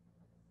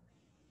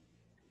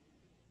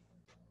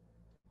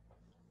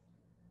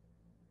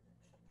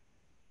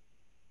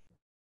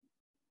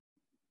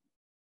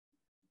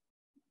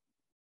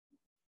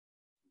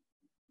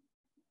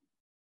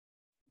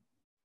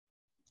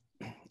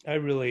 I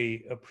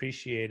really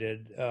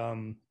appreciated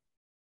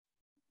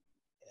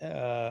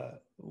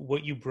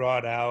what you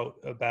brought out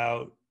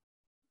about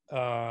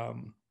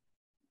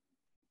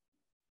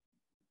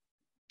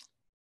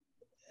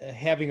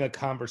having a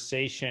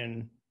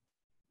conversation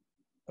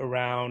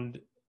around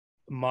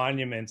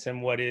monuments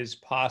and what is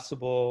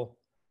possible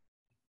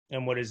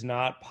and what is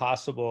not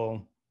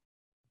possible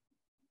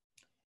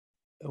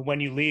when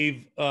you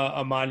leave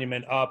a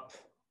monument up,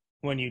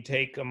 when you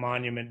take a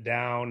monument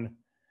down.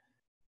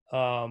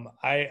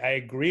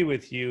 I agree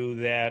with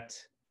you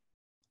that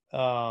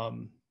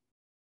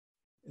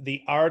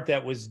the art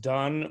that was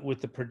done with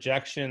the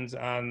projections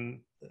on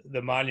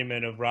the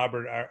monument of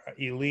Robert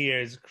E. Lee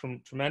is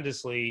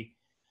tremendously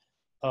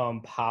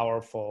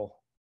powerful.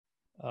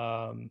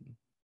 You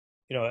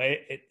know,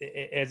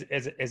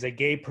 as a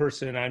gay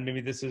person,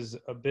 maybe this is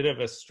a bit of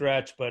a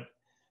stretch, but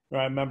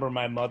I remember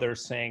my mother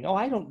saying, "Oh,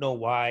 I don't know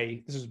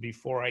why." This was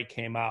before I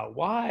came out.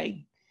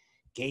 Why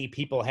gay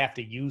people have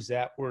to use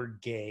that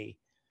word "gay"?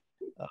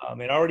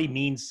 It already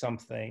means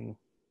something.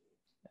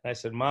 And I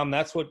said, "Mom,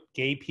 that's what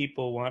gay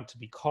people want to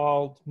be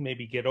called.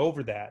 Maybe get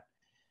over that."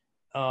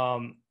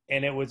 And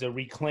it was a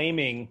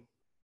reclaiming,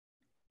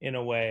 in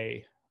a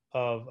way,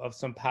 of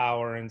some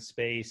power and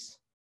space.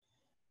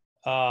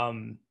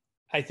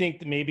 I think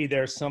that maybe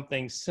there's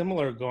something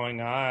similar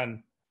going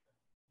on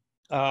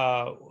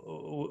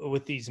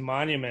with these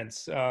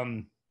monuments.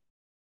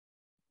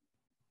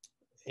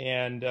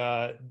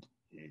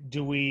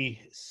 Do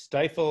we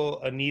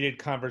stifle a needed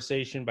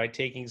conversation by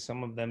taking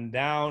some of them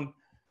down?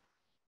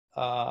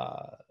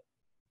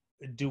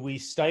 Do we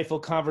stifle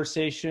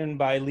conversation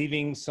by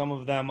leaving some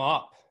of them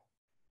up?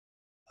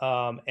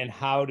 And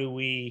how do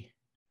we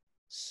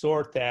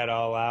sort that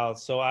all out?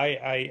 So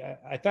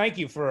I thank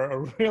you for a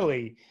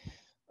really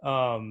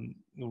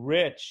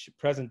rich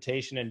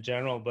presentation in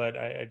general, but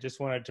I just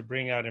wanted to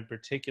bring out in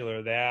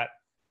particular that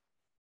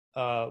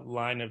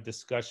line of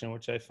discussion,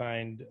 which I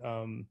find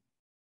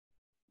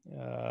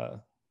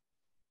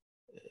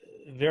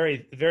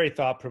very, very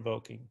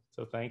thought-provoking.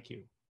 So thank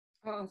you.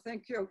 Oh,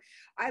 thank you.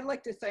 I'd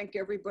like to thank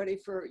everybody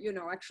for,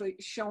 actually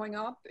showing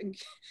up and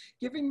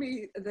giving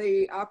me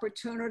the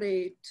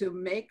opportunity to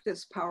make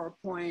this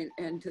PowerPoint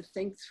and to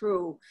think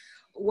through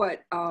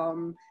what,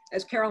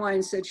 as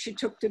Caroline said, she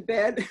took to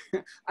bed.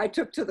 I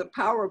took to the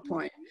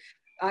PowerPoint.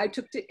 I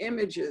took to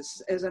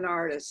images as an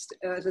artist,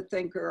 as a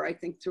thinker. I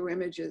think through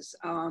images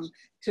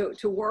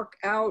to work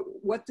out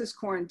what this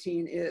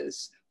quarantine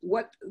is,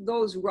 what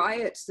those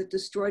riots that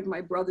destroyed my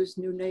brother's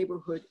new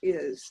neighborhood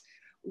is,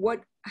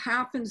 what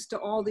happens to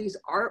all these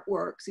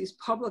artworks, these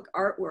public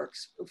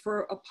artworks,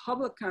 for a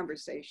public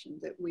conversation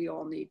that we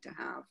all need to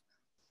have,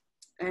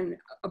 and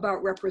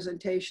about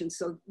representation.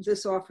 So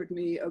this offered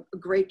me a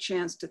great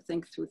chance to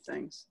think through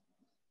things.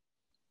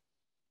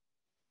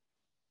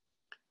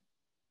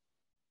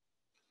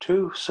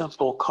 Two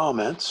simple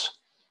comments.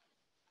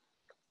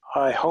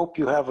 I hope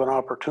you have an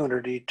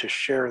opportunity to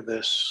share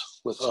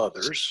this with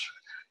others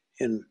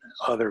in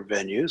other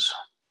venues.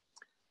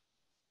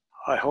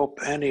 I hope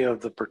any of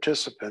the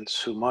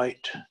participants who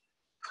might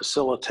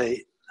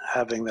facilitate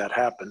having that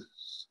happen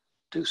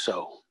do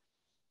so.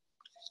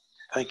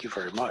 Thank you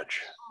very much.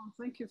 Oh,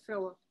 thank you,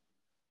 Philip.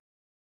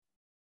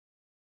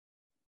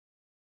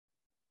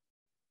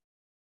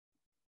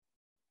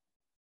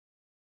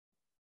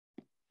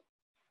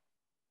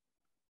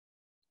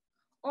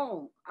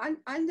 Oh,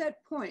 on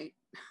that point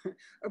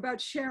about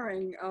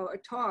sharing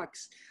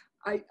talks,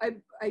 I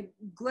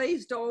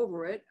glazed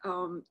over it.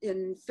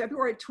 In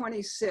February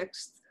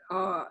 26th,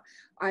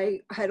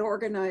 I had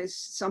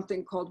organized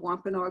something called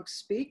Wampanoag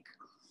Speak.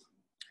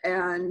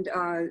 And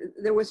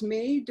there was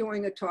me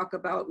doing a talk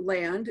about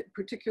land,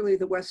 particularly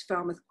the West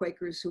Falmouth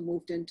Quakers who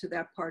moved into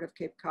that part of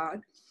Cape Cod.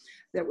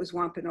 That was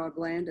Wampanoag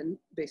land and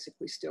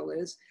basically still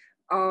is.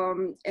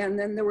 And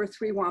then there were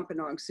three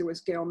Wampanoags. There was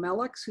Gail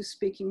Mellix, who's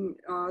speaking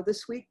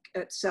this week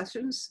at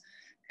Sessions.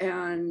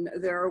 And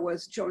there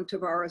was Joan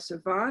Tavares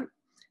Avant,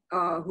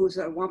 who's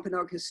a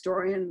Wampanoag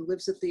historian,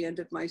 lives at the end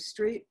of my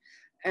street.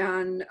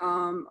 And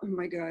oh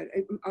my God,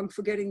 I'm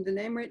forgetting the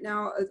name right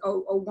now,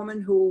 a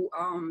woman who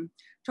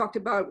talked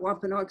about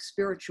Wampanoag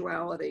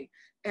spirituality.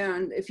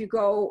 And if you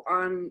go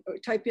on,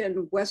 type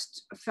in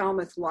West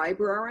Falmouth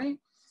Library,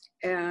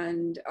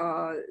 and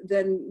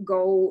then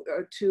go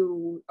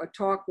to a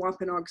talk,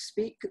 Wampanoag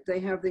Speak, they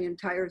have the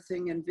entire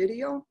thing in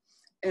video,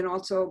 and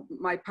also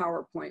my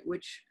PowerPoint,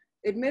 which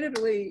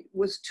admittedly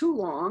was too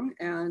long,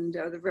 and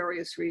the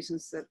various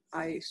reasons that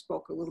I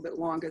spoke a little bit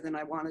longer than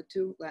I wanted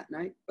to that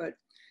night, but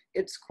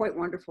it's quite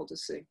wonderful to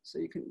see. So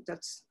you can,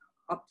 that's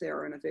up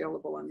there and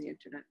available on the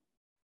internet.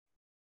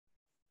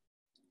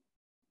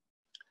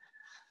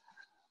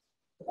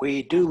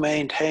 We do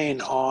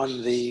maintain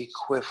on the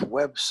QIF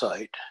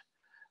website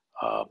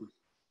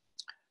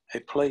a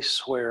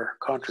place where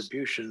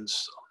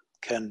contributions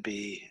can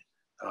be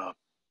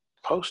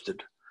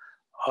posted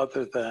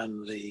other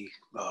than the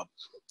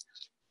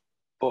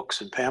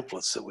books and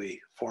pamphlets that we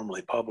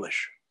formally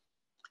publish.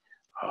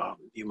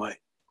 You might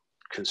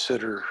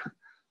consider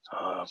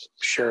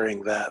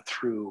sharing that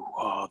through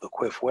the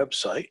QIF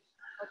website.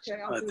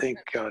 Okay, I think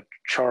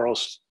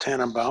Charles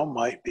Tannenbaum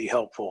might be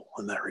helpful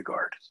in that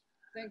regard.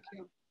 Thank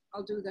you.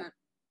 I'll do that.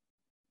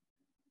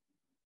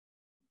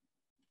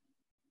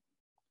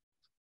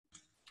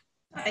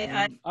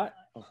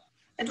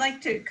 I'd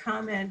like to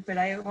comment, but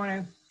I want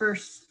to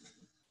first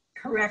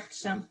correct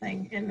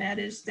something, and that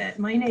is that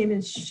my name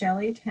is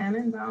Shelley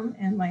Tannenbaum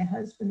and my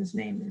husband's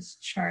name is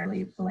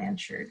Charlie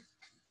Blanchard.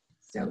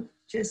 So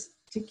just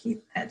to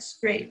keep that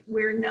straight,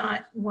 we're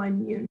not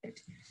one unit.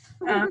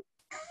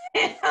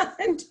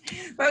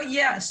 But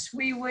yes,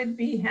 we would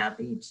be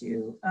happy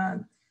to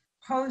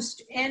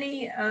post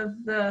any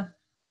of the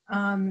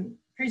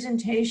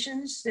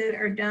presentations that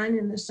are done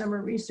in the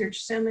Summer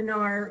Research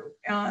Seminar.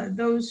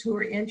 Those who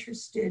are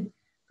interested,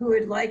 who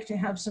would like to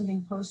have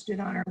something posted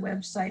on our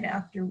website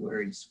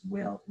afterwards,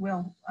 will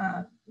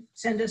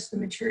send us the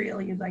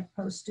material you'd like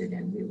posted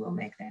and we will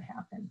make that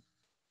happen.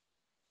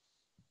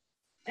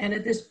 And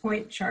at this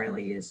point,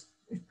 Charlie is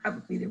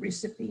probably the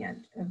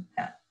recipient of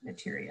that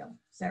material.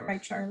 Is that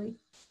right, Charlie?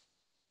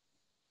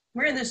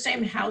 We're in the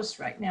same house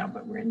right now,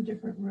 but we're in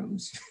different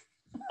rooms.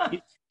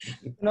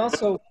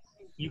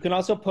 You can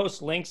also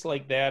post links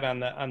like that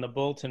on the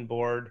bulletin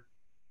board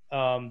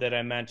that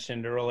I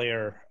mentioned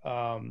earlier,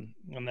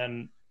 and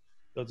then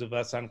those of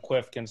us on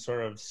QIF can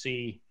sort of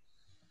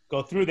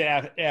go through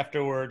that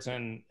afterwards,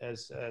 and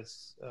as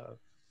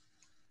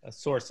a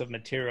source of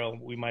material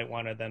we might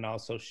want to then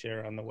also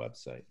share on the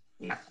website.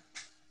 Yeah.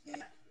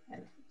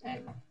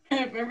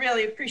 I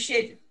really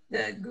appreciate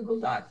the Google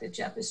Doc that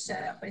Jeff has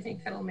set up. I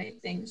think that'll make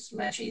things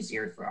much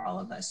easier for all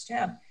of us to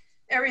have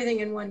everything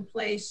in one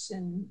place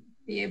and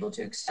be able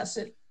to access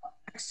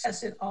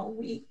it all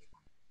week.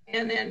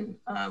 And then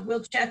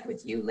we'll check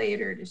with you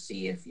later to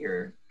see if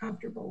you're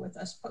comfortable with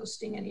us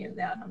posting any of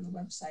that on the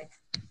website.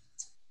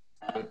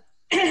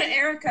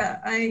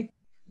 Erica, I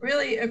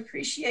really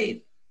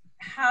appreciate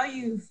how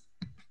you've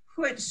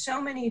put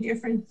so many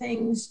different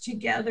things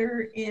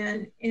together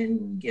and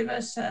give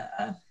us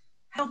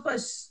help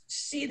us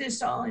see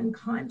this all in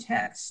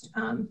context.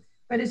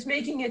 But it's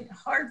making it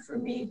hard for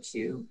me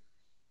to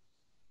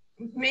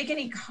make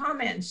any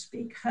comments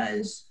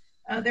because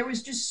there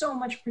was just so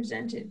much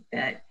presented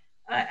that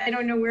I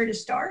don't know where to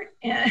start.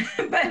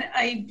 But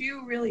I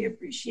do really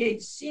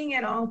appreciate seeing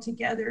it all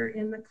together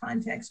in the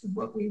context of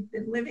what we've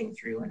been living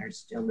through and are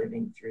still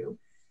living through.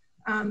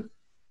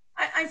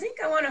 I think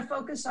I want to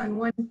focus on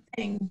one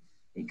thing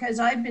because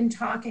I've been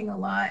talking a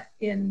lot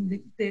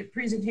in the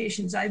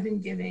presentations I've been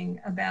giving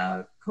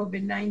about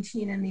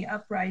COVID-19 and the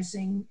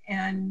uprising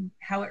and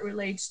how it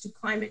relates to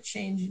climate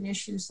change and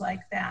issues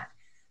like that.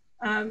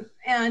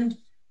 And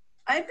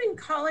I've been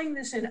calling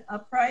this an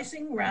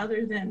uprising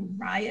rather than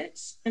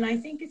riots. And I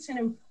think it's an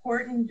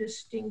important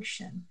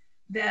distinction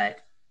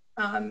that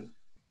the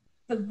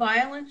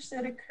violence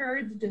that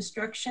occurred, the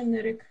destruction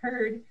that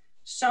occurred,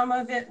 some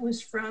of it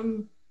was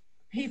from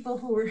people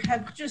who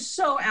have just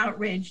so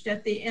outraged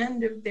at the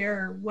end of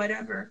their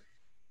whatever,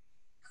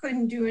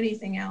 couldn't do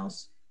anything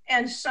else.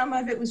 And some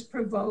of it was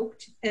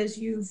provoked, as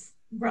you've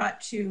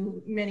brought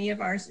to many of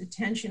ours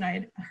attention. I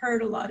had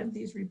heard a lot of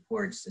these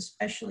reports,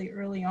 especially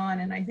early on,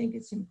 and I think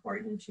it's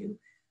important to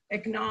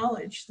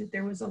acknowledge that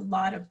there was a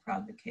lot of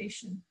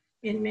provocation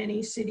in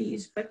many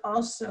cities, but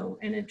also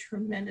in a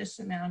tremendous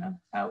amount of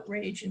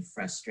outrage and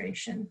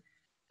frustration.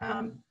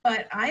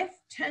 But I've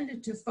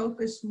tended to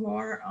focus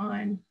more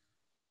on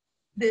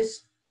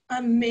this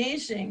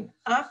amazing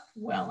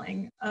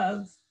upwelling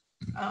of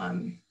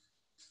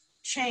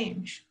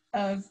change,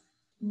 of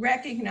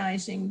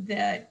recognizing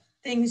that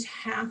things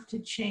have to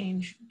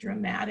change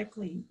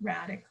dramatically,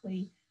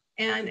 radically,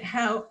 and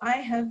how I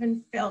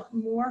haven't felt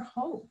more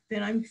hope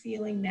than I'm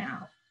feeling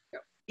now.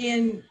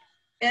 And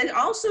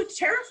also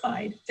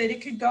terrified that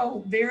it could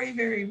go very,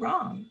 very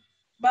wrong,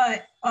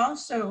 but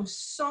also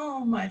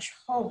so much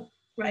hope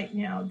right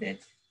now that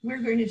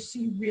we're going to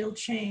see real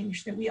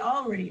change, that we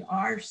already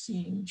are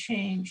seeing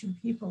change in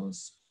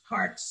people's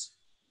hearts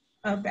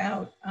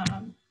about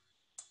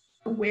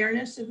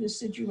awareness of the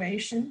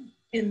situation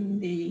in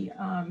the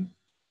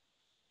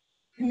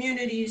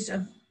communities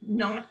of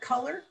not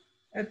color,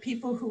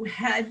 people who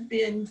had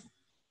been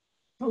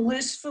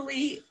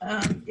blissfully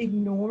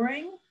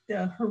ignoring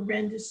the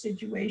horrendous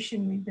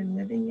situation we've been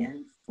living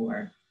in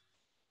for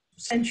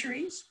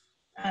centuries.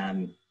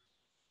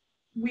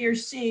 We are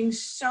seeing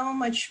so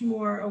much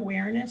more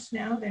awareness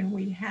now than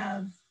we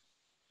have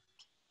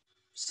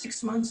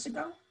 6 months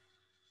ago.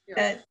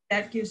 Yeah.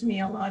 That gives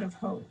me a lot of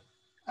hope.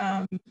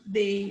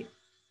 The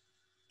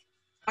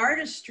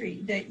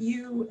artistry that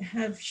you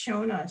have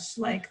shown us,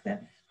 like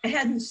I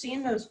hadn't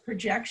seen those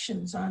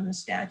projections on the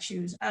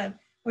statues. It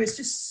was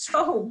just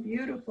so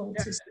beautiful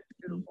to see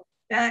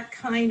that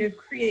kind of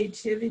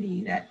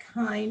creativity, that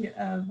kind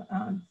of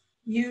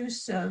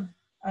use of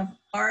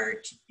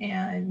art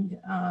and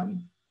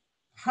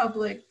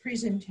public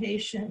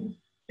presentation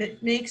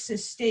that makes a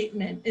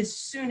statement as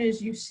soon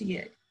as you see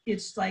it.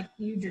 It's like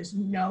you just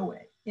know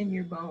it in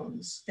your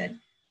bones that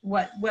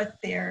what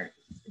they're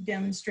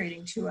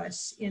demonstrating to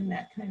us in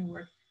that kind of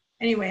work.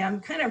 Anyway, I'm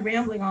kind of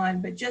rambling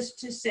on, but just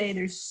to say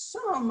there's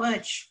so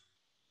much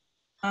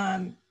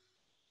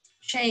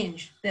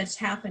change that's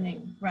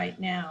happening right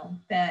now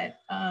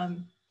that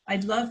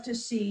I'd love to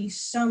see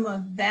some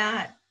of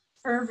that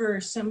fervor,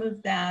 some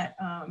of that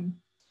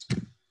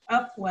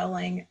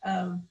upwelling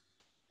of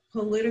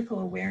political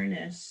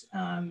awareness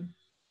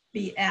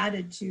be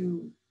added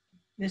to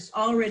this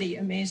already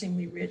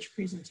amazingly rich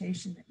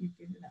presentation that you've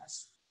given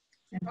us.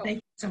 And thank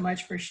you so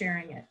much for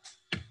sharing it.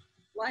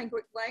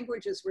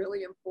 Language is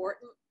really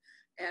important,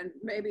 and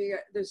maybe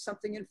there's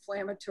something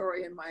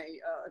inflammatory in my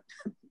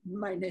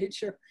my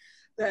nature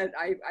that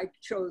I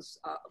chose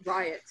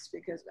riots,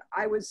 because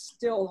I was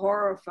still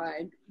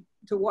horrified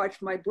to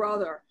watch my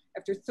brother,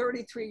 after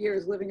 33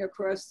 years living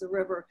across the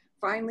river,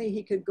 finally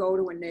he could go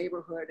to a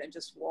neighborhood and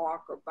just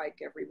walk or bike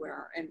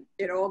everywhere, and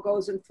it all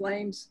goes in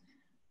flames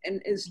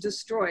and is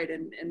destroyed.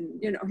 And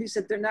you know, he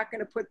said they're not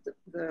going to put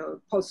the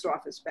post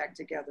office back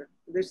together.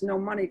 There's no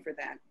money for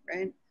that,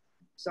 right?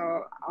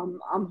 So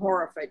I'm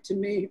horrified. To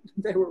me,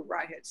 they were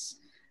riots,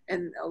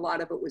 and a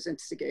lot of it was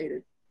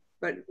instigated.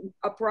 But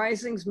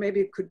uprisings,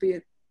 maybe it could be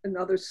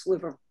another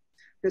sliver,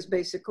 because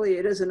basically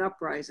it is an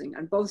uprising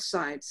on both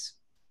sides.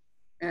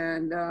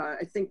 And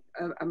I think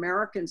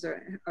Americans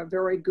are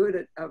very good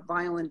at a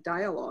violent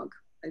dialogue,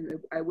 and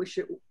I wish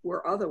it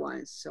were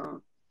otherwise.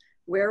 So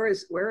where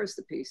is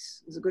the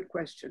peace? It's a good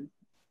question.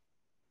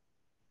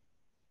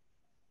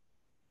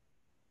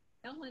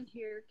 Ellen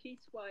here,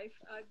 Keith's wife.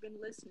 I've been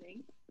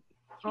listening.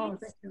 Oh,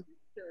 thank you.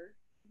 Keith's sister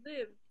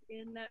lived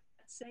in that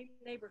same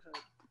neighborhood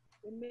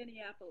in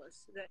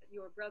Minneapolis that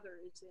your brother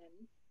is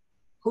in.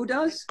 Who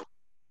does?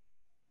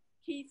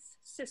 Keith's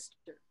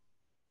sister.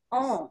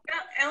 Oh.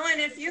 Ellen,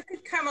 if you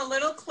could come a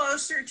little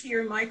closer to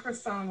your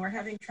microphone, we're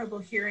having trouble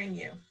hearing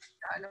you.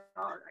 I know,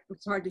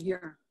 it's hard to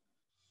hear.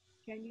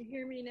 Can you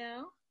hear me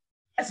now?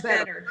 That's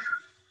better.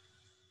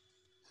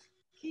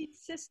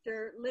 Keith's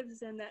sister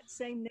lives in that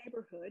same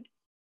neighborhood,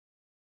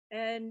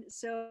 and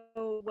so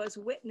was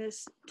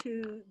witness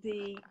to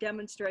the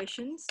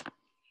demonstrations.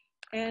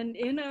 And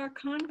in our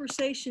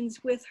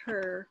conversations with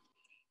her,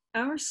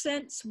 our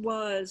sense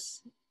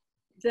was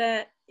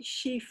that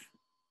she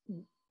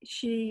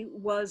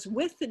was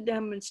with the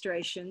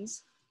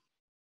demonstrations.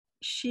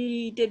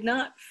 She did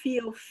not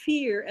feel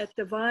fear at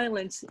the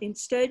violence.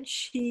 Instead,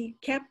 she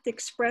kept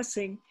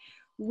expressing,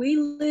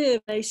 we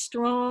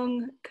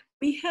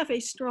have a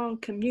strong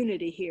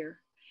community here.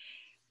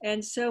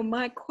 And so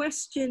my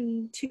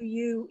question to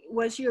you,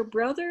 was your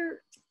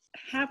brother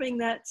having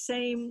that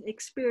same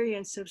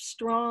experience of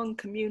strong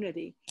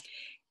community?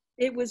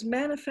 It was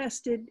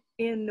manifested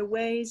in the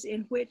ways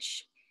in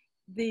which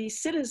the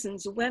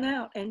citizens went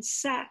out and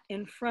sat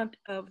in front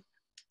of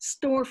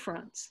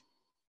storefronts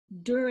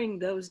during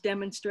those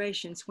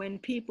demonstrations when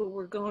people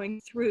were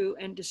going through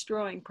and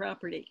destroying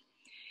property.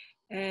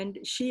 And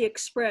she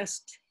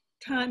expressed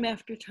time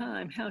after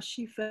time how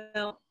she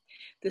felt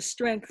the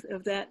strength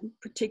of that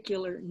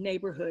particular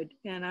neighborhood.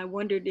 And I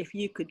wondered if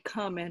you could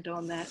comment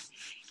on that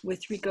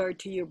with regard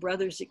to your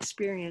brother's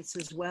experience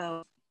as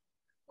well.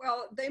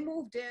 Well, they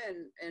moved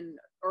in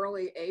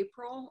early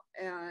April,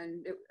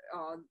 and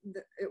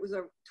it was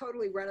a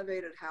totally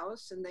renovated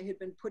house, and they had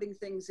been putting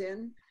things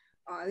in.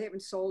 They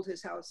haven't sold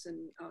his house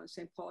in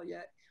St. Paul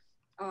yet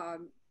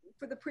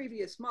for the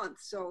previous month,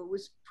 so it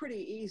was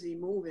pretty easy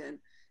move-in.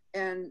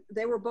 And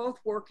they were both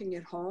working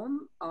at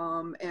home,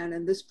 and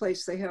in this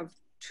place they have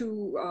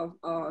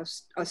a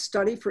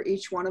study for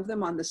each one of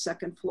them on the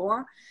second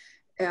floor.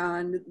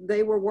 And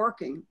they were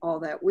working all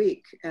that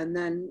week, and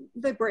then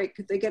they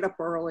get up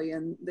early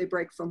and they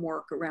break from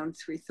work around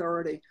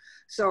 3:30.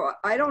 So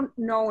I don't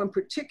know in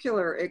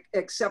particular,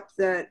 except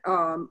that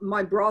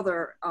my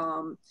brother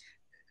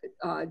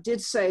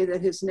did say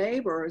that his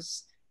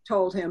neighbors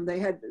told him they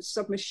had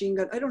submachine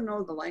gun. I don't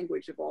know the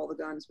language of all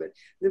the guns, but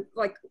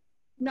like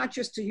not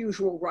just a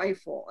usual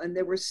rifle. And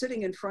they were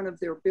sitting in front of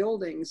their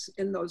buildings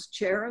in those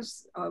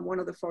chairs, one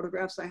of the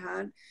photographs I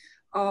had,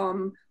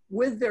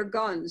 with their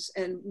guns.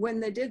 And when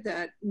they did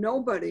that,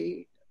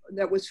 nobody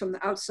that was from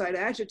the outside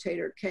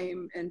agitator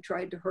came and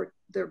tried to hurt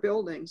their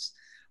buildings.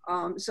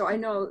 So I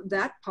know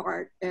that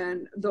part.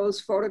 And those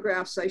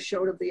photographs I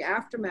showed of the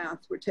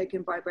aftermath were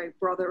taken by my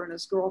brother and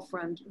his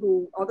girlfriend,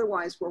 who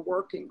otherwise were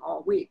working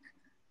all week.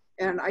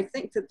 And I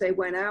think that they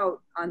went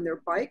out on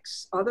their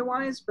bikes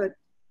otherwise, but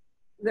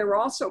they were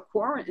also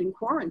in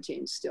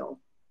quarantine still,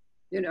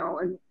 you know,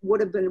 and would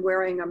have been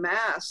wearing a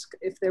mask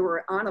if they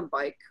were on a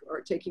bike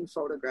or taking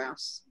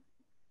photographs.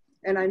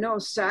 And I know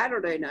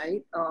Saturday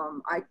night,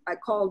 I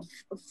called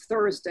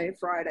Thursday,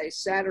 Friday,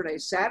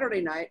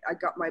 Saturday night, I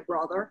got my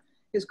brother.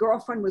 His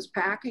girlfriend was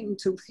packing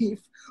to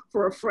leave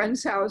for a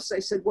friend's house. I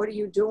said, what are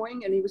you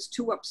doing? And he was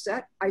too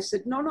upset. I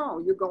said,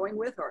 no, you're going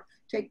with her.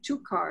 take 2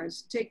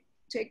 cars, take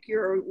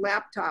your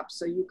laptop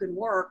so you can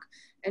work,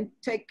 and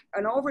take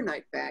an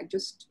overnight bag.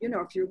 Just, you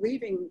know, if you're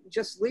leaving,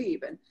 just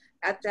leave. And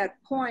at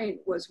that point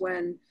was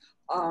when,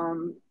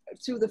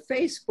 through the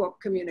Facebook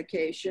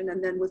communication,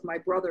 and then with my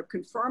brother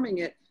confirming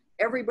it,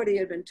 everybody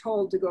had been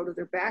told to go to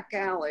their back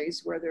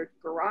alleys where their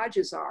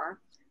garages are,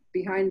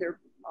 behind their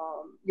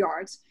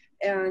yards,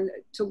 and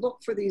to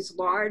look for these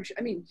large,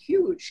 I mean,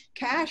 huge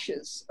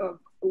caches of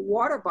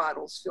water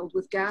bottles filled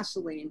with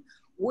gasoline,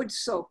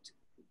 wood-soaked,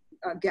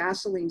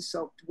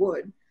 gasoline-soaked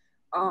wood,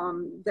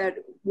 that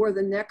were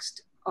the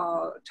next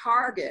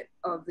target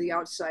of the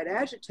outside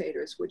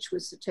agitators, which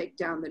was to take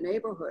down the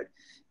neighborhood.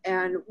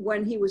 And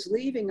when he was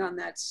leaving on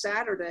that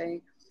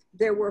Saturday,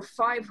 there were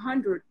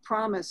 500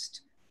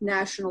 promised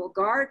National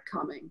Guard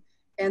coming,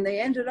 and they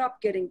ended up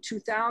getting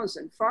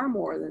 2,000, far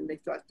more than they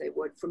thought they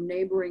would, from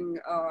neighboring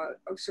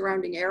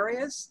surrounding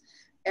areas.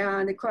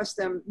 And it cost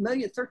them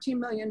 $13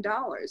 million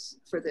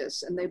for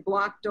this. And they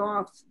blocked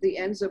off the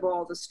ends of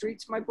all the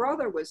streets. My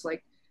brother was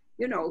like,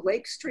 you know,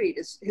 Lake Street,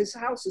 his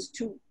house is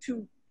two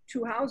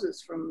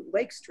houses from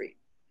Lake Street,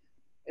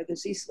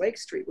 this East Lake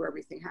Street where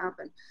everything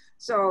happened.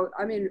 So,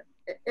 I mean,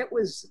 it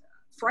was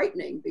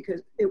frightening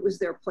because it was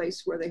their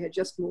place where they had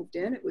just moved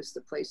in. It was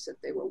the place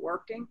that they were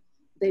working.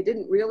 They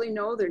didn't really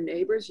know their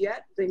neighbors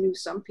yet. They knew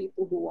some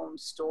people who owned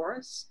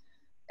stores.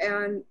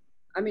 And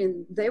I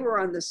mean, they were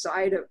on the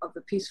side of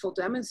the peaceful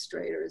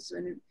demonstrators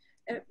and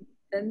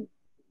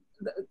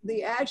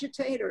the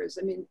agitators.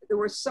 I mean, there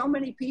were so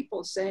many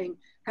people saying,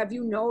 have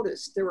you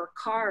noticed there are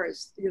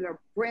cars, you know,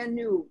 brand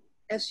new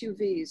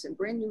SUVs and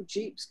brand new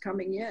Jeeps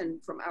coming in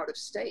from out of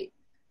state.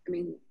 I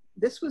mean,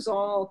 this was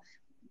all,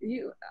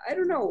 I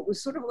don't know, it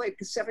was sort of like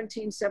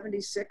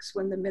 1776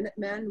 when the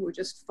Minutemen were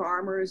just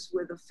farmers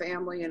with a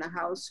family in a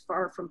house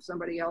far from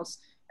somebody else.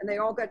 And they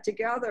all got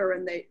together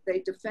and they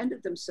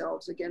defended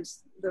themselves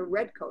against the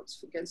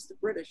Redcoats, against the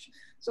British.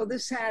 So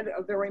this had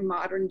a very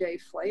modern day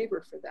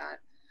flavor for that.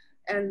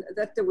 And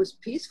that there was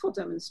peaceful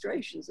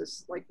demonstrations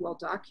is like well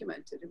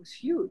documented. It was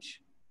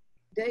huge,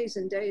 days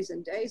and days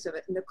and days of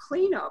it. And the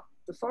cleanup,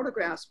 the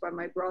photographs by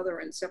my brother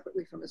and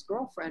separately from his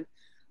girlfriend,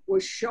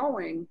 was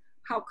showing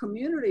how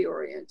community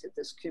oriented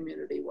this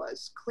community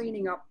was,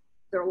 cleaning up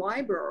their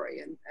library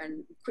and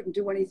couldn't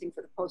do anything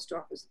for the post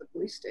office, the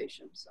police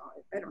station. So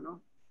I don't know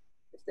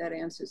if that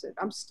answers it.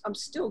 I'm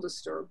still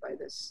disturbed by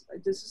this.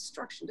 This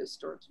destruction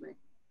disturbs me.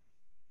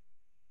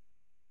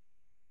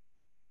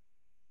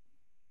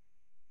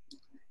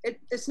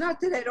 It's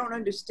not that I don't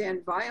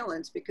understand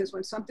violence, because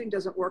when something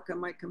doesn't work on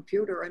my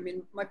computer, I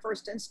mean, my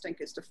first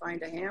instinct is to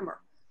find a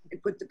hammer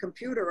and put the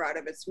computer out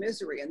of its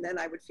misery, and then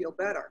I would feel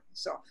better.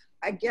 So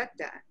I get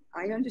that.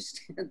 I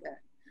understand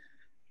that.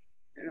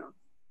 You know.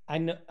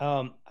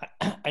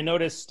 I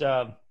noticed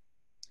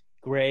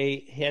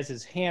Gray has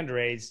his hand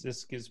raised.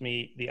 This gives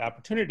me the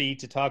opportunity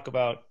to talk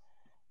about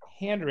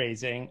hand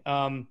raising.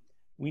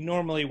 We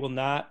normally will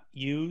not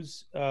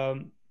use.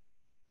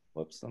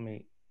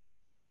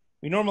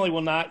 We normally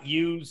will not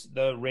use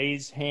the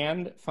raise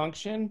hand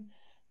function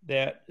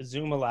that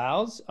Zoom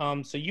allows.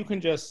 So you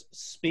can just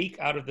speak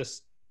out of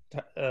this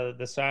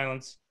the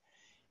silence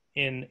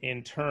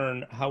in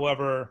turn.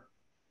 However,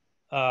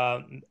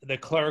 the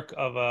clerk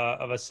of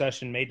a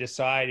session may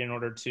decide, in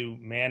order to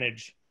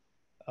manage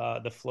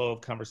the flow of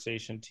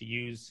conversation, to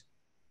use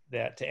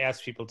that, to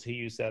ask people to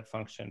use that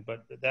function.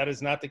 But that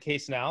is not the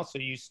case now, so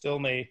you still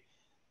may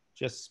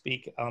just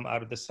speak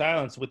out of the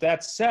silence. With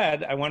that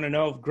said, I want to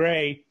know if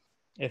Gray,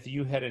 if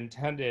you had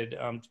intended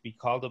to be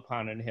called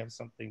upon and have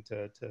something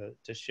to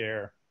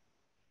share.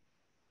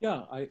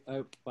 Yeah, I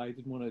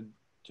didn't want to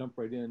jump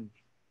right in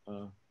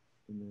the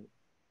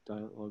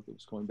dialogue that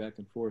was going back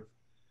and forth.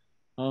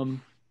 Thank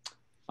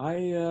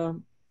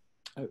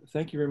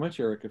you very much,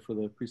 Erica, for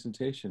the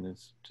presentation.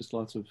 It's just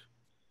lots of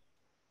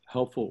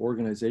helpful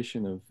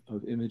organization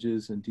of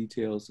images and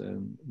details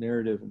and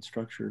narrative and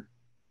structure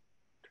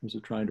in terms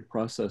of trying to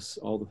process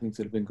all the things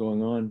that have been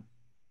going on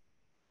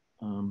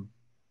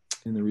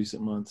in the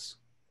recent months.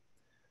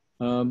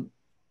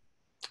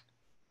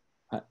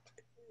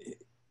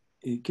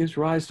 It gives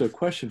rise to a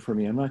question for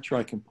me. I'm not sure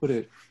I can put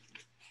it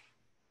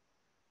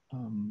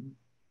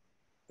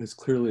as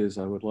clearly as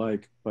I would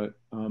like, but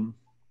I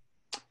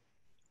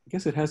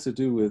guess it has to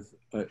do with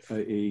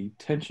a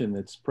tension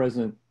that's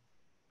present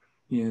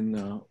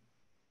in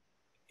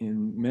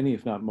many,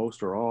 if not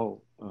most or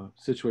all,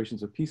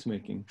 situations of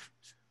peacemaking,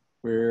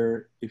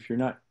 where if you're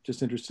not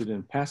just interested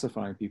in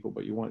pacifying people,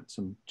 but you want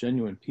some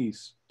genuine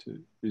peace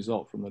to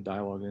result from the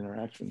dialogue and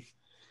interaction,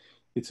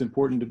 it's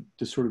important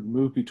to sort of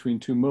move between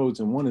two modes.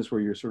 And one is where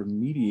you're sort of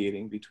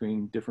mediating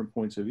between different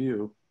points of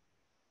view.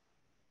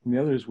 And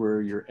the other is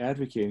where you're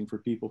advocating for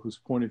people whose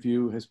point of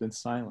view has been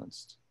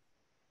silenced.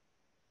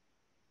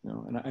 You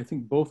know, and I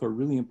think both are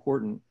really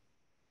important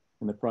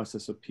in the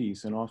process of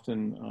peace. And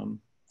often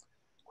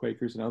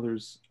Quakers and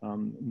others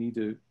need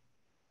to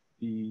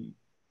be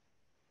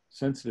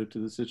sensitive to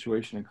the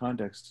situation and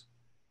context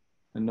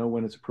and know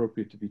when it's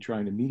appropriate to be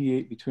trying to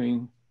mediate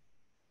between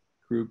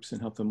groups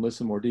and help them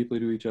listen more deeply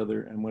to each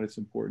other, and when it's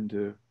important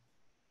to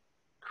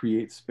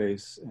create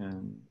space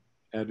and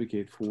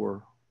advocate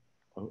for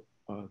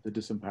the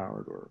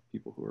disempowered or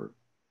people who are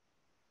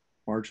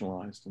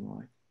marginalized and the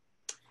like.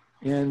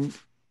 And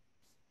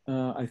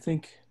I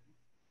think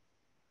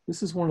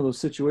this is one of those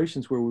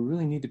situations where we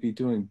really need to be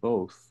doing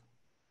both.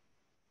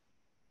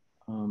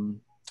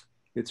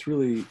 It's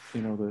really,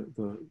 you know,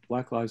 the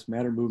Black Lives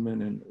Matter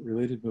movement and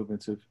related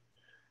movements have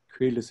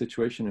created a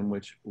situation in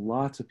which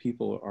lots of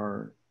people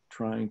are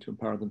trying to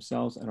empower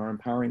themselves and are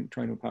trying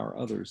to empower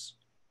others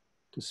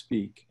to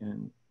speak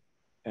and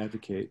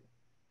advocate.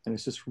 And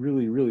it's just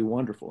really, really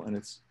wonderful. And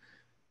it's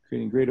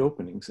creating great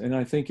openings. And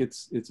I think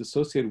it's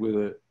associated with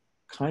a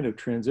kind of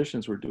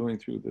transitions we're doing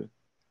through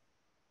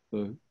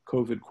the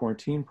COVID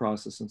quarantine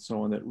process and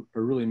so on that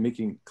are really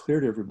making clear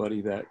to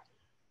everybody that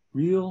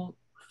real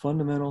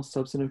fundamental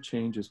substantive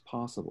change is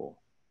possible.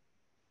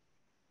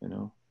 You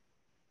know,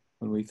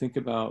 when we think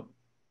about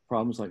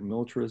problems like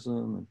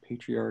militarism and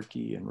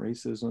patriarchy and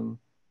racism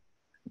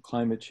and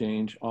climate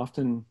change,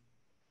 often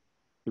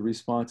the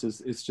response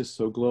is, it's just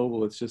so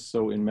global, it's just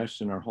so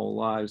enmeshed in our whole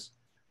lives.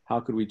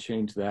 How could we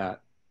change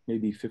that?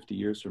 Maybe 50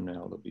 years from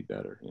now, it'll be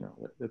better. You know,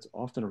 that's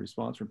often a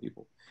response from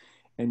people.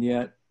 And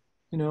yet,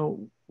 you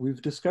know,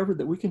 we've discovered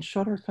that we can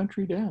shut our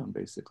country down,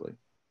 basically,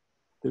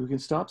 that we can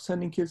stop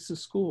sending kids to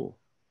school,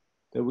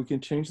 that we can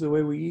change the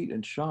way we eat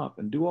and shop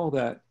and do all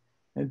that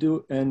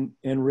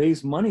and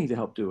raise money to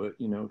help do it,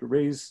 you know, to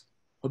raise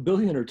 $1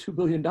 billion or $2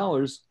 billion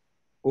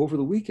over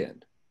the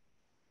weekend,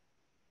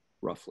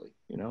 roughly,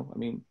 you know. I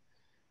mean,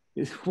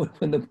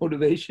 when the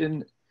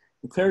motivation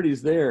and clarity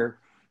is there,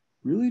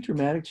 really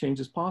dramatic change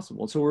is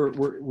possible. And so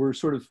we're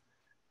sort of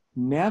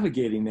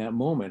navigating that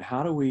moment.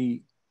 How do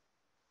we,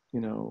 you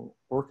know,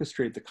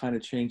 orchestrate the kind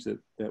of change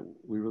that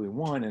we really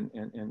want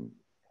and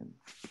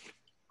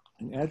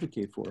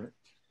advocate for it?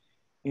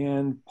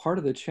 And part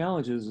of the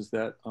challenge is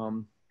that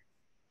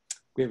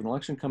we have an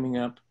election coming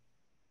up.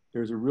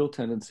 There's a real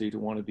tendency to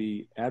want to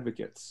be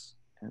advocates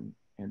and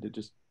to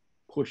just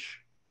push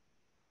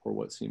for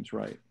what seems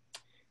right.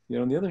 You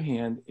know, on the other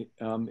hand,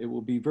 it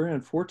will be very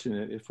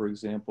unfortunate if, for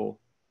example,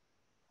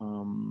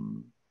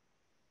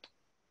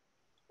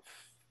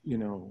 you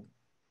know,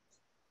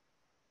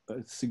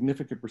 a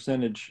significant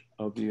percentage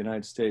of the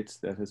United States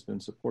that has been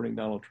supporting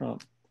Donald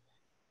Trump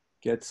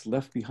gets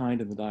left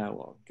behind in the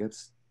dialogue,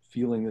 gets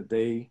feeling that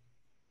they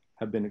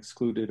have been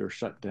excluded or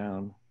shut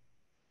down,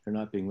 they're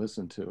not being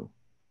listened to.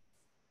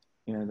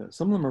 And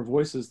some of them are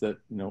voices that,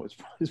 you know,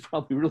 it's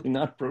probably really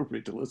not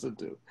appropriate to listen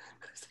to,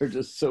 because they're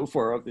just so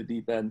far off the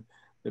deep end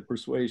that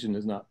persuasion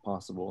is not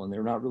possible and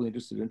they're not really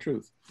interested in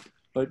truth.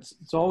 But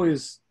it's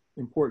always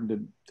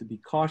important to be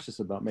cautious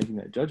about making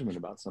that judgment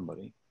about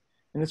somebody.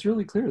 And it's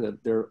really clear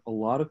that there are a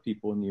lot of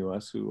people in the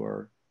US who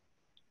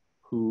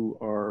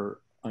are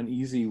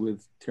uneasy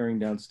with tearing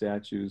down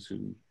statues,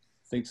 who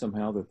think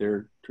somehow that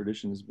their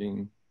tradition is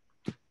being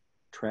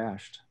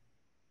trashed,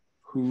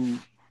 who,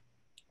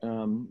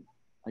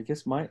 I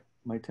guess my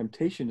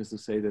temptation is to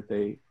say that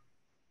they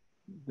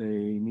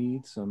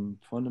need some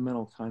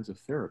fundamental kinds of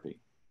therapy.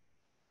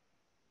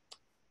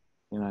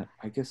 And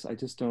I guess I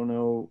just don't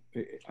know,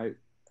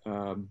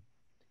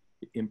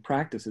 in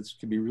practice, it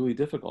can be really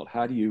difficult.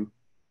 How do you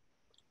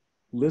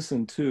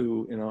listen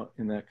to, you know,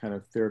 in that kind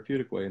of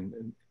therapeutic way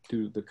and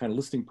do the kind of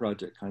listening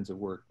project kinds of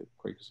work that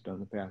Quakers have done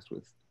in the past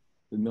with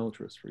the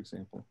militarists, for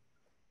example?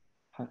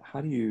 How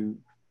do you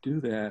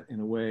do that in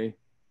a way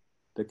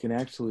that can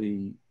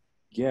actually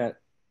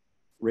get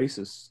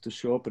racists to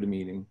show up at a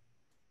meeting,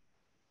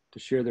 to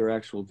share their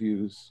actual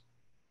views,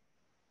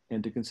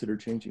 and to consider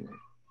changing them?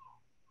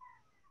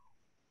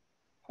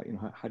 You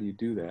know, how do you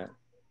do that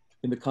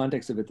in the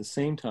context of, at the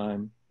same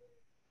time,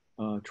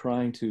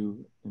 trying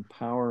to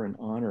empower and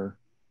honor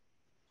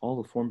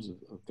all the forms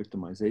of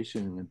victimization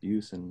and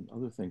abuse and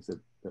other things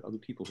that other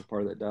people who are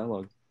part of that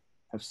dialogue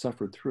have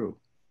suffered through?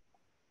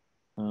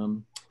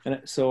 And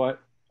so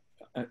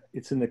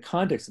it's in the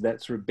context of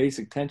that sort of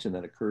basic tension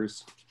that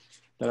occurs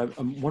that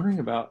I'm wondering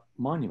about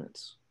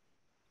monuments.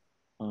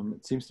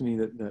 It seems to me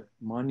that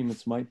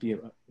monuments might be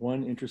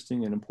one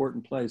interesting and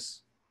important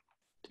place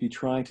to be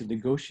trying to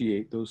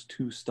negotiate those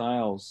two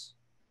styles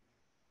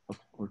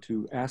or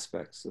two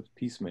aspects of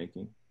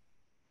peacemaking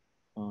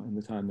in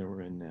the time that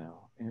we're in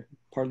now. And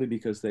partly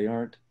because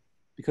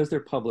they're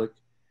public,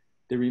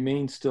 they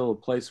remain still a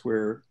place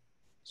where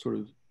sort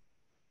of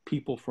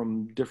people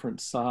from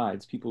different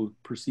sides, people who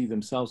perceive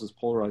themselves as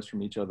polarized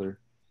from each other,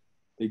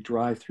 they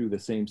drive through the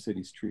same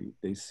city street,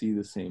 they see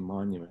the same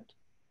monument.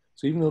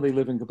 So even though they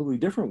live in completely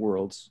different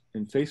worlds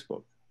in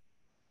Facebook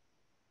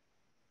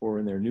or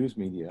in their news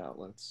media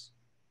outlets,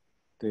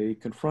 they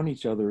confront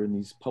each other in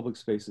these public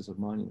spaces of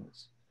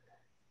monuments.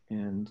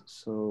 And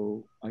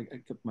so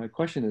my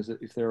question is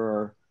that if there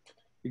are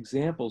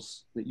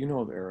examples that you know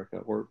of, Erica,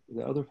 or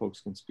that other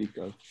folks can speak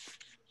of,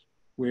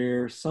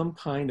 where some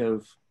kind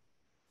of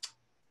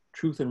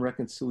truth and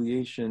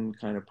reconciliation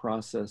kind of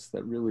process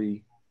that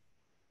really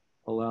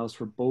allows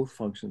for both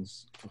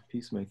functions of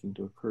peacemaking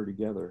to occur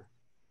together,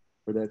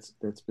 where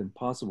that's been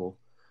possible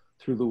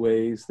through the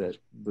ways that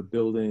the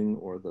building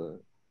or the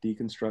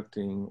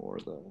deconstructing or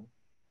the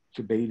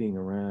debating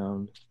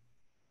around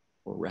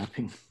or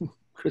wrapping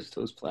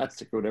Christos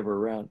plastic or whatever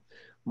around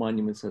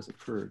monuments has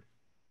occurred.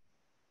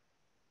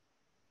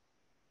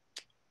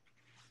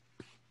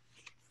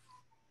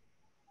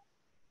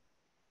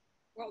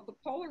 Well, the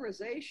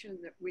polarization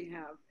that we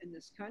have in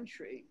this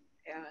country,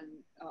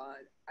 and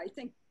I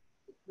think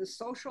the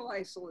social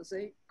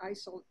isolation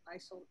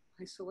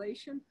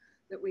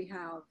that we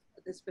have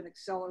that's been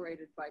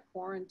accelerated by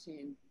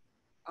quarantine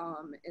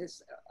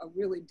is a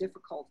really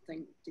difficult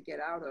thing to get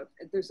out of.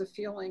 There's a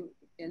feeling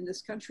in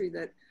this country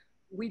that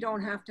we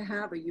don't have to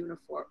have a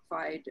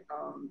unified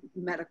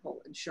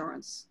medical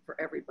insurance for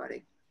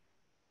everybody,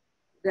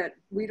 that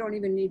we don't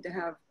even need to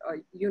have a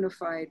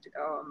unified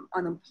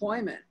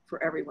unemployment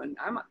for everyone.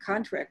 I'm a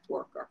contract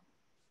worker,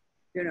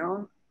 you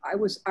know. I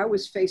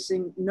was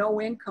facing no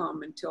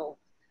income until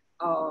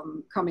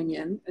coming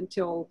in,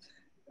 until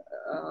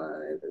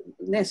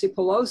Nancy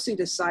Pelosi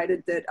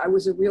decided that I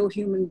was a real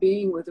human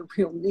being with a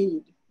real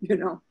need, you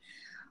know.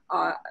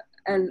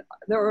 And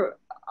there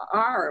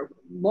are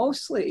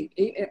mostly,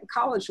 at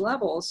college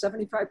level,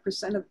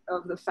 75%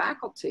 of the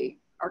faculty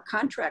are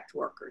contract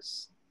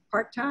workers,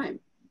 part-time,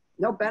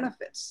 no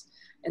benefits.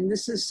 And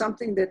this is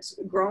something that's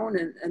grown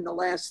in the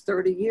last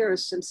 30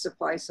 years since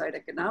supply-side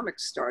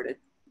economics started.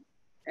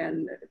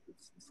 And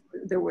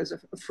there was a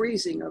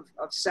freezing of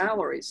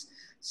salaries.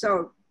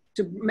 So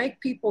to make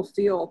people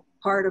feel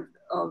part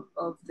of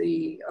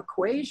the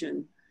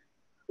equation,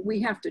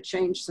 we have to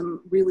change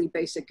some really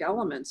basic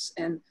elements.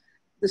 And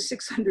the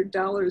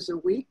 $600 a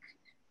week,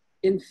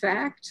 in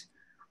fact,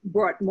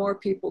 brought more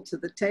people to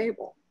the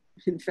table.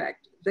 In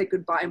fact, they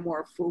could buy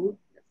more food,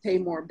 pay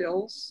more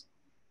bills,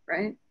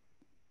 right?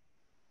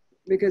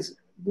 Because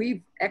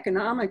we've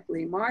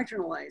economically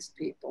marginalized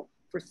people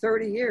for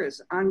 30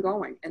 years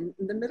ongoing. And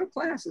the middle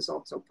class is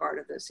also part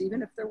of this,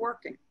 even if they're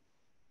working.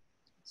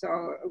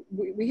 So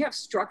we have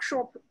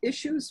structural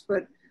issues,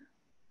 but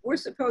we're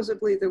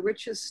supposedly the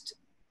richest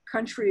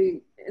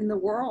country in the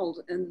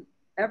world and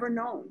ever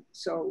known.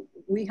 So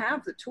we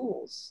have the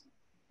tools,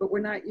 but we're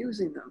not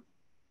using them.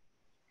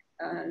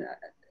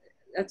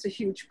 That's a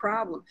huge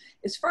problem.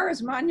 As far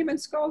as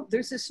monuments go,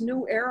 there's this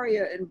new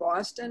area in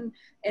Boston,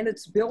 and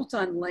it's built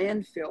on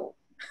landfill,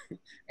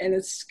 and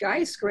it's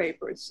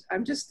skyscrapers.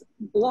 I'm just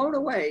blown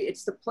away.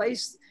 It's the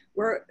place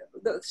where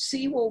the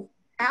sea will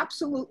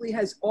absolutely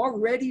has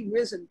already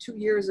risen 2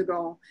 years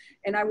ago,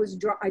 and I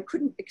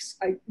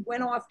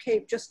went off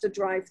Cape just to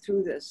drive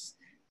through this.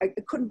 I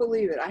couldn't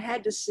believe it. I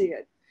had to see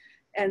it.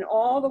 And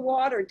all the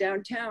water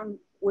downtown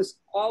was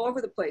all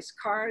over the place.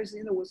 Cars,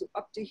 you know, was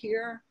up to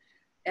here.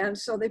 And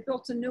so they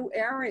built a new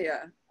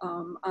area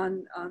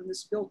on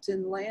this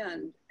built-in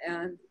land,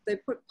 and they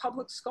put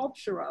public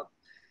sculpture up.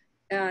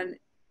 And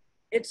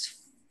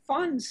it's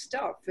fun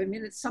stuff. I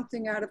mean, it's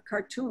something out of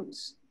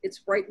cartoons. It's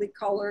brightly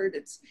colored,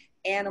 it's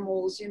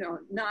animals, you know,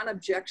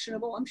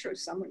 non-objectionable. I'm sure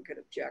someone could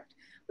object,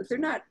 but they're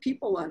not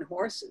people on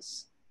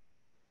horses,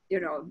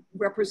 you know,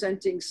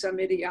 representing some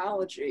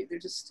ideology. They're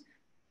just,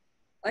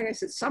 like I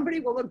said, somebody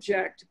will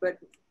object, but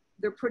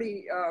they're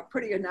pretty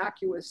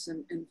innocuous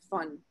and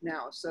fun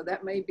now. So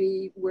that may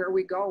be where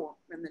we go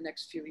in the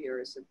next few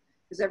years,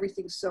 because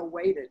everything's so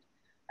weighted.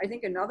 I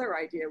think another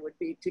idea would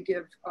be to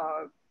give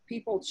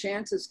people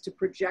chances to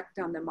project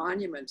on the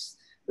monuments.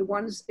 The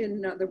ones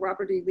in the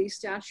Robert E. Lee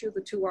statue,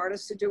 the two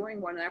artists are doing,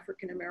 one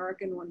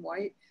African-American, one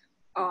white,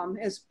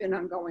 has been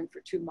ongoing for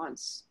 2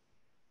 months,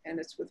 and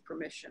it's with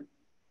permission.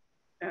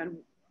 And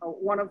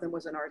one of them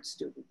was an art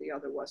student, the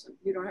other wasn't.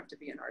 You don't have to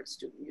be an art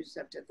student, you just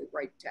have to have the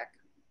right tech.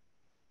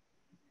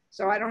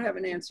 So I don't have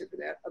an answer for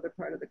that other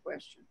part of the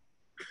question.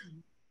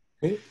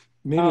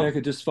 Maybe I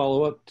could just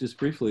follow up just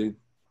briefly,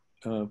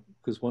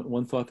 because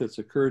one thought that's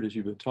occurred as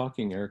you've been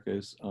talking, Erica,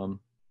 is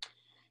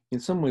in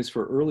some ways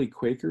for early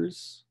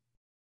Quakers,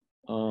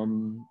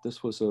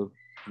 this was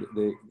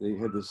they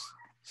had this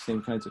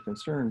same kinds of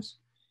concerns,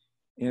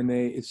 and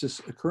it's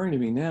just occurring to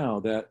me now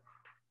that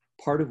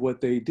part of what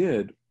they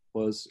did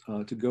was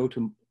to go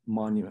to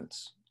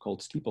monuments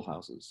called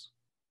steeplehouses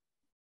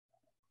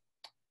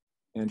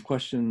and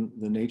question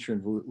the nature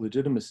and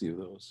legitimacy of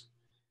those.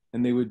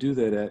 And they would do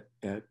that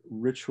at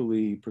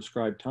ritually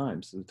prescribed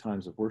times, the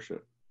times of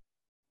worship.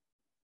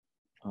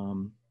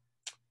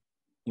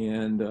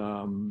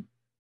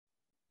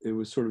 It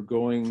was sort of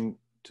going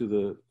to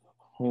the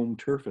home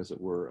turf, as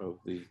it were, of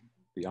the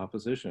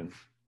opposition.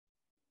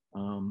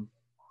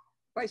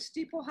 By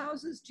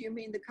steeplehouses, do you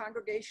mean the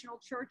congregational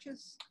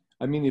churches?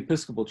 I mean the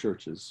Episcopal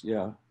churches,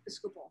 yeah.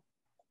 Episcopal.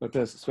 But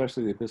that's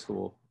especially the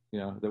Episcopal,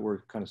 yeah, that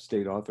were kind of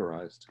state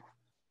authorized.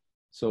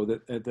 So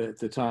that at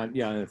the time,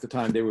 yeah, at the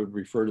time they would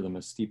refer to them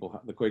as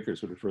the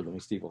Quakers would refer to them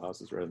as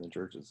steeplehouses rather than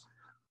churches.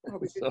 Oh,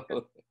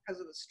 because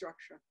of the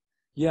structure.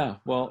 Yeah,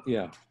 well,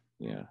 yeah.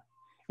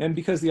 And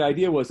because the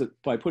idea was that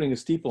by putting a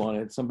steeple on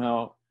it,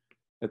 somehow,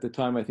 at the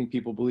time, I think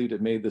people believed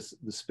it made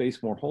the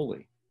space more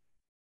holy.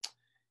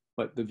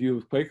 But the view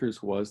of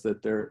Quakers was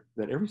that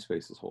every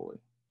space is holy.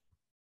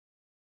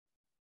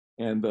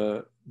 And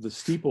the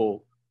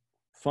steeple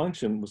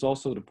function was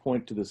also to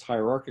point to this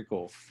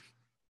hierarchical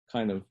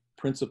kind of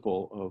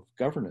principle of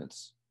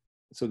governance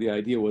so the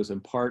idea was, in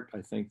part,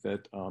 I think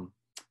that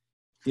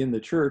in the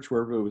church,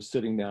 wherever it was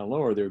sitting down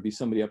lower, there would be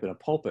somebody up in a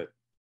pulpit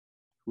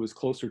who was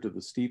closer to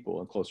the steeple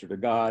and closer to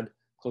God,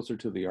 closer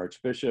to the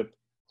archbishop,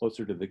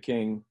 closer to the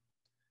king,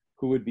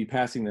 who would be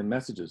passing the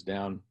messages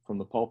down from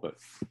the pulpit.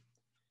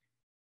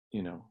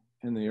 You know,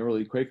 and the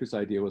early Quakers'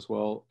 idea was,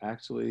 well,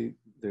 actually,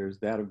 there's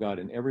that of God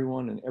in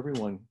everyone, and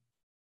everyone,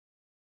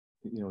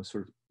 you know, is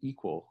sort of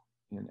equal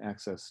in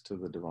access to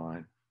the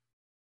divine.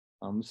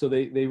 So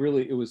they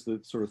really, it was the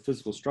sort of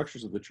physical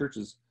structures of the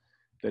churches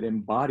that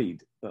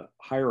embodied the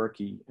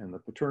hierarchy and the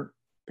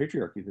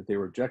patriarchy that they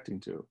were objecting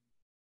to,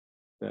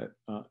 that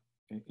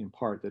in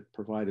part, that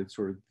provided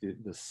sort of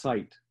the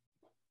site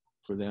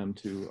for them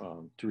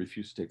to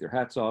refuse to take their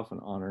hats off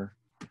and honor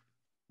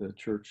the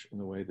church in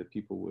the way that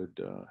people would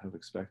have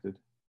expected,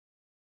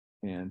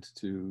 and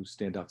to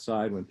stand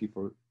outside when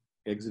people were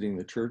exiting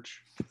the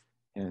church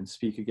and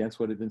speak against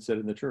what had been said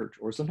in the church.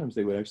 Or sometimes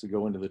they would actually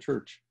go into the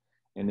church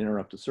and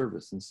interrupt the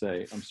service and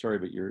say, I'm sorry,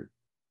 but you're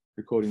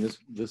quoting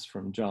this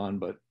from John,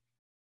 but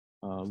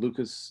Luke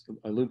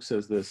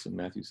says this and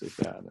Matthew says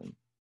that, and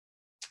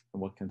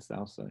what canst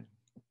thou say?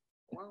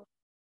 Well,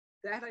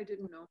 that I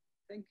didn't know.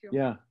 Thank you.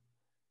 Yeah.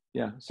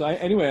 Yeah. So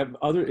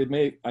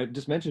I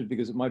just mentioned it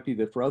because it might be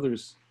that for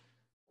others,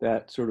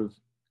 that sort of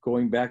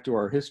going back to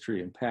our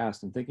history and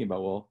past and thinking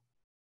about, well,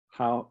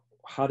 how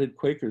did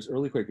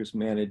early Quakers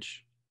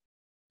manage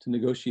to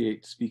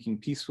negotiate speaking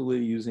peacefully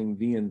using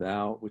thee and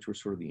thou, which were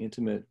sort of the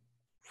intimate,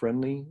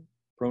 friendly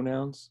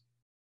pronouns?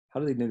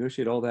 How do they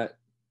negotiate all that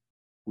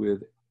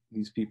with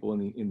these people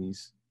in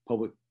these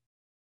public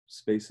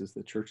spaces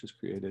that churches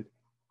created?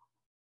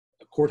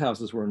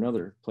 Courthouses were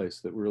another place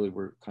that really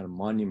were kind of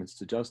monuments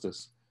to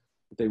justice,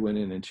 but they went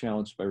in and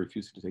challenged by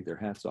refusing to take their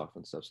hats off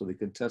and stuff. So they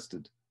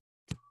contested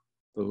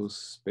those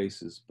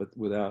spaces, but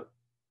without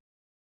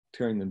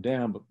tearing them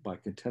down, but by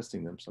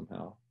contesting them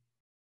somehow.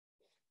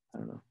 I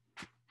don't know.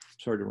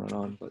 Sorry to run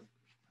on, but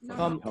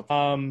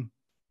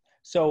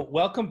so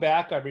welcome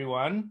back,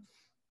 everyone.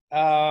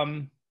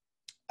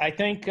 I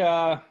think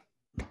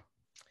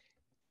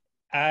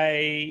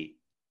I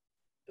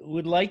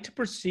would like to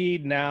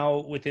proceed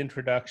now with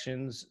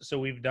introductions. So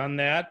we've done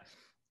that,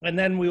 and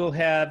then we will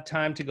have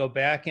time to go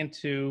back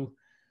into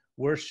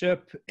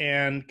worship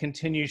and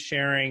continue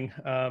sharing,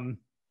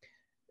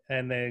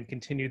 and then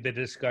continue the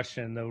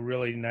discussion, the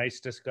really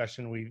nice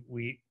discussion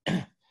we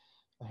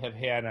have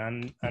had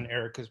on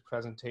Erica's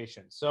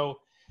presentation. So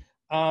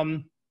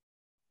I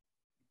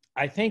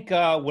think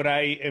what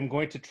I am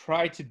going to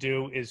try to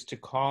do is to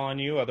call on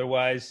you.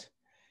 Otherwise,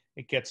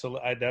 it gets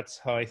that's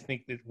how I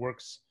think it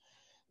works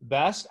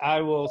best.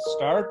 I will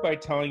start by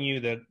telling you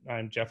that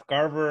I'm Jeff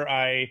Garver.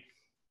 I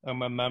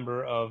am a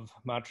member of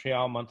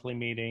Montreal Monthly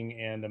Meeting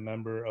and a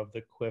member of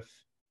the QIF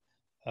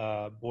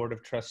Board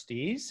of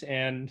Trustees.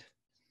 And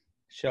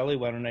Shelley,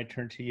 why don't I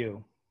turn to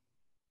you?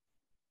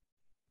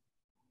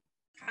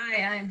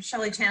 Hi, I'm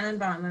Shelley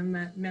Tannenbaum. I'm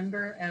a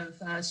member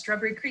of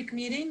Strawberry Creek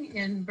Meeting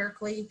in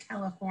Berkeley,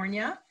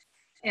 California.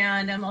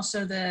 And I'm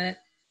also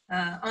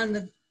on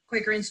the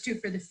Quaker Institute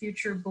for the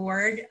Future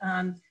board.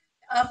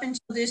 Up until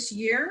this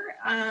year,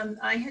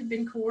 I had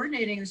been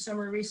coordinating the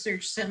summer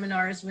research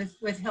seminars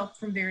with help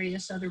from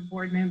various other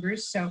board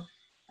members. So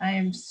I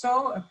am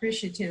so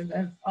appreciative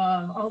of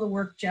all the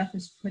work Jeff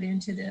has put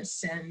into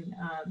this, and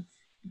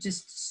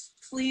just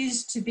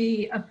pleased to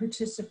be a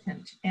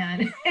participant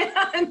and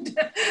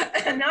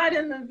not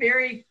in the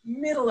very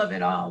middle of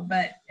it all,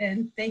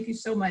 and thank you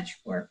so much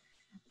for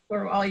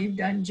all you've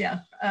done,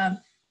 Jeff.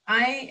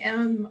 I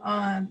am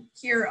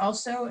here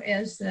also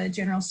as the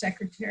General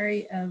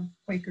Secretary of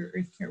Quaker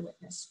Earth Care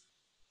Witness.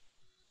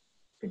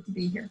 Good to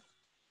be here.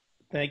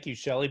 Thank you,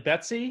 Shelley.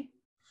 Betsy?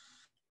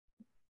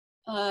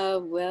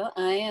 Well,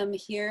 I am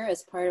here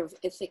as part of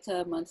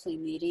Ithaca Monthly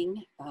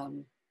Meeting.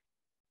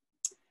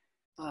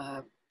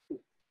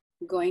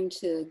 Going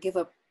to give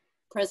a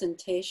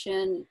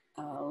presentation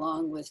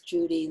along with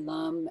Judy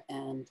Lum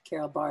and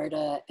Carol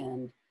Barda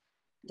and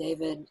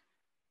David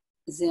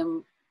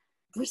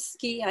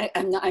Zimbrisky.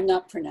 I'm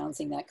not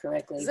pronouncing that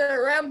correctly.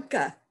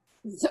 Zaremka.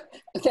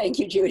 Thank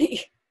you,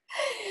 Judy.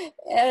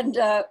 And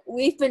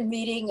we've been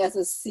meeting as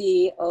a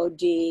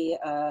COD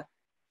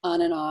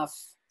on and off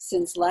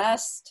since the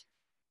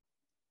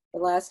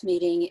last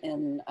meeting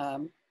in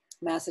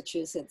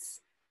Massachusetts,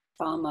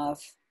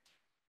 Falmouth.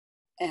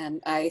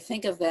 And I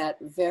think of that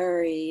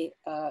very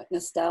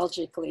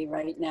nostalgically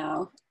right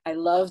now. I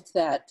loved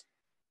that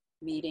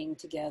meeting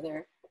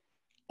together.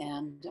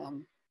 And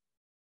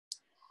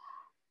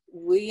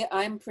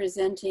I'm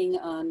presenting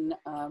on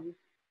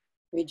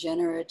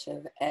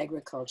regenerative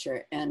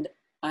agriculture. And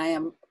I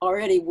am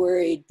already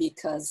worried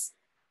because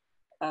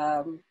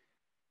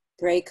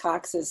Gray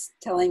Cox is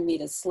telling me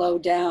to slow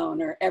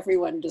down, or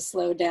everyone to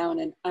slow down.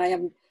 And I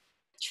am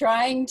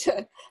trying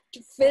to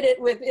fit it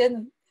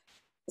within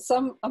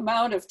some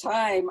amount of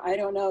time. I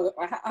don't know.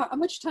 How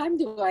much time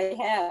do I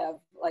have?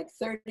 Like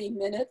 30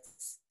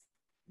 minutes?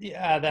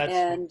 Yeah, that's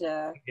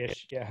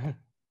ish, yeah.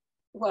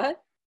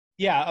 What?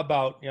 Yeah,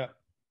 about, yeah.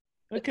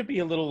 It could be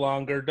a little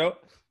longer. Don't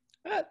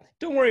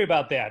worry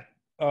about that.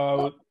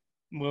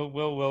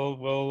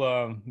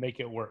 We'll make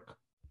it work.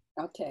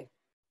 Okay.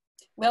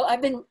 Well,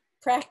 I've been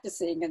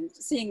practicing and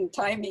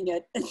timing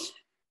it.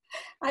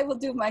 I will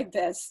do my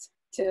best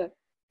to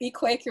be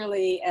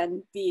Quakerly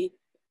and be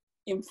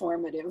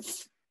informative.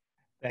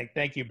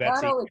 Thank you,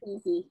 Betsy. Not always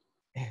easy.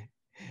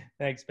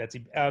 Thanks,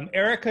 Betsy.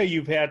 Erica,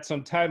 you've had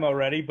some time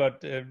already,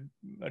 but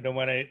I don't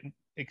want to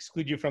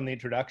exclude you from the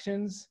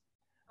introductions.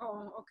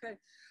 Oh, okay.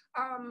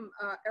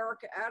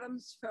 Erica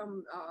Adams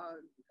from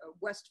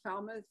West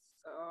Falmouth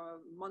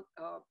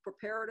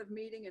Preparative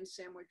Meeting and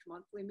Sandwich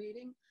Monthly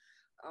Meeting.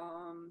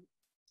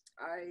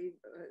 I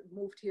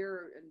moved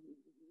here in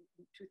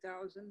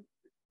 2000,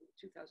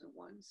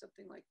 2001,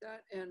 something like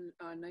that. And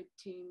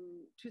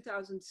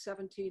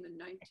 2017 and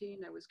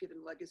 19, I was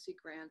given legacy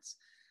grants,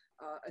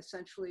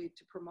 essentially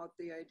to promote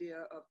the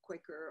idea of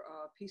Quaker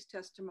peace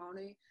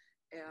testimony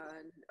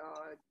and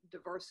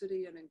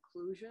diversity and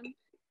inclusion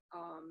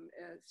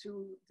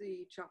through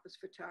the Chiapas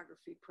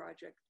Photography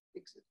Project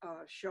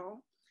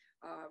show,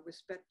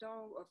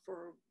 Respeto,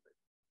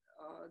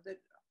 that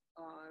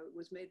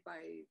was made by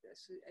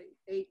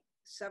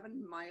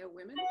 7 Maya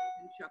women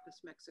in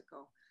Chiapas,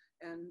 Mexico.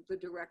 And the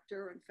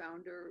director and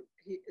founder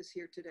is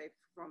here today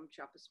from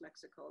Chiapas,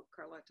 Mexico,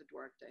 Carlota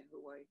Duarte,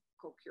 who I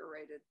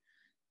co-curated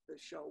the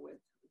show with.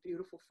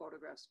 Beautiful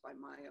photographs by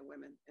Maya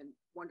women and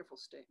wonderful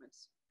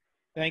statements.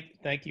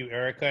 Thank you,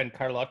 Erica. And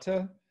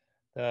Carlota,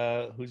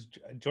 who's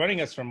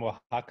joining us from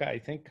Oaxaca, I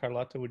think.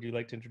 Carlota, would you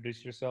like to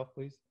introduce yourself,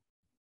 please?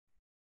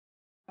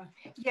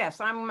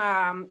 Yes,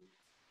 I'm,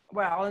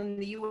 well, in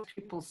the U.S.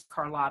 people's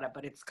Carlota,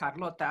 but it's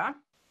Carlota.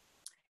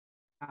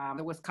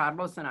 It was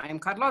Carlos and I am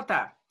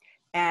Carlota.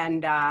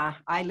 And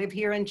I live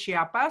here in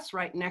Chiapas,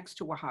 right next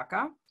to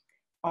Oaxaca.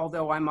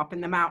 Although I'm up in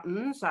the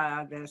mountains,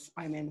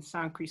 I'm in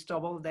San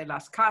Cristobal de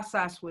las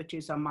Casas, which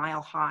is a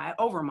mile high,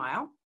 over a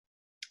mile.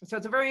 So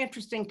it's a very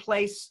interesting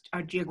place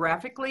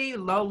geographically,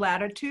 low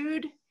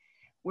latitude,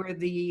 where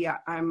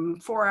I'm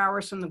 4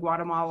 hours from the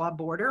Guatemala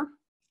border.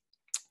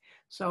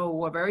 So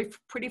we're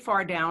pretty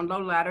far down,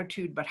 low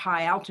latitude, but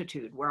high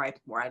altitude where I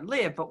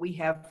live, but we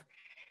have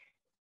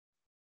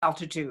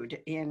altitude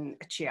in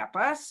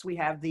Chiapas. We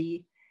have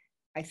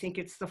I think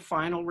it's the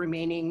final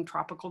remaining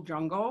tropical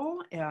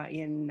jungle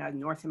in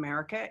North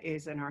America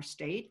is in our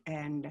state,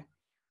 and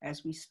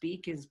as we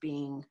speak is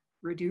being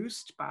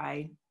reduced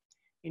by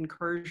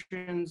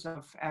incursions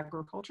of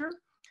agriculture.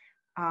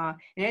 In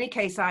any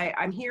case,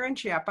 I'm here in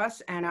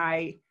Chiapas, and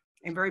I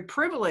am very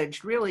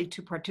privileged really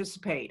to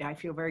participate. I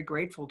feel very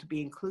grateful to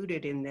be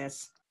included in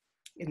this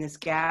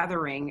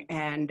gathering,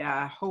 and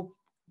hope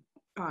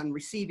on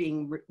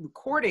receiving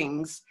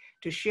recordings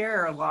to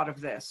share a lot of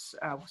this,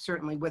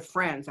 certainly with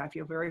friends. I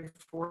feel very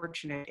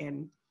fortunate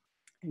in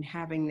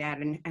having that,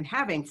 and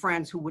having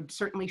friends who would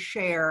certainly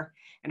share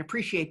and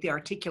appreciate the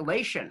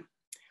articulation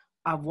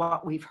of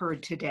what we've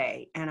heard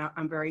today. And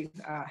I'm very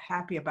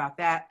happy about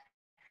that.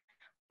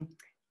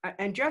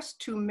 And just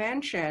to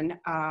mention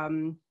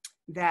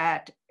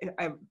that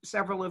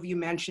several of you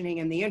mentioning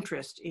in the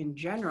interest in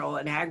general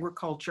in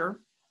agriculture,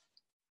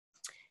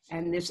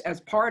 and this,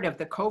 as part of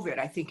the COVID,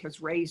 I think has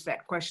raised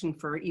that question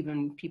for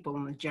even people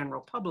in the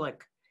general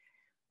public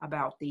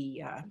about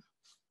the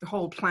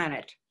whole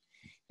planet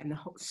and the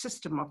whole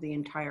system of the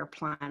entire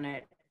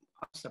planet,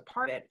 us a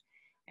part of it,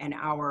 and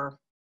our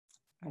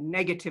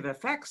negative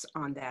effects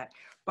on that.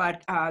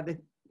 But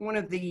one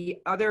of the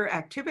other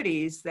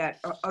activities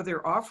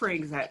other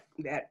offerings that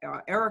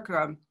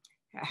Erica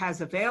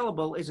has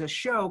available is a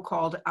show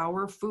called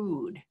Our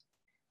Food,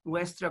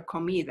 Nuestra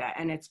Comida,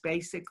 and it's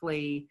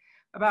basically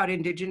about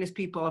indigenous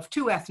people of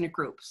 2 ethnic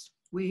groups.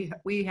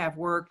 We have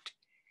worked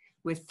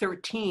with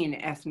 13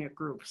 ethnic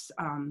groups,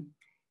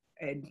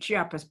 in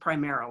Chiapas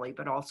primarily,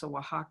 but also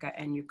Oaxaca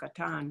and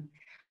Yucatan.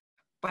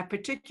 But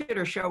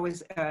particular show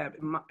is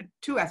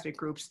 2 ethnic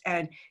groups,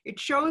 and it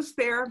shows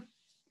their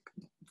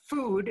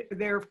food,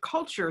 their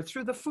culture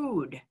through the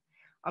food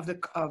of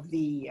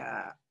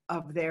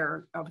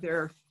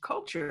their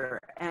culture,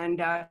 and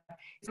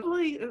it's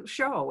really a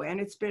show, and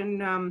it's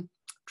been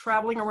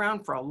traveling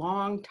around for a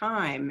long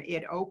time.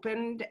 It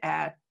opened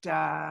at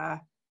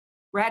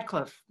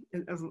Radcliffe,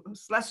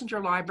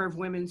 Schlesinger Library of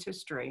Women's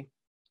History,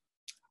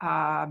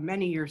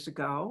 many years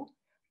ago,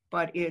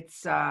 but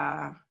it's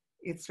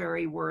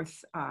very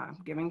worth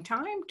giving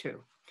time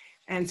to.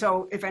 And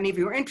so if any of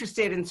you are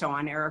interested and so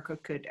on, Erica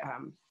could,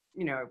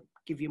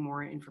 give you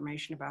more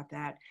information about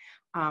that.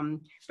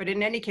 But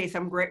in any case,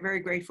 I'm very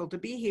grateful to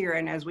be here.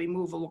 And as we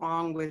move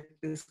along with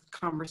this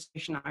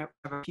conversation, I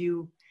have a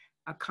few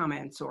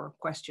comments or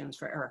questions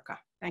for Erica.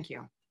 Thank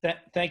you.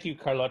 Thank you,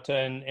 Carlota.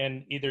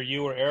 And either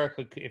you or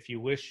Erica, if you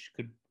wish,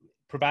 could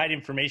provide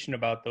information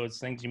about those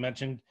things you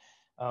mentioned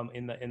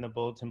in the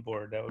bulletin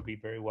board. That would be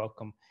very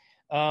welcome.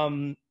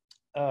 Charlie?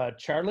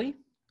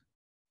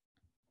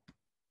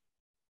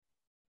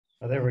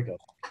 Oh, there we go.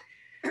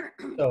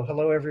 So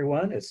hello,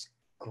 everyone. It's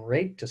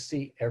great to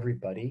see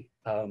everybody.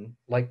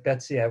 Like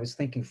Betsy, I was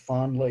thinking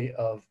fondly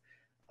of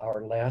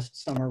our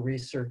last summer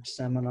research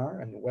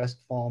seminar in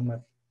West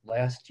Falmouth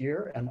last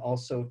year, and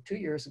also 2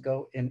 years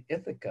ago in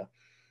Ithaca.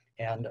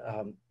 And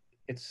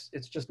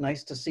it's just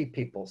nice to see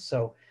people.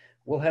 So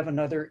we'll have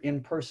another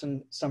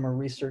in-person summer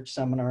research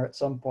seminar at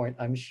some point,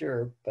 I'm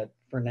sure. But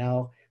for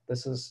now,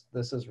 this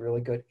is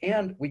really good.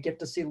 And we get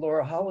to see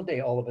Laura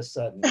Holliday all of a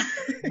sudden.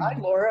 Hi,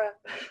 Laura.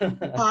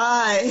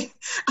 Hi.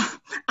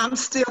 I'm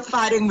still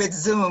fighting with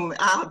Zoom.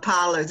 I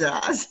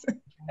apologize.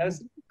 It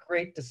was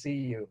great to see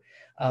you.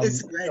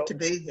 It's great to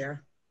be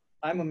here.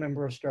 I'm a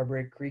member of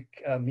Strawberry Creek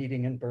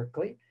meeting in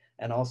Berkeley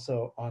and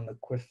also on the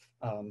QIF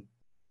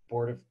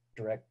board of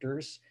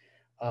directors.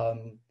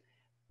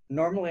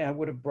 Normally, I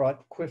would have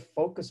brought QIF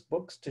focus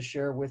books to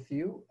share with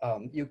you.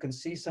 You can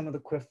see some of the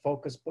QIF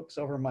focus books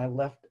over my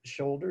left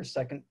shoulder,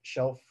 second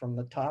shelf from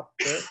the top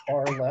there,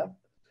 far left.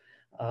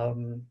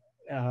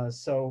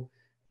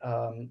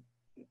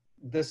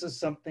 This is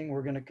something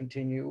we're going to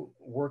continue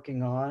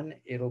working on.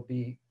 It'll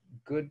be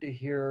good to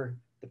hear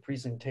the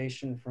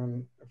presentation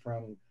from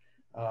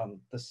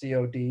the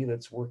COD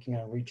that's working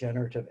on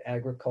regenerative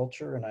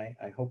agriculture, and I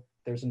hope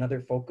there's another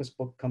focus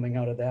book coming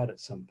out of that at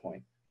some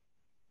point.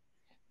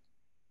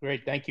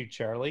 Great, thank you,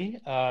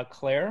 Charlie.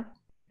 Claire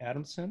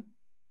Adamson.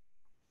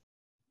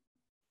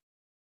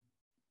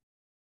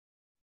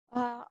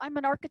 I'm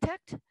an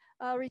architect,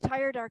 a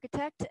retired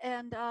architect,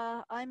 and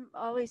I'm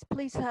always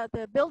pleased how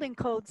the building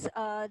codes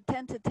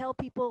tend to tell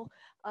people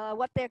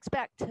what they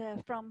expect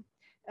from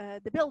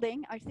the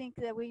building. I think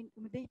that we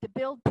need to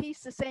build peace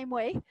the same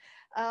way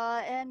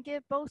and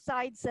give both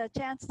sides a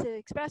chance to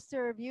express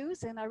their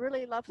views, and I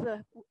really love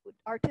the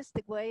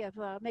artistic way of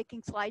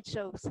making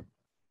slideshows.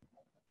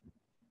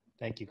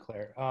 Thank you,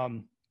 Claire.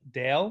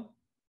 Dale?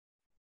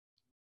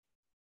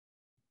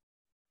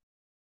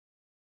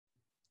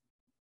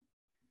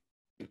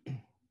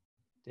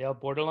 Dale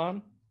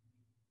Bordelon?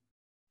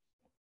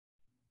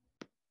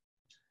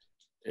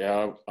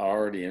 Yeah, I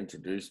already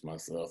introduced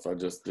myself. I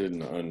just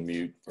didn't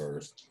unmute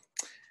first.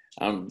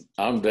 I'm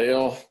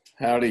Dale.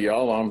 Howdy,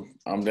 y'all.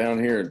 I'm down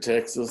here in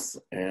Texas,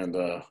 and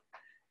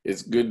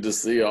it's good to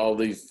see all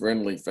these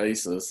friendly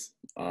faces.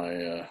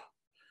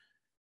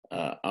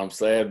 I'm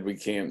sad we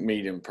can't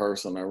meet in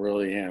person. I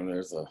really am.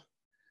 There's a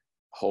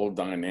whole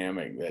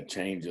dynamic that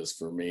changes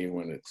for me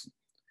when it's,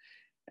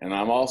 and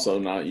I'm also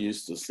not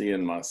used to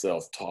seeing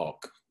myself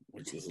talk,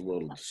 which is a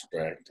little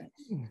distracting.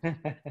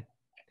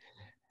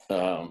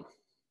 I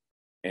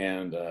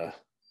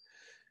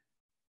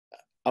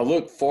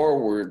look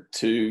forward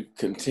to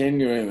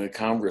continuing the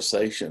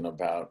conversation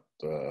about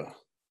the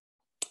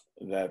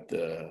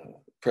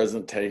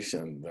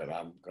presentation that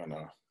I'm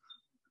gonna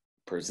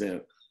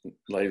present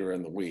later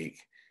in the week.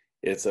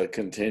 It's a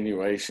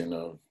continuation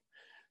of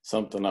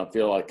something I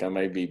feel like I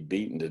may be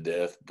beaten to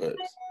death, but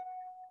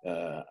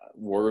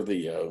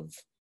worthy of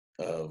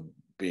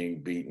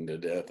being beaten to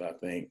death, I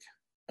think.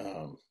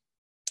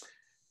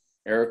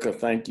 Erica,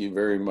 thank you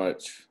very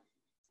much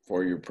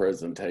for your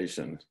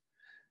presentation.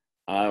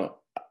 I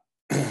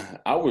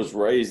was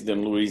raised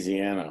in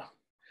Louisiana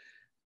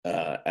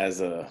as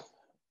a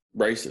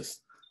racist.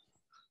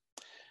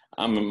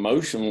 I'm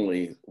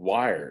emotionally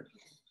wired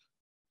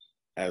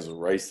as a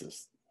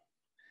racist.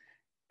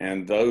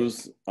 And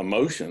those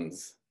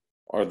emotions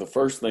are the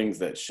first things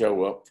that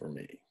show up for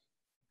me.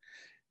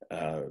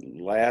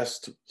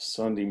 Last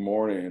Sunday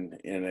morning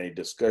in a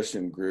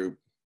discussion group,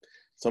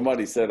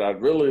 somebody said,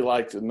 I'd really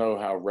like to know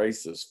how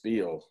racists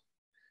feel.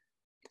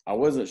 I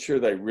wasn't sure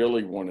they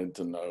really wanted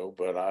to know,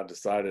 but I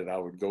decided I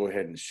would go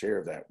ahead and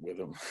share that with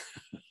them.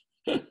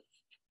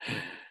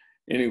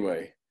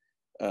 Anyway,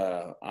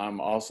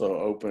 I'm also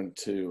open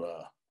to,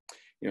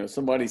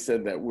 somebody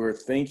said that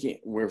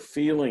we're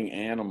feeling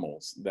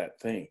animals that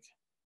think.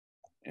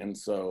 And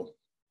so,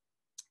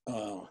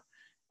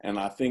 and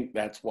I think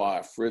that's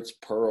why Fritz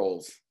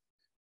Perls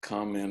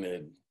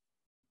commented,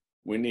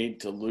 we need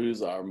to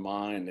lose our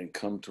mind and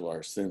come to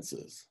our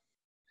senses.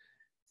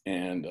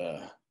 And,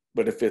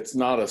 but if it's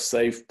not a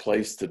safe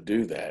place to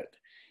do that,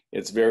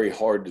 it's very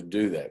hard to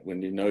do that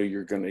when you know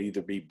you're going to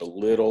either be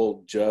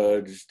belittled,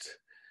 judged,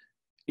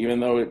 even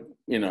though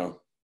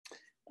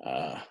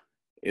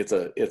it's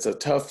a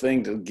tough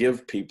thing to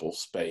give people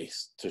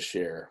space to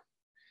share,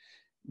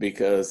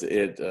 because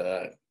it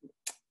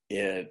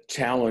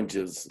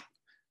challenges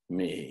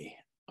me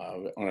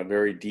on a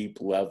very deep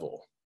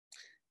level.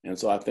 And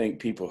so I think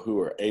people who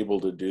are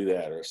able to do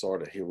that are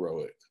sort of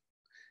heroic.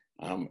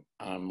 I'm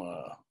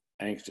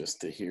anxious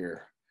to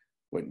hear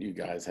what you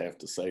guys have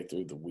to say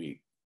through the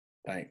week.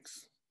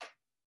 Thanks.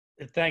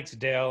 Thanks,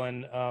 Dale.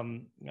 And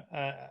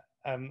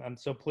I'm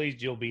so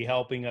pleased you'll be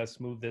helping us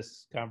move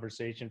this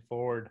conversation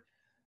forward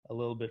a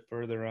little bit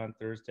further on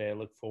Thursday. I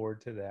look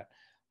forward to that.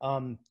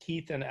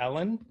 Keith and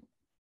Ellen.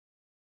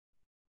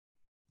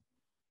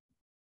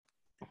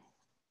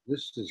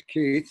 This is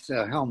Keith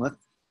Helmuth.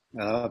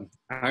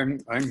 I'm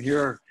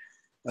here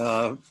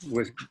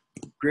with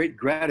great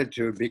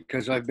gratitude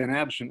because I've been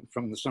absent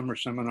from the summer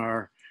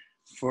seminar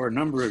for a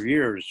number of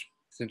years,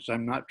 since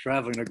I'm not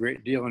traveling a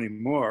great deal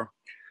anymore.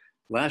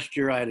 Last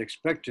year I had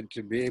expected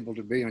to be able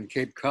to be on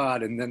Cape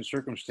Cod, and then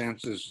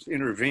circumstances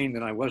intervened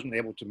and I wasn't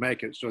able to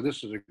make it. So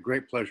this is a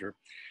great pleasure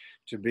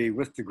to be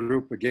with the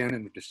group again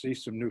and to see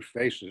some new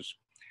faces.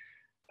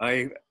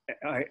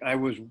 I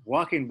was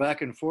walking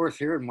back and forth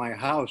here in my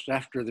house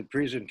after the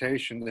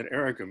presentation that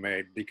Erica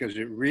made because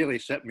it really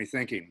set me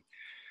thinking.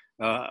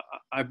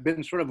 I've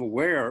been sort of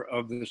aware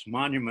of this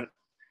monument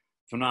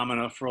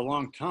phenomena for a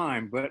long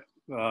time, but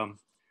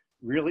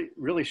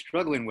really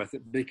struggling with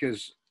it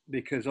because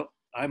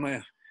I'm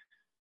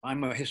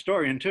a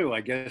historian too,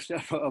 I guess,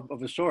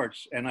 of a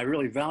sorts, and I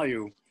really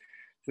value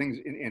things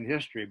in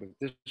history. But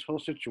this whole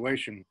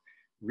situation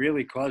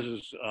really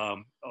causes a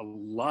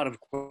lot of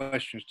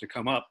questions to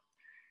come up,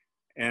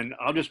 and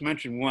I'll just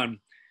mention one.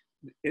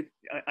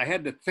 I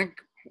had to think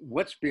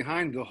what's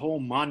behind the whole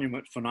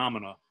monument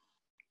phenomena,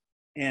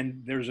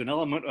 and there's an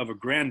element of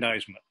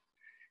aggrandizement.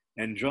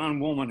 And John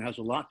Woolman has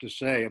a lot to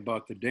say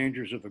about the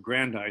dangers of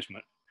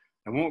aggrandizement.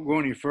 I won't go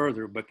any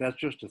further, but that's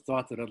just a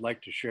thought that I'd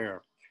like to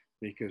share,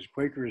 because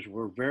Quakers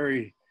were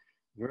very,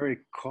 very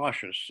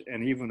cautious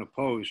and even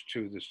opposed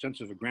to the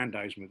sense of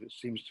aggrandizement that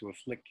seems to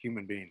afflict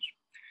human beings.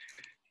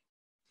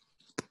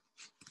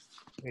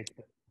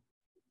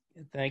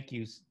 Thank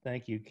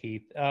you,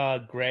 Keith.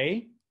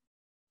 Gray?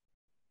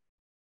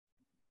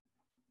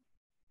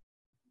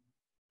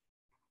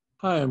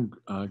 Hi, I'm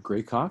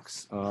Gray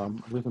Cox. I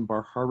live in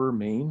Bar Harbor,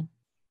 Maine.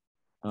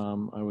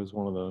 I was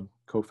one of the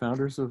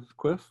co-founders of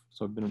QIF,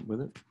 so I've been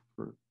with it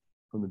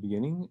from the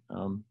beginning.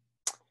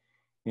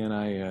 And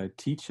I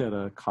teach at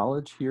a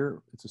college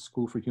here. It's a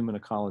school for human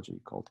ecology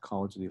called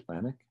College of the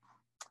Atlantic.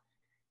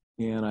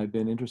 And I've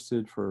been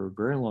interested for a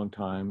very long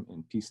time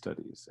in peace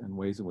studies and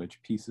ways in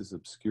which peace is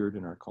obscured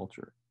in our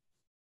culture,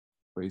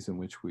 ways in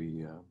which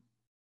we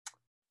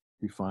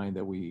find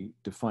that we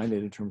define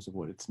it in terms of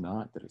what it's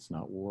not, that it's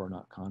not war,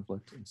 not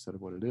conflict, instead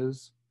of what it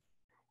is.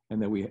 And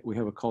that we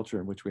have a culture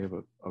in which we have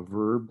a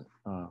verb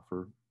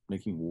for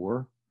making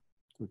war.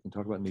 We can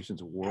talk about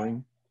nations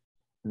warring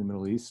in the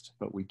Middle East,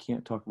 but we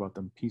can't talk about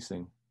them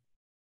peacing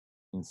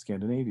in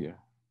Scandinavia,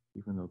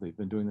 even though they've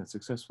been doing that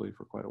successfully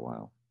for quite a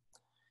while.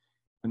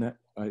 And that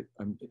I've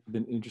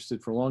been interested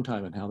for a long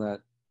time in how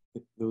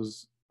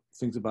those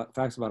things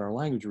facts about our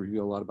language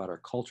reveal a lot about our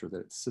culture, that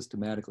it's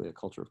systematically a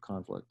culture of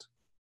conflict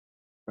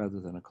rather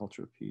than a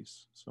culture of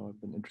peace. So I've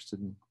been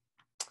interested in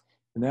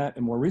that.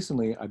 And more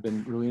recently, I've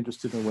been really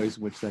interested in ways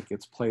in which that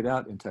gets played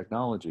out in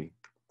technology.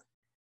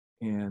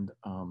 And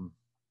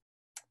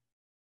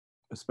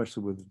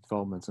especially with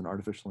developments in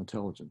artificial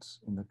intelligence,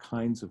 in the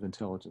kinds of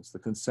intelligence, the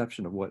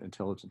conception of what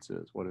intelligence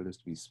is, what it is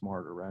to be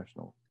smart or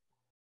rational,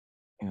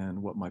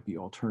 and what might be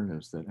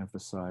alternatives that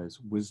emphasize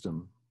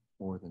wisdom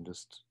more than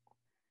just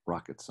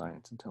rocket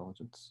science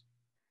intelligence,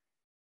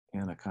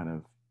 and a kind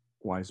of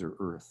wiser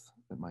earth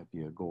that might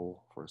be a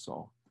goal for us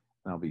all.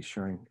 And I'll be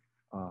sharing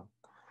a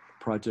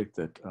project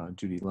that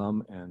Judy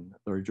Lum and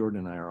Larry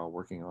Jordan and I are all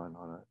working on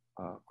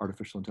a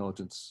artificial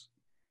intelligence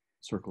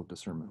circle of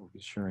discernment. We'll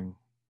be sharing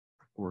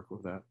work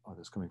with that on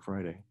this coming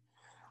Friday.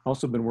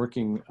 Also been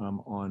working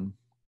on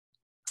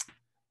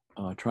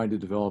trying to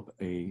develop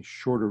a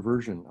shorter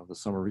version of the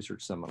Summer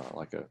Research Seminar,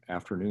 like an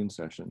afternoon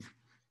session.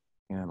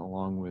 And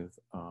along with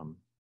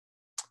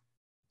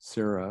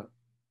Sarah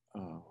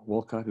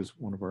Wolcott, who's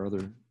one of our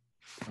other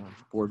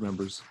board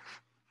members,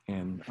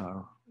 and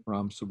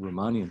Ram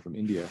Subramanian from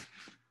India,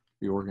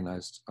 we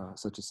organized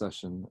such a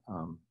session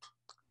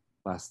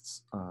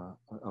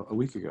a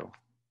week ago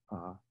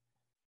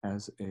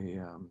as a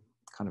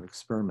kind of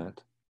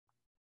experiment.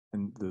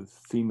 And the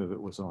theme of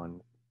it was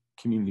on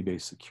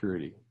community-based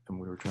security, and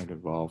we were trying to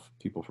involve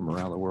people from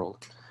around the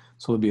world.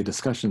 So there'll be a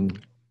discussion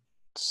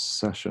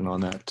session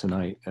on that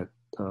tonight at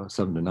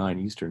 7 to 9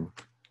 Eastern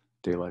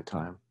Daylight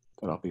Time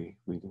that I'll be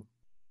leading.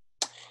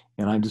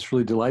 And I'm just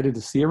really delighted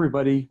to see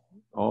everybody,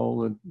 all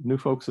the new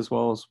folks as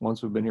well as ones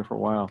who've been here for a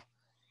while,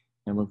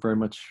 and look very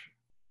much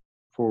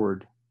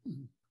forward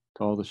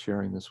to all the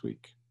sharing this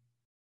week.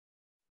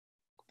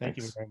 Thank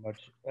you very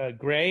much.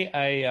 Gray,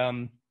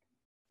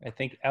 I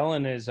think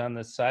Ellen is on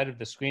the side of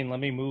the screen. Let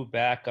me move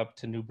back up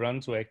to New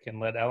Brunswick and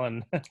let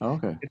Ellen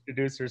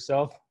introduce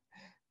herself.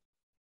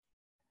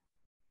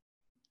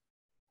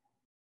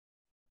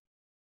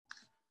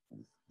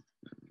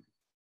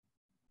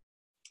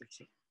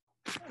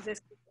 This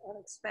is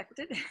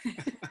unexpected.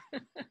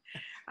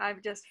 I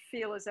just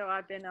feel as though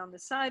I've been on the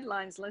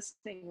sidelines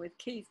listening with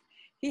Keith.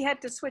 He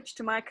had to switch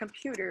to my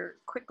computer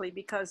quickly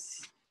because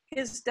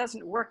his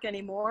doesn't work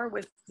anymore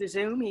with the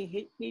Zoom.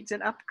 He needs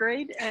an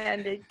upgrade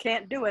and he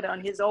can't do it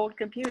on his old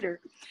computer.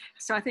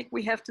 So I think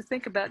we have to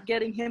think about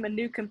getting him a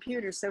new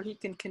computer so he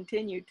can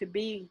continue to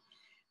be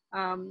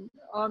on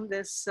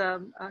this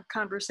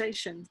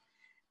conversation.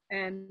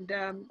 And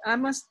I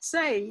must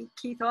say,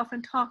 Keith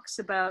often talks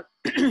about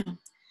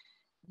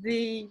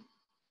the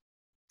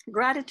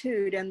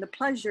gratitude and the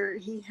pleasure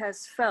he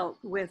has felt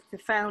with the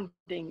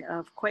founding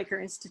of Quaker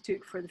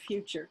Institute for the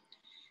Future.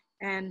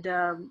 And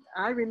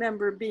I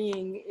remember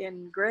being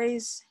in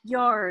Gray's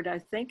yard, I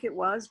think it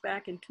was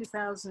back in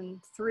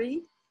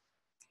 2003,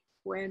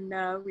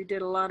 when we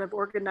did a lot of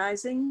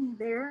organizing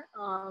there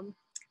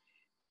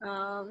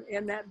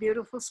in that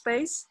beautiful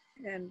space.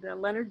 And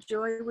Leonard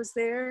Joy was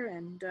there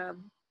and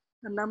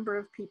a number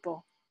of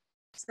people.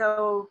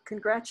 So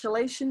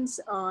congratulations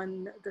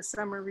on the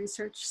Summer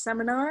Research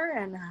Seminar,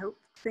 and I hope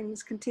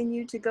things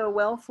continue to go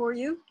well for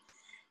you,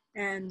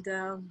 and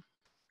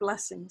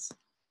blessings.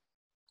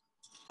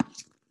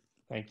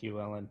 Thank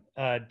you, Ellen.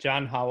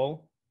 John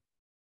Howell.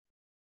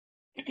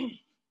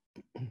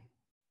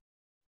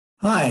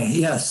 Hi,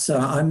 yes,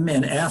 I'm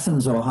in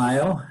Athens,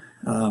 Ohio.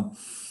 I'm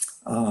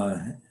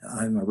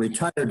a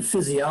retired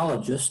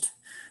physiologist.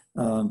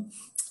 Been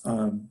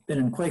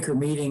in Quaker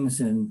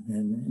meetings in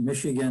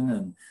Michigan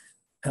and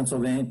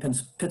Pennsylvania,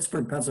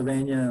 Pittsburgh,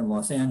 Pennsylvania, and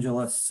Los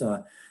Angeles,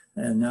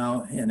 and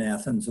now in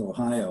Athens,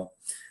 Ohio.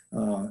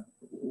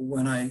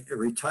 When I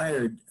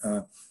retired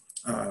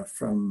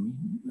from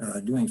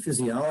doing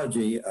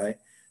physiology,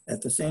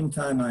 at the same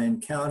time, I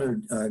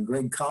encountered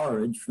Greg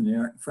Coleridge from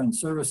the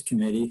Friends Service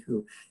Committee,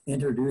 who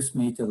introduced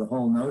me to the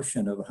whole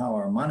notion of how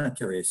our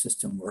monetary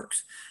system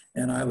works.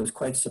 And I was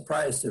quite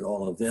surprised at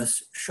all of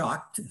this,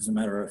 shocked, as a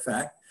matter of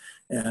fact.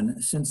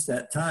 And since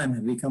that time,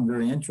 have become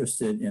very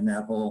interested in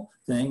that whole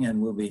thing,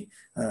 and will be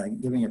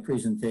giving a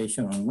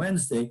presentation on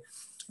Wednesday.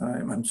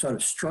 I'm sort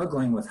of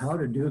struggling with how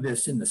to do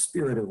this in the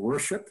spirit of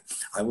worship.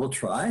 I will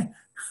try.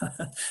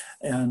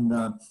 And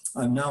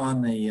I'm now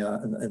on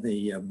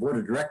the board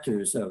of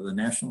directors of the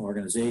national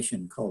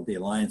organization called the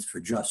Alliance for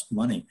Just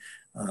Money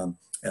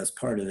as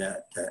part of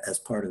that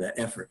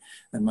effort.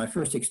 And my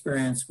first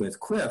experience with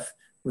QIF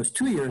was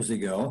 2 years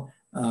ago,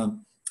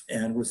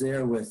 and was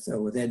there with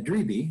Ed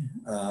Dreby,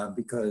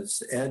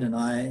 because Ed and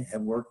I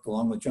have worked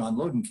along with John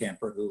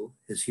Lodencamper, who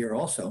is here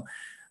also,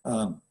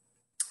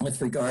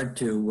 with regard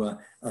to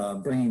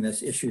bringing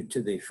this issue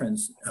to the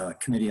Friends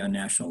Committee on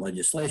National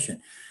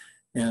Legislation.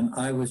 And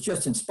I was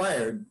just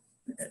inspired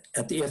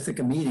at the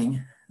Ithaca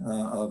meeting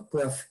of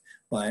QIF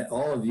by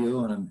all of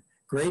you, and I'm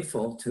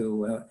grateful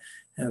to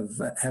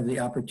have the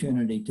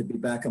opportunity to be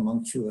back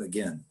amongst you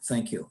again.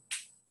 Thank you.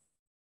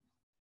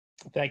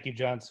 Thank you,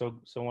 John. So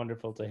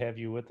wonderful to have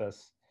you with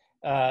us.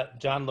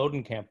 John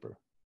Lodencamper.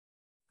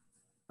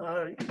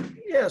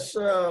 Yes,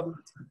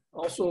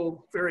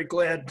 also very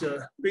glad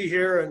to be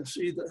here and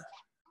see the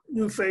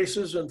new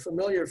faces and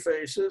familiar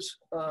faces,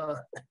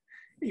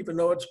 even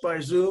though it's by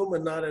Zoom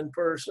and not in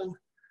person.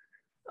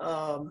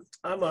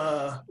 I'm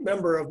a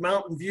member of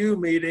Mountain View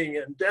meeting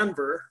in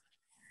Denver,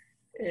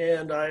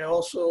 and I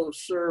also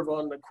serve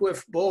on the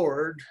QIF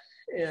board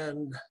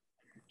and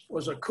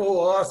was a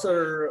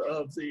co-author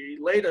of the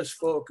latest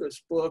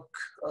focus book,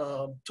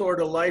 Toward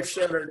a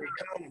Life-Centered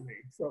Economy,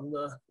 From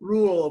the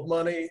Rule of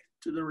Money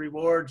to the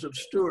Rewards of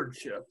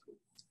Stewardship.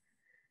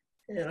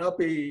 And I'll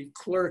be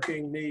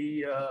clerking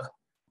the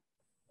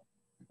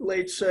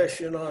late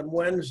session on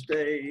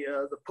Wednesday,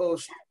 the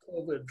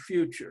post-COVID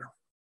future.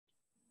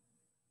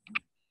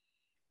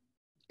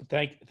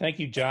 Thank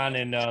you, John.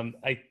 And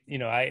I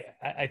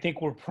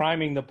think we're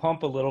priming the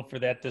pump a little for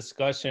that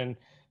discussion.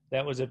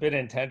 That was a bit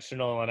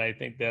intentional, and I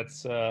think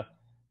that's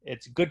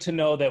it's good to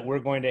know that we're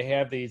going to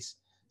have these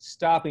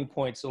stopping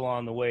points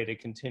along the way to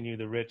continue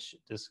the rich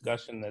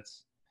discussion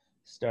that's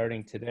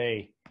starting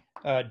today.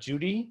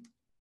 Judy?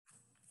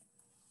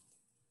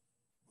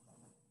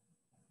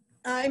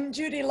 I'm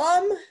Judy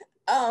Lum.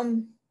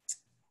 I'm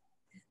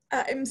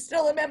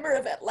still a member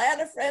of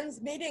Atlanta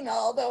Friends Meeting,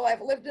 although I've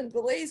lived in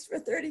Belize for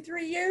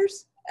 33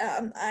 years.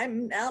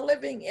 I'm now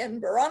living in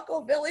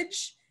Barranco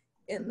Village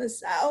in the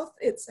south.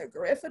 It's a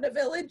Garifuna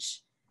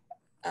village.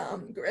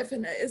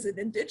 Garifuna is an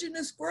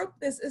indigenous group.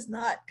 This is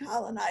not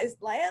colonized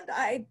land.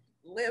 I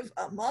live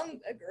among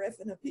the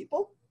Garifuna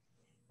people.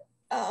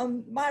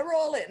 My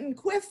role in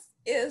QIF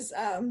is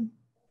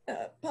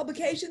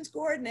publications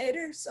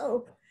coordinator,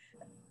 so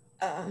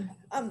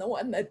I'm the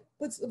one that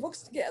puts the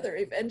books together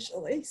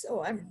eventually,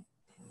 so I'm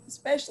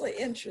especially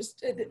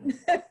interested in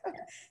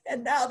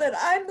and now that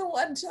I'm the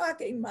one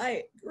talking,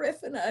 my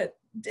Garifuna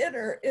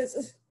dinner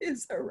is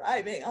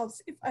arriving. I'll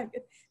see if I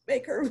can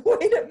make her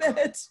wait a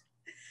minute.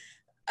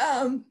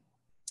 I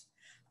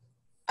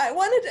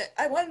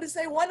wanted to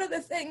say one of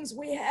the things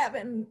we have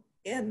in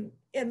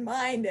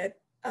mind that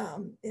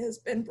has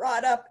been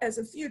brought up as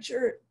a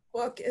future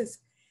book is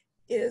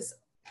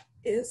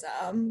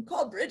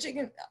called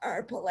Bridging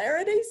Our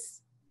Polarities.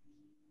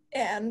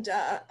 And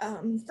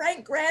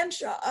Frank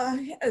Granshaw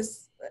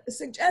has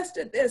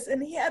suggested this,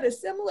 and he had a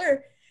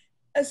similar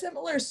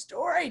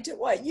story to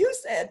what you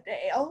said,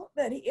 Dale,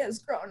 that he has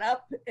grown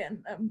up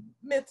in the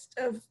midst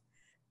of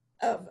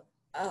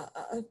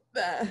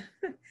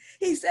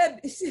he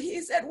said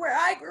where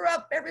I grew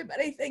up,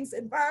 everybody thinks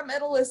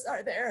environmentalists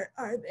are their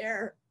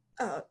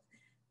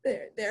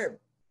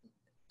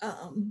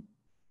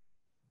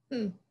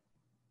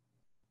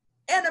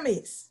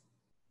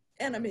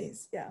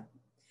enemies, yeah.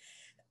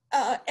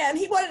 And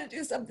he wanted to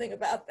do something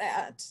about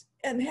that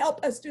and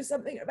help us do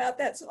something about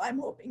that. So I'm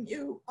hoping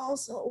you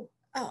also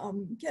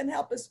can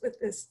help us with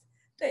this,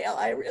 Dale.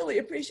 I really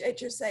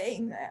appreciate your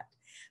saying that.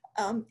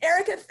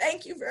 Erica,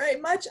 thank you very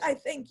much. I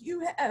think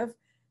you have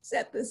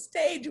set the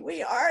stage.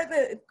 We are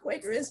the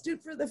Quaker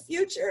Institute for the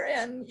Future,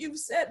 and you've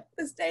set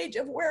the stage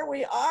of where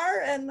we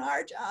are, and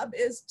our job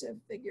is to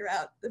figure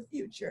out the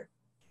future.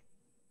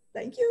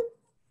 Thank you.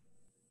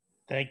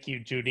 Thank you,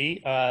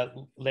 Judy.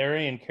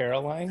 Larry and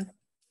Caroline.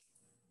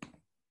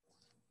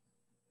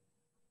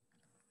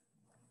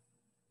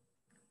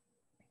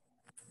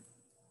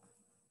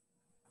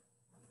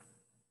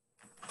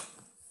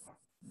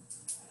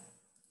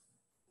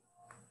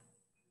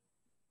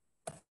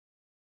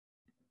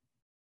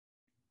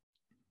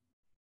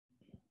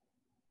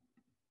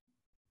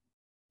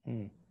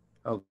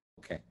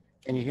 Okay.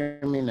 Can you hear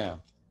me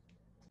now?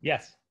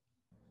 Yes.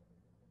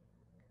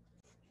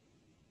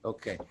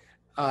 Okay.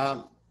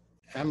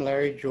 I'm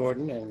Larry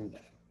Jordan, and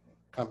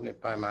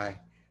accompanied by my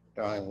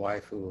darling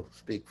wife, who will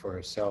speak for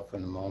herself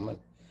in a moment.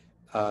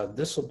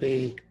 This will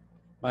be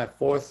my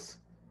fourth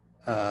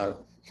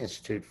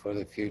Institute for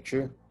the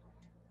Future,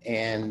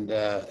 and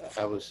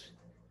I was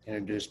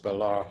introduced by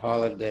Laura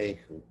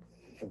Holliday, who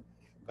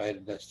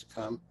invited us to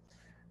come.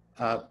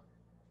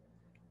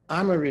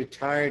 I'm a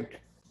retired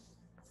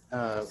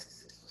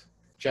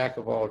jack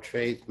of all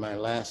trades. My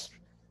last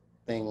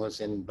thing was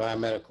in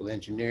biomedical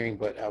engineering,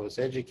 but I was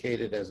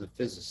educated as a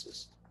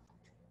physicist.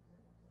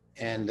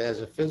 And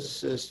as a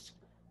physicist,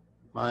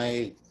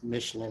 my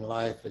mission in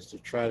life is to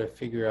try to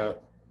figure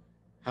out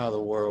how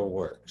the world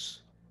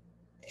works.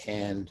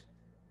 And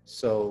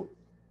so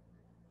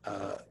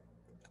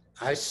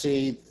I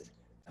see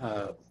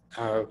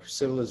our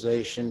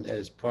civilization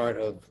as part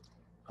of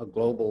a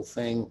global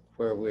thing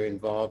where we're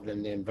involved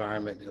in the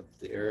environment of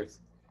the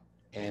earth,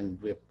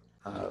 and with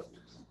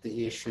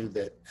the issue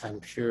that I'm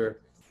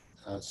sure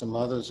some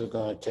others are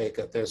going to take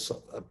up. There's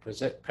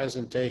a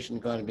presentation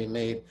going to be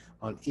made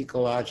on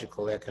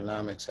ecological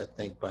economics, I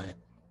think, by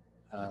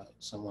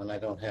someone. I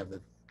don't have the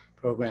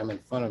program in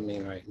front of me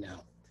right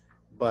now.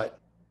 But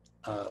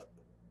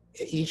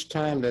each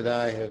time that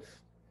I have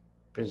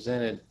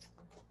presented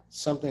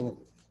something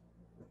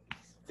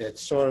that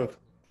sort of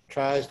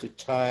tries to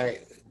tie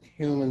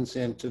humans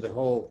into the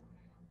whole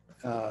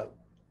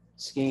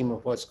scheme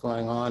of what's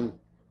going on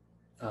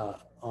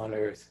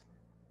Earth,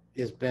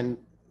 has been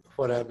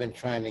what I've been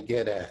trying to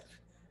get at.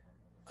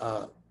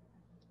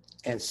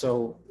 And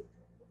so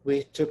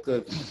we took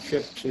a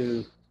trip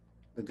to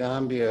the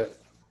Gambia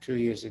 2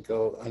 years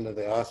ago under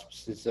the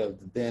auspices of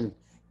the then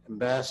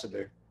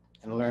ambassador,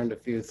 and learned a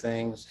few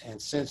things.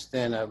 And since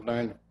then, I've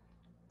learned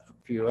a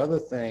few other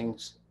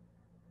things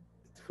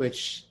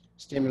which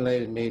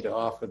stimulated me to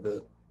offer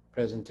the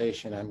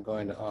presentation I'm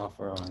going to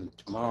offer on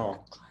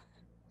tomorrow.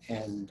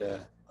 And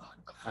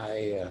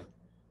I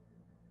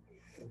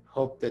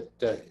hope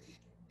that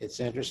it's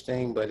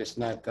interesting, but it's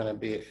not going to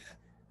be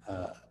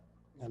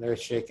an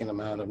earth-shaking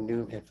amount of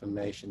new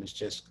information. It's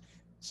just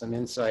some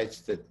insights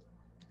that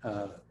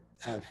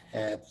I've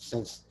had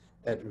since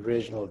that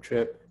original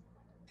trip,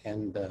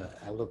 and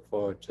I look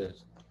forward to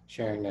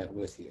sharing that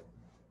with you.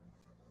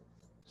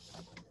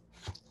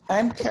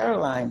 I'm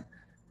Caroline.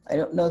 I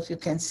don't know if you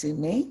can see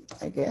me,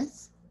 I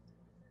guess.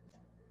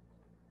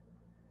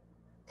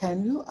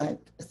 Can you?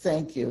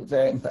 Thank you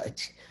very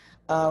much.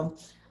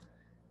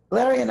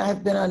 Larry and I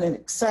have been on an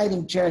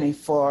exciting journey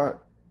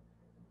for,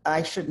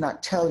 I should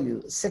not tell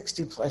you,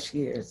 60 plus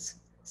years,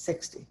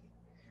 60.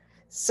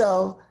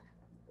 So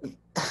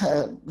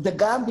the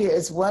Gambia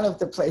is one of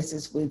the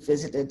places we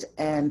visited,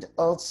 and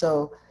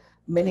also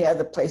many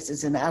other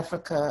places in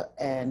Africa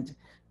and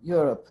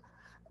Europe.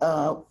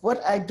 What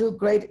I do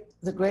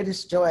the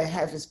greatest joy I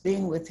have is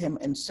being with him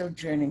and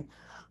sojourning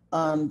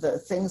on the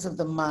things of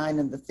the mind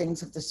and the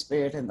things of the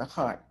spirit and the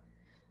heart.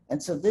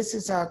 And so this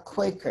is our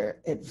Quaker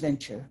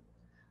adventure.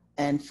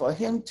 And for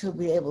him to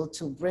be able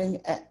to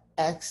bring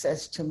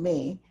access to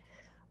me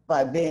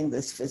by being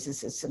this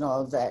physicist and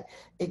all of that,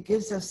 it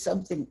gives us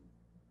something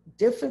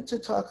different to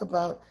talk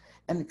about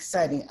and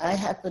exciting. I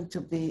happen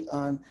to be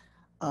on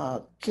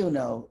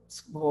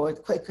QNO's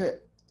board,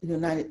 Quaker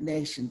United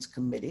Nations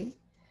Committee,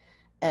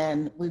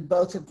 and we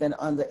both have been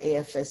on the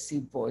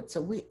AFSC board. So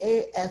we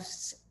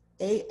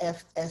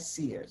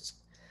AFSCers,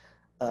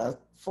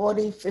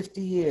 40,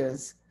 50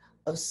 years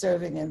of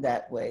serving in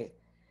that way.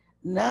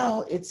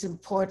 Now it's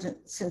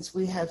important, since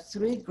we have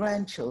 3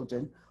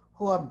 grandchildren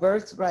who are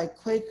birthright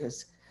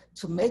Quakers,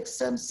 to make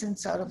some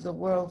sense out of the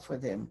world for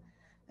them.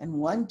 And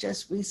one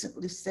just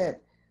recently said,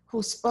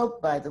 who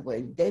spoke, by the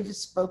way, David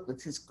spoke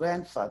with his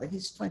grandfather,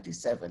 he's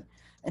 27,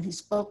 and he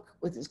spoke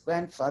with his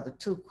grandfather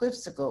 2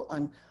 QIFs ago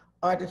on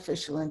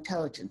artificial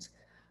intelligence.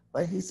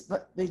 But he's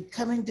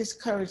becoming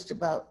discouraged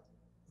about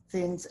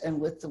things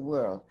and with the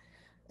world.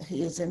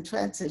 He is in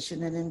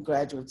transition and in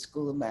graduate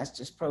school, a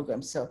master's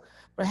program. So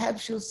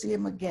perhaps you'll see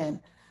him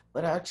again,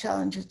 but our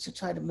challenge is to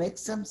try to make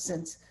some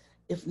sense,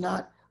 if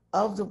not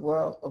of the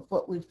world, of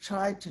what we've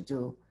tried to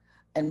do,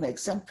 and make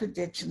some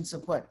predictions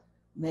of what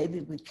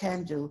maybe we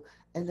can do,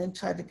 and then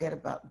try to get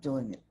about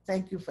doing it.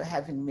 Thank you for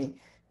having me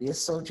be a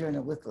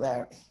sojourner with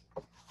Larry.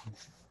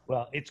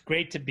 Well, it's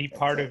great to be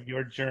part of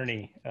your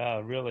journey,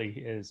 really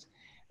is.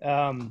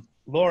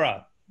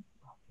 Laura.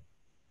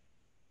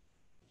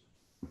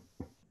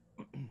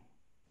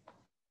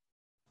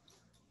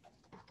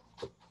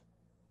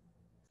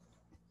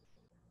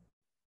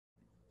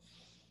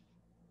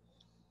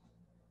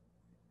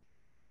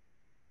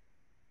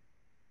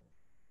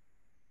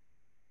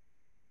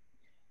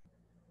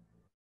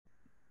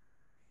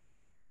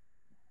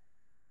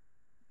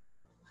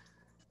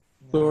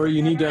 Laura,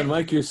 you need to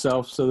unmic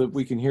yourself so that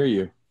we can hear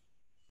you.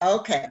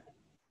 Okay.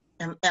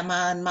 Am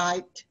I on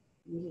mic?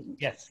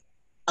 Yes.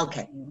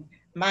 Okay.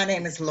 My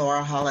name is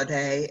Laura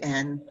Holiday,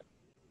 and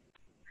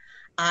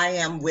I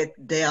am with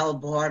Dale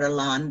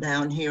Bordelon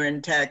down here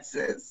in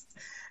Texas.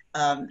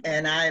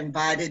 And I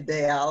invited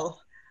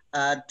Dale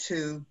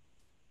to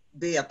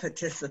be a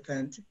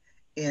participant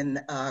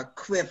in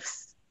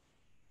QIF's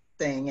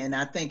thing, and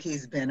I think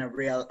he's been a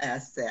real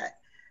asset.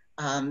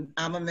 I'm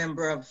a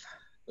member of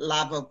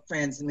Live Oak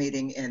Friends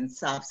meeting in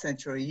South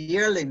Central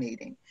yearly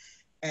meeting,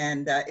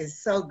 and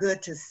it's so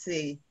good to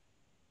see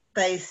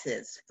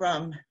faces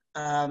from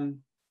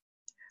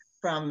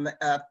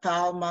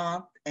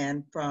Falmouth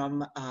and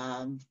from,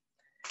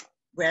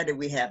 where did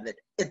we have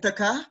it?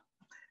 Ithaca,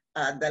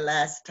 the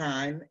last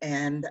time,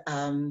 and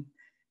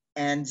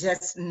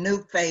just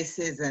new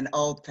faces and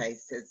old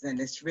faces, and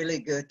it's really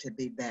good to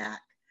be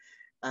back.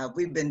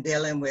 We've been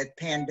dealing with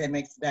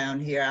pandemics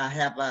down here. I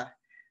have a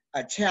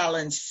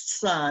challenged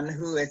son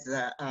who is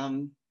a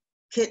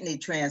kidney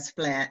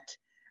transplant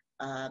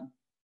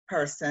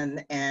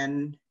person,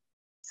 and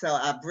so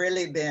I've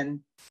really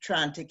been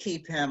trying to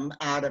keep him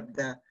out of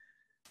the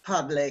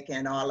public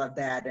and all of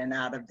that, and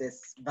out of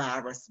this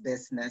virus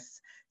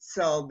business.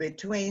 So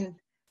between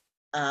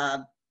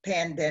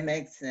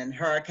pandemics and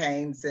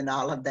hurricanes and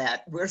all of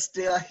that, we're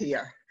still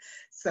here.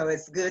 So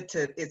it's good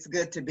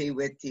to be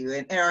with you.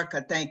 And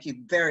Erica, thank you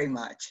very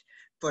much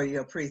for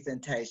your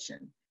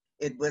presentation.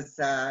 It was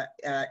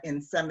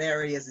in some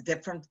areas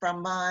different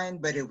from mine,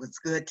 but it was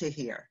good to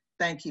hear.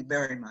 Thank you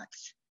very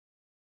much.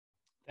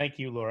 Thank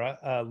you, Laura.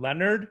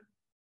 Leonard,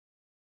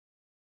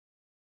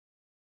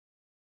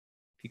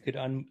 if you could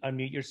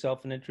unmute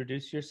yourself and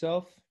introduce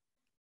yourself.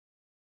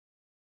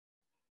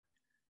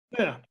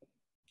 Yeah,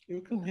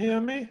 you can hear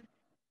me?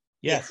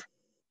 Yes.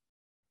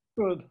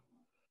 Good.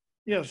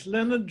 Yes,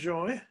 Leonard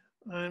Joy.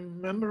 I'm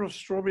a member of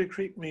Strawberry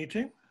Creek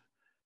Meeting.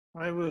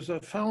 I was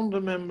a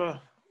founder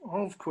member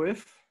of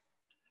QIF,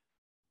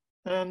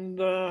 and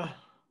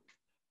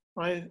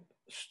I'm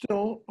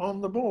still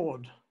on the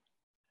board.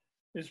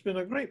 It's been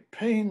a great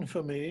pain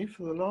for me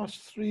for the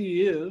last 3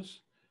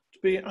 years to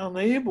be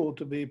unable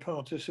to be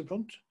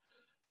participant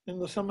in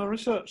the Summer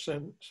Research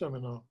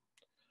Seminar.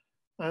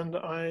 And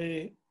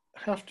I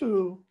have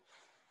to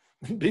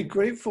be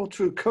grateful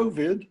to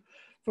COVID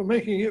for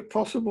making it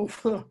possible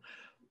for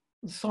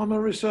the Summer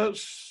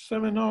Research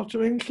Seminar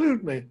to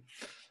include me.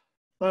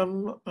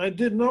 I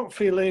did not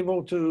feel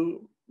able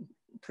to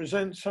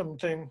present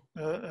something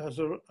as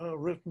a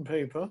written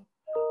paper,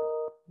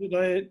 but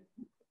I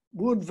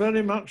would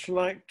very much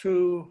like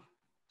to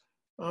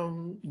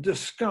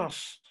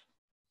discuss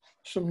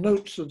some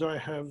notes that I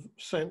have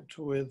sent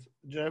with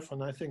Jeff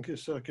and I think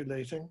is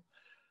circulating.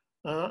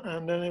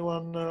 And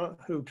anyone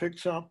who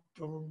picks up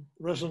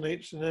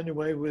resonates in any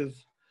way with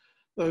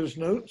those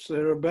notes,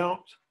 they're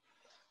about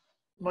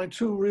my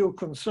two real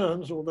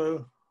concerns,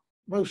 although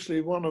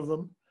mostly one of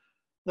them,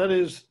 that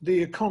is the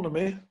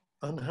economy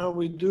and how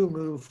we do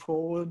move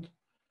forward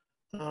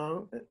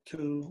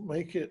to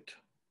make it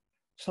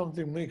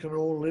something we can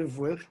all live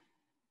with.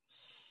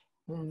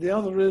 And the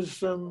other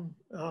is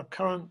our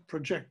current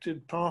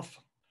projected path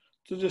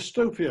to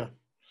dystopia.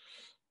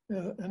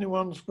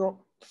 Anyone's got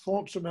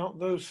thoughts about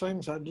those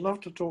things? I'd love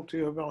to talk to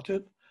you about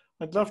it.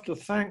 I'd love to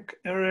thank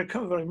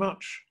Erica very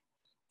much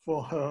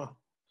for her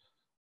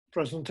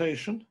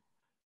presentation.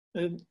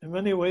 In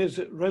many ways,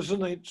 it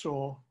resonates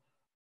or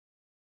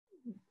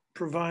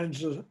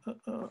provides a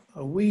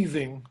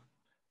weaving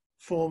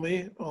for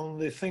me on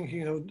the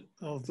thinking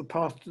of the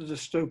path to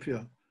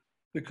dystopia,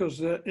 because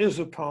there is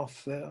a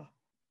path there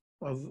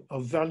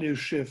of value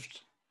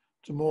shift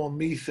to more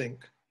me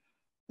think.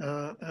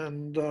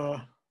 And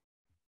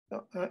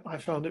I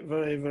found it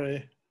very,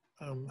 very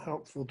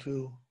helpful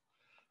to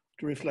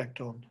reflect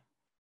on.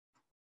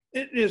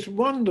 It is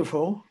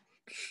wonderful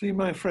to see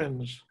my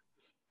friends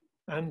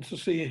and to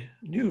see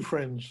new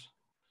friends.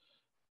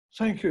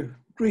 Thank you.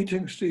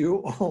 Greetings to you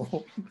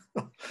all.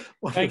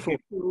 Wonderful. Thank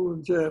you.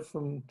 And Jeff.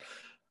 And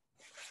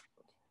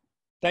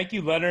thank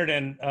you, Leonard.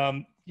 And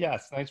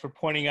yes, thanks for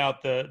pointing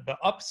out the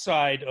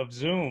upside of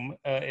Zoom.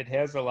 It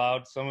has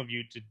allowed some of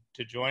you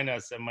to join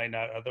us that might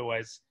not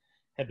otherwise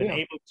have been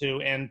able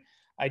to. And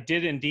I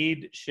did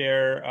indeed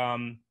share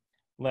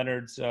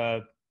Leonard's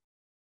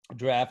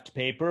draft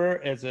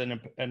paper as a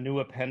new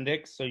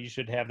appendix, so you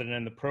should have it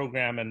in the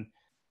program, and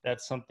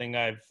that's something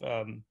I've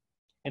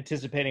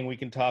anticipating we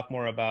can talk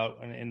more about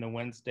in the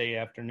Wednesday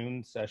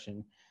afternoon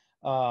session.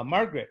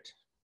 Margaret.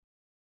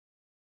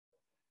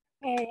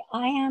 Hey,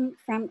 I am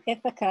from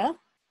Ithaca,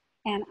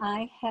 and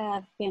I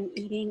have been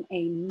eating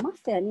a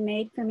muffin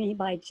made for me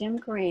by Jim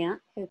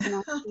Grant, who can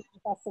also speak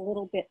with us a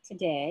little bit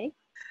today.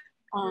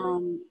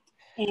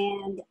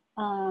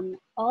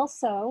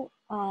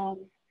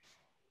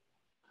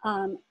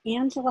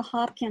 Angela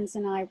Hopkins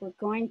and I were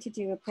going to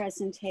do a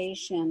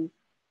presentation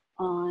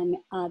on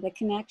the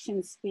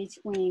connections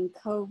between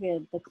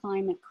COVID, the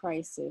climate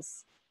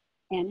crisis,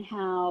 and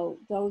how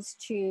those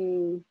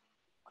two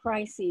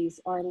crises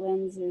are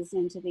lenses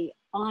into the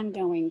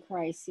ongoing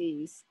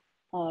crises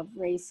of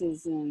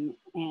racism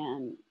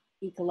and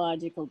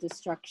ecological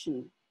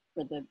destruction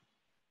for the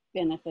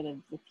benefit of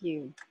the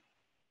few.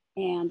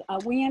 And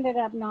we ended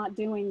up not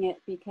doing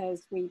it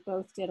because we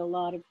both did a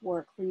lot of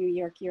work for New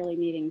York Yearly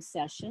Meeting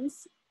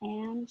sessions,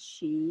 and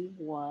she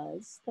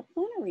was the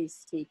plenary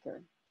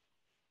speaker.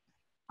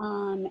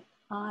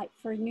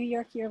 For New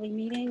York Yearly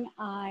Meeting,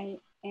 I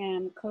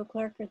am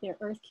co-clerk of their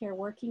Earth Care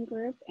Working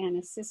Group and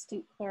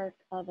assistant clerk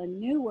of a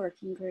new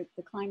working group,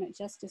 the Climate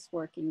Justice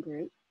Working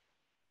Group.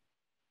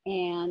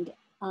 And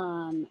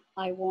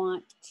I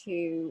want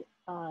to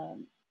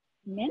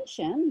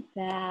mention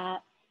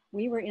that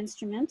we were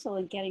instrumental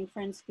in getting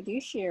Friends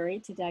Fiduciary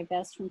to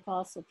divest from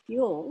fossil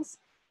fuels.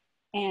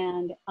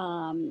 And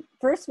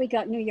first we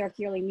got New York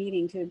Yearly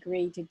Meeting to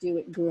agree to do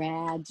it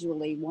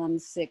gradually,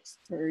 1/6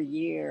 per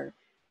year.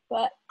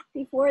 But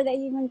before they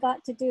even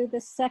got to do the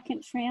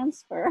second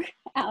transfer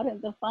out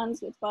of the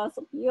funds with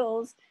fossil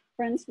fuels,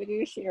 Friends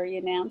Fiduciary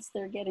announced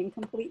they're getting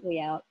completely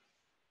out.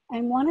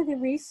 And one of the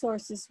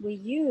resources we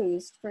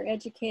used for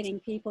educating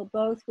people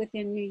both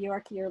within New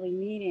York Yearly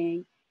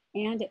Meeting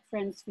and at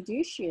Friends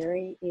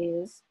Fiduciary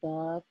is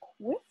the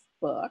QIF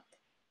book,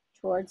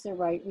 Towards the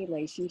Right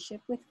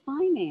Relationship with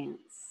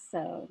Finance.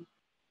 So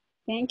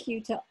thank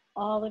you to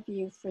all of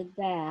you for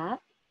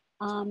that.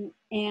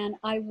 And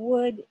I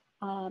would,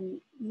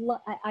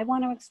 I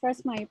want to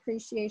express my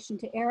appreciation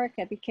to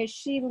Erica because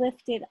she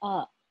lifted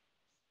up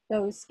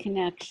those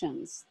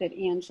connections that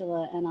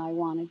Angela and I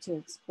wanted to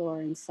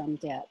explore in some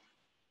depth.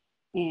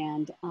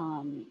 And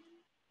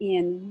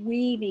in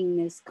weaving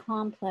this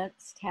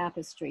complex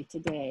tapestry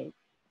today,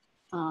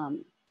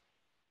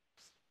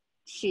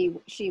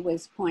 she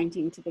was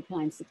pointing to the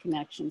kinds of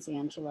connections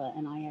Angela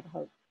and I had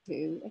hoped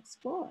to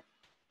explore.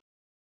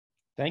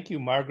 Thank you,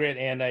 Margaret.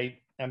 And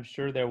I'm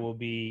sure there will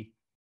be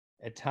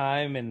a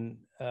time, and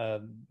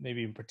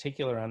maybe in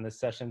particular on the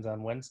sessions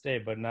on Wednesday,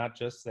 but not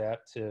just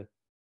that, to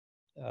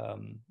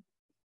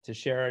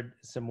share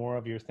some more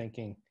of your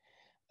thinking.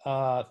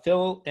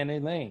 Phil and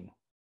Elaine.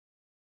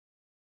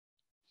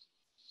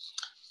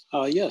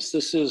 Yes,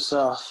 this is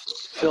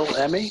Phil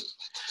Emmy.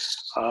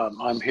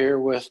 I'm here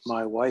with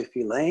my wife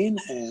Elaine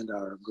and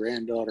our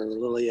granddaughter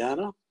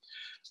Liliana.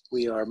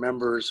 We are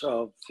members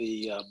of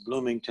the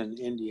Bloomington,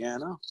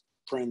 Indiana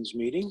Friends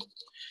Meeting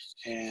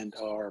and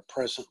are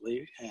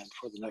presently and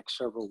for the next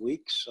several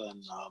weeks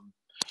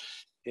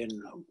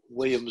in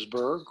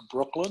Williamsburg,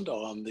 Brooklyn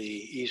on the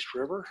East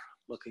River,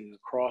 looking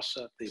across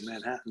at the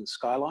Manhattan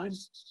skyline.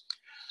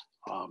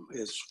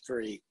 It's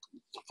very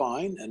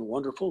fine and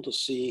wonderful to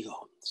see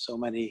so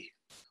many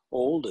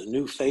old and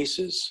new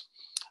faces.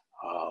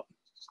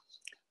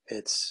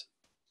 It's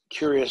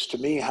curious to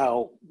me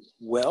how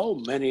well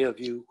many of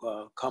you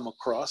come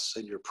across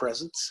in your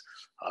presence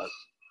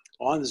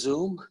on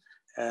Zoom,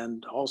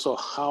 and also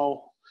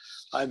how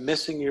I'm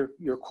missing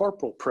your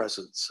corporal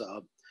presence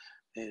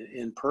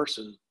in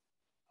person.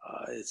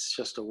 It's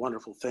just a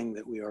wonderful thing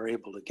that we are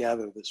able to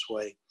gather this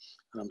way,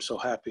 and I'm so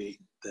happy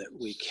that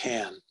we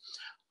can.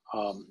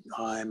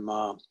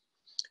 I'm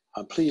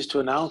pleased to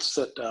announce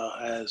that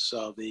as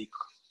the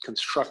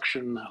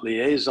construction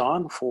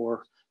liaison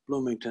for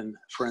Bloomington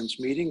Friends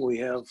Meeting, we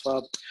have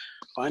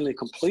finally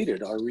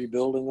completed our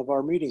rebuilding of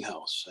our meeting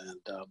house,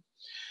 and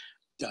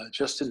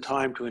just in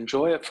time to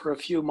enjoy it for a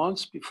few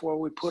months before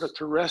we put it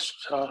to rest,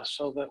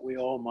 so that we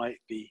all might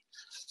be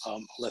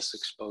less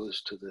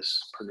exposed to this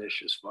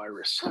pernicious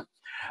virus.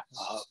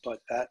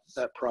 But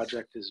that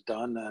project is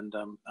done, and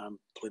I'm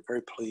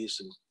very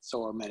pleased, and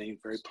so are many,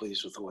 very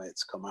pleased with the way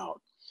it's come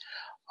out.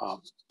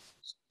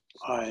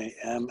 I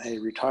am a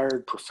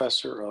retired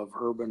professor of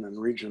urban and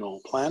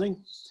regional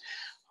planning.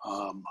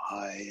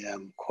 I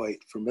am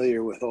quite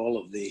familiar with all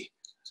of the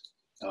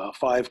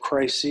 5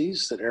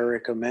 crises that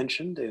Erica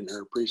mentioned in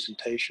her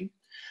presentation.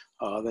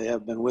 They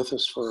have been with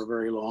us for a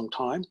very long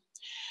time.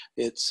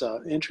 It's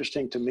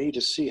interesting to me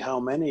to see how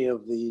many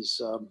of these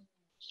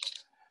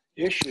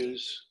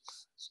issues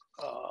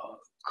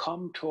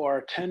come to our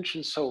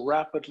attention so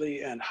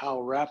rapidly, and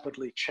how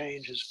rapidly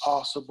change is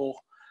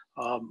possible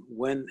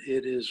when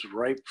it is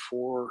ripe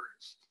for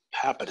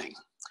happening.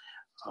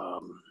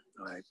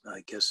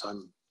 I guess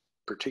I'm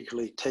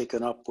particularly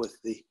taken up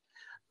with the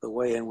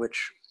way in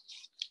which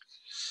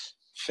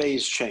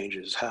phase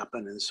changes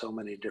happen in so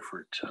many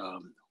different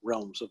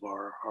realms of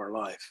our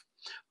life.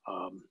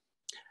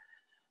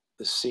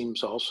 This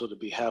seems also to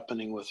be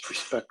happening with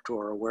respect to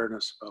our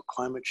awareness about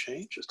climate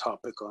change, a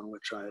topic on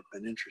which I have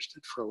been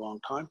interested for a long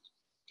time.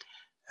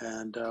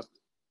 And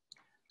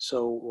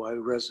so I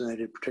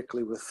resonated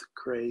particularly with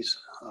Gray's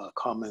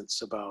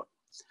comments about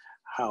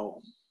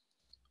how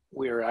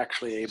we are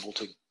actually able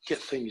to get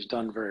things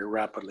done very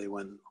rapidly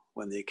when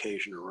the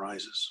occasion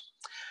arises.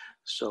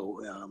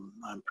 So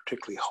I'm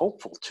particularly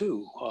hopeful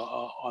too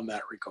on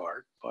that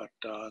regard, but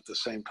at the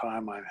same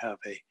time I have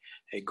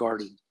a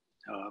guarded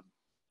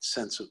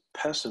sense of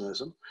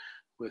pessimism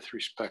with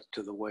respect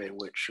to the way in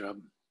which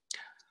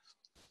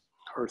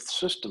Earth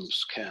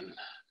systems can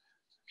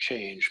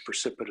change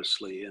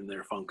precipitously in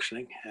their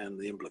functioning and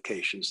the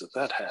implications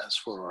that has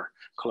for our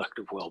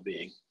collective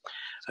well-being.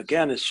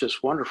 again, it's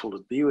just wonderful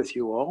to be with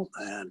you all,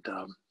 and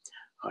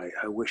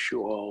I wish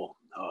you all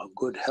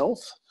good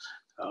health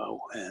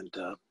and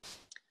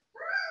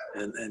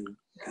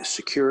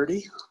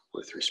security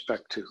with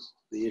respect to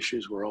the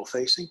issues we're all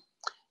facing.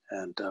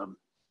 And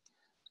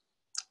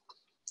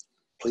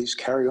please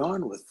carry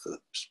on with the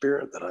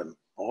spirit that I'm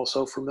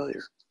also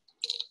familiar.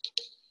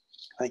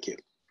 Thank you.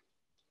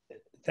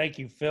 Thank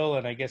you, Phil.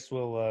 And I guess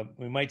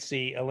we might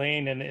see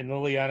Elaine and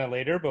Liliana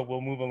later, but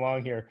we'll move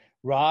along here.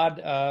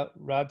 Rod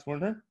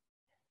Werner.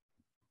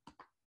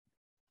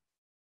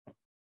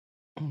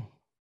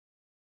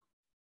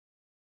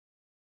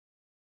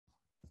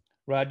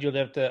 Rod, you'll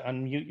have to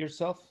unmute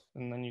yourself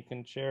and then you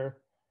can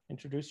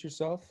introduce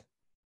yourself.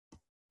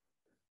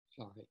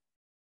 Sorry.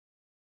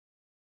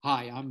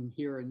 Hi, I'm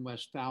here in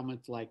West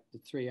Falmouth like the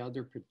 3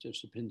 other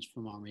participants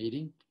from our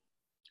meeting.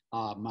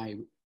 My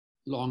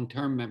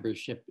long-term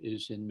membership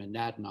is in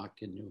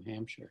Monadnock in New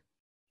Hampshire.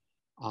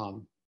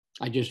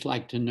 I'd just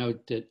like to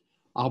note that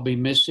I'll be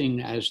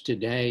missing, as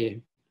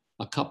today,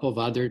 a couple of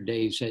other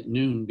days at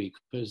noon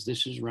because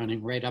this is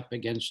running right up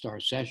against our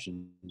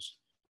sessions.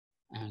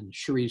 And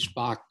Cherise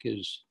Bach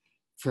is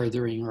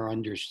furthering our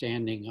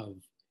understanding of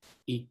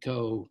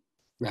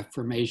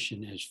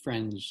eco-reformation as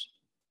friends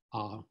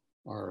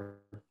are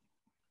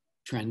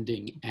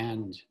trending.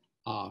 And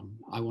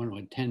I want to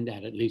attend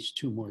that at least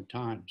 2 more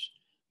times.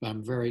 But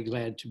I'm very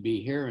glad to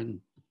be here,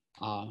 and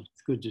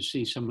it's good to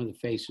see some of the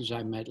faces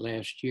I met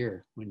last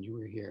year when you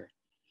were here.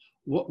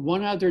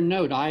 One other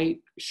note, I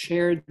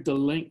shared the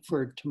link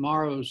for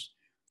tomorrow's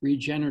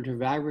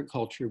regenerative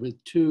agriculture with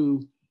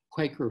 2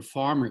 Quaker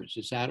farmers.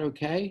 Is that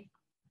okay?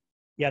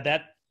 Yeah,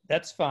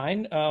 that's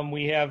fine.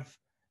 We have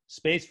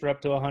space for up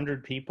to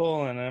 100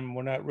 people, and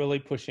we're not really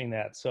pushing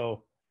that.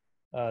 So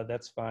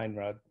that's fine,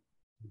 Rod.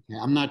 Yeah,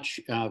 I'm not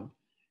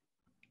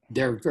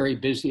they're very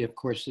busy, of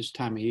course, this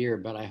time of year,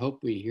 but I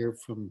hope we hear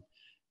from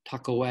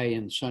Tuckaway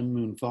and Sun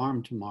Moon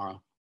Farm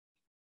tomorrow.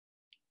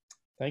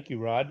 Thank you,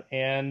 Rod.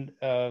 And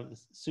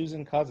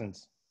Susan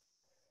Cousins.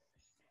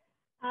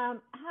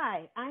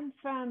 Hi, I'm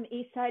from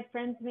Eastside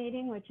Friends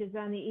Meeting, which is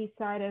on the east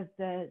side of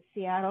the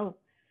Seattle,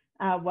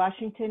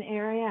 Washington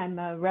area. I'm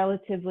a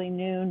relatively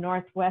new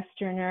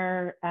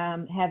Northwesterner,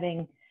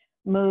 having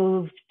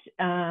moved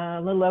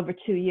a little over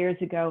 2 years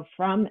ago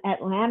from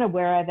Atlanta,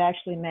 where I've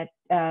actually met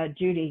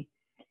Judy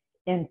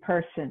in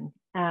person.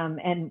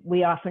 And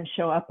we often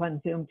show up on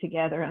Zoom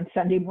together on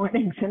Sunday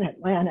mornings in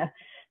Atlanta,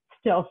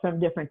 still from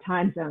different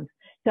time zones.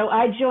 So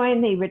I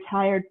joined the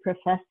retired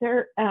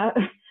professor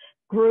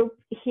group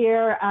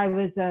here. I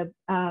was a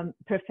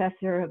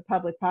professor of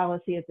public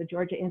policy at the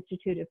Georgia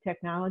Institute of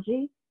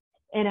Technology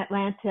in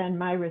Atlanta, and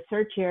my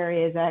research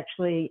area is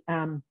actually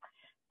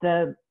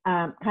the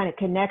kind of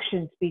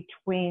connections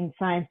between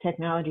science,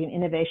 technology, and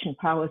innovation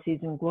policies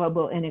and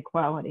global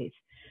inequalities.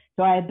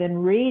 So I've been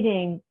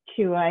reading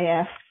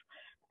QIF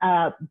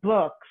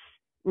books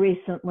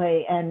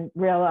recently and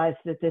realized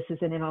that this is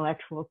an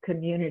intellectual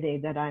community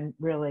that I'm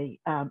really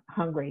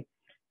hungry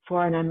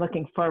for, and I'm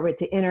looking forward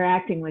to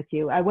interacting with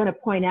you. I want to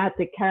point out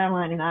that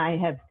Caroline and I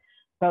have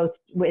both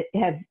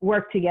have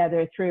worked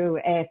together through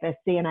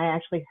AFSC, and I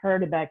actually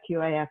heard about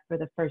QIF for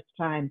the first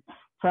time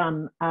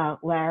from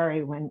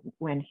Larry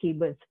when he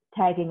was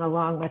tagging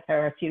along with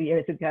her a few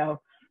years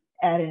ago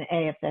at an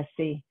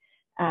AFSC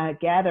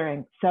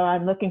gathering. So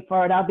I'm looking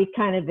forward. I'll be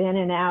kind of in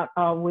and out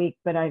all week,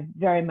 but I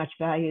very much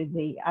value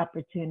the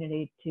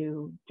opportunity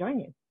to join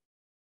you.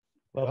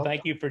 Well,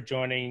 thank you for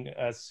joining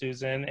us,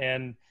 Susan.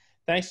 And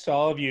thanks to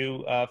all of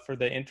you for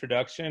the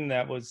introduction.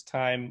 That was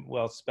time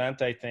well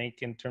spent, I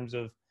think, in terms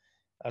of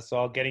us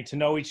all getting to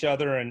know each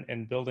other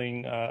and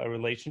building a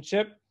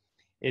relationship.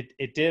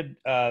 It did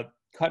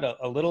cut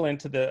a little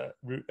into the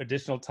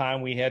additional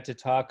time we had to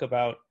talk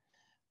about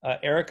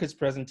Erica's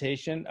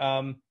presentation.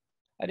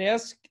 I'd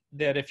ask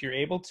that if you're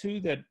able to,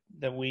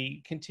 that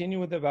we continue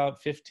with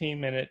about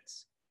 15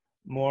 minutes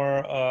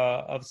more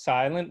of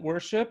silent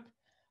worship.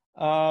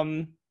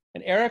 And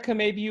Erica,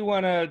 maybe you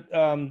want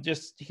to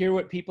just hear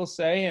what people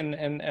say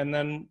and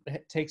then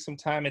take some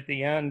time at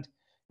the end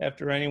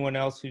after anyone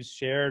else who's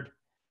shared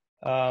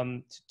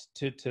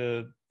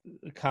to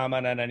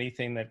comment on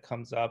anything that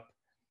comes up.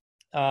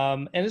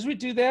 And as we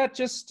do that,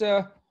 just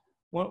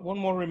one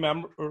more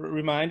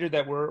reminder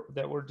that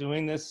we're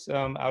doing this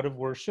out of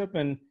worship,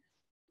 and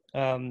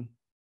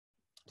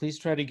please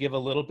try to give a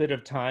little bit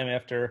of time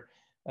after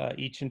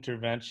each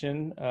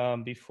intervention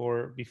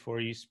before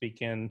you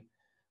speak in.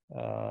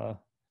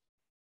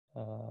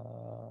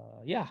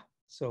 Yeah,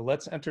 so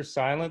let's enter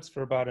silence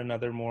for about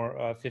another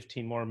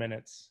 15 more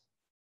minutes.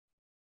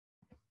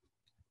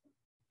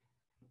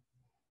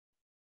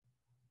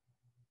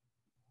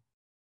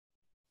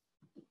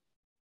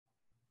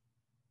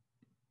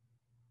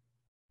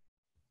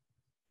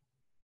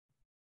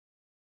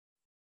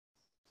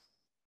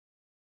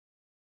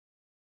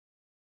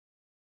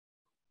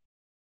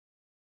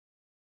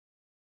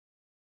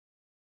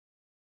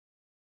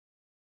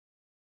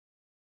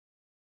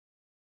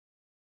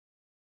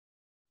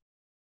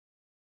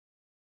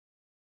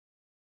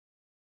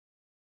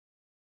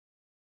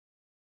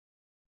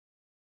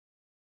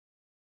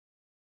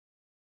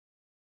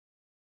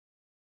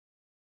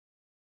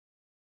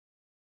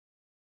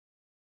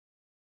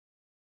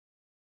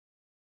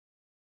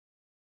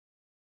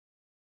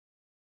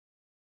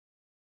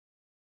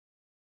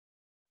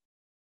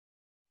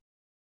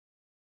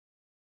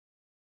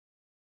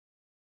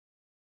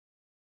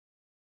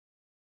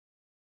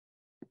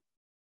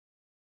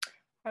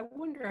 I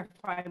wonder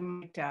if I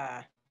might,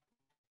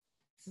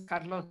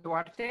 Carlos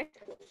Duarte,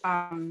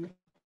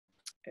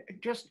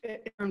 just in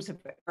terms of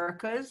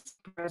Erica's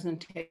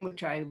presentation,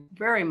 which I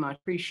very much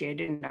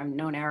appreciated, and I've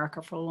known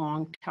Erica for a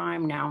long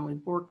time now, and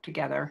we've worked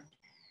together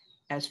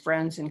as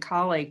friends and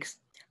colleagues.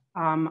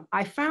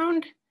 I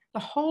found the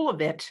whole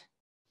of it,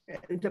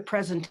 the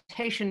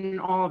presentation and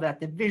all of that,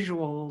 the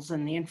visuals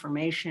and the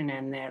information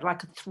and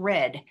like a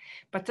thread.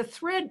 But the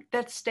thread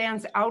that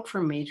stands out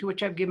for me, to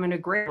which I've given a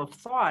great deal of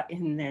thought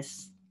in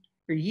this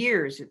for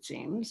years, it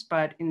seems,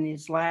 but in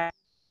these last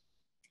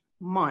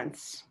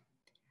months,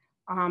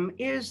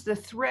 is the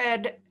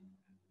thread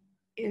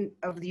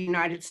of the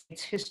United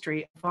States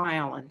history of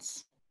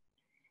violence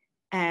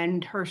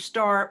and her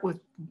start with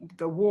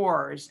the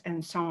wars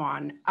and so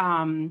on.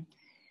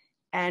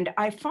 And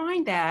I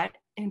find that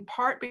in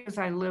part because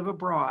I live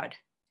abroad.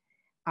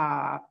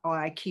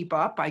 I keep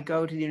up, I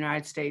go to the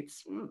United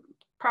States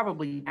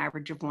probably an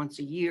average of once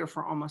a year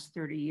for almost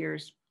 30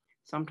 years,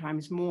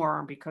 sometimes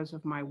more because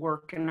of my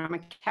work. And I'm a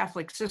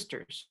Catholic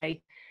sister. So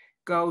I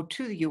go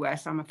to the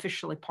US, I'm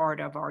officially part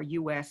of our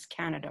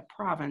US-Canada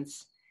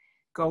province,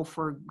 go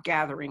for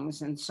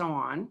gatherings and so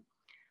on.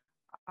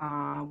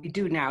 We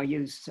do now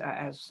use,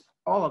 as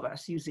all of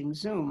us, using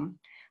Zoom.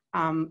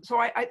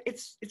 So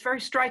it's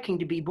very striking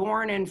to be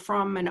born and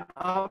from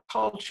a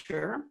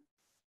culture,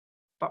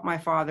 but my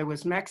father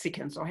was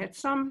Mexican, so I had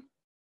some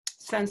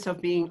sense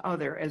of being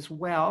other as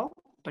well,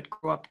 but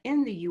grew up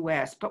in the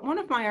US. But one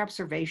of my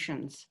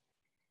observations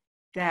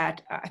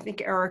that I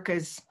think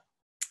Erica's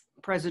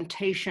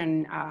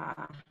presentation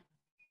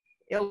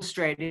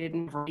illustrated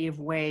in a variety of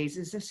ways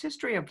is this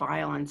history of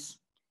violence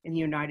in the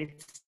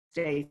United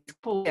States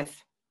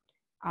with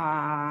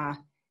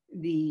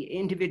the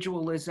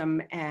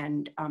individualism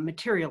and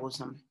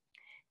materialism.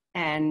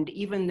 And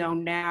even though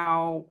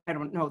now, I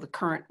don't know the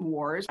current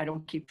wars, I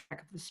don't keep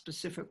track of the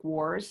specific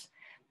wars,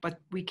 but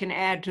we can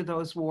add to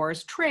those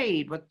wars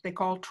trade, what they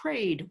call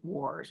trade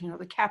wars, you know,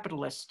 the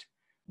capitalist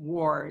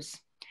wars.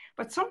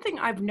 But something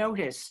I've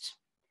noticed,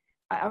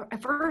 I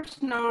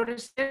first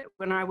noticed it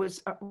when I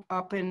was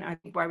up in, I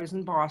think I was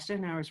in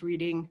Boston, I was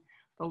reading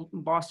the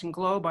Boston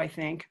Globe, I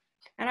think,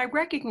 and I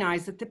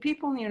recognized that the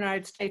people in the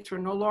United States were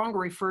no longer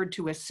referred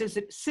to as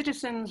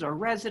citizens or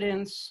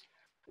residents.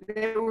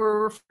 They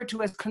were referred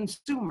to as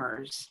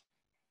consumers.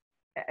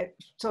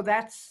 So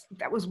that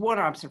was one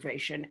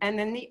observation. And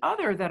then the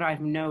other that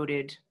I've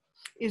noted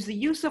is the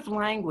use of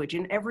language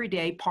in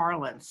everyday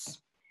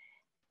parlance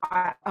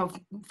of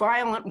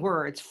violent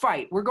words.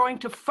 Fight. We're going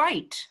to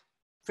fight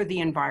for the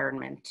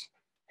environment.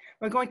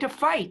 We're going to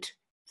fight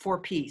for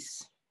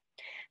peace.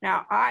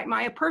 Now,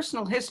 my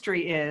personal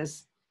history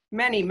is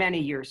many, many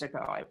years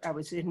ago, I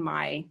was in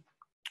my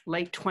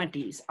late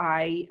 20s,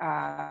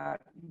 I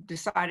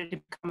decided to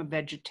become a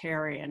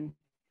vegetarian,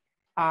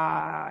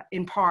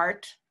 in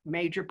part,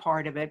 major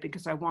part of it,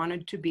 because I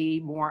wanted to be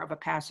more of a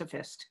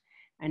pacifist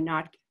and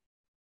not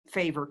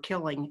favor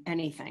killing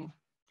anything.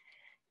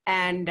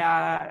 And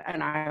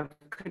I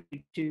could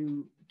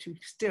to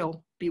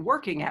still be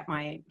working at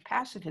my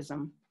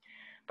pacifism,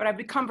 but I've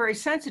become very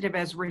sensitive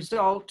as a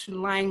result to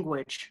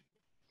language.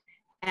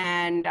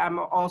 And I'm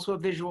also a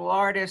visual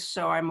artist,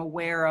 so I'm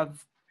aware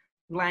of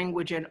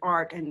language and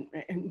art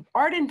and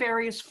art in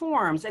various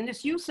forms. And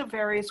this use of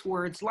various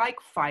words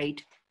like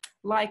fight,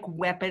 like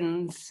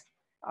weapons,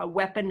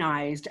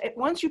 weaponized.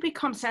 Once you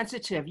become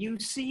sensitive, you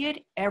see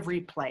it every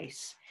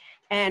place.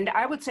 And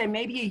I would say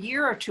maybe a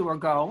year or two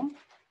ago,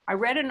 I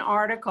read an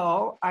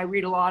article. I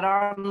read a lot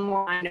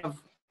online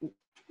of,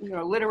 you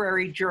know,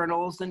 literary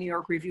journals, the New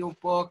York Review of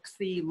Books,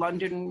 the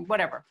London,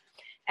 whatever.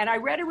 And I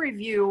read a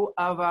review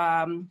of,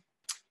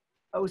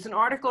 it was an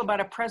article about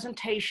a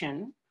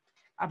presentation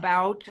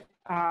about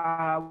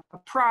a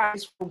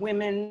prize for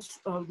women's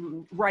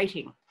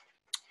writing.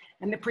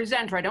 And the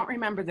presenter, I don't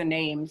remember the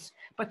names,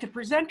 but the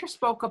presenter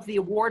spoke of the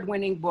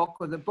award-winning book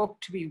or the book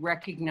to be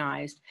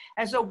recognized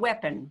as a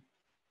weapon.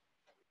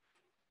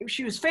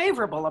 She was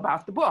favorable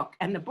about the book,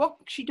 and the book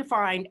she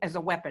defined as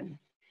a weapon.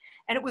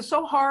 And it was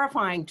so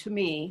horrifying to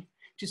me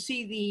to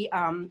see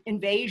the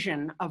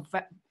invasion of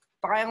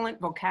violent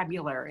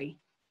vocabulary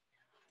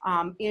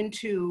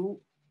into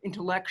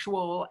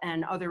intellectual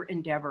and other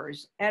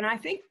endeavors. And I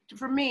think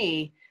for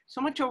me, so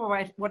much of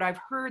what I've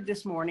heard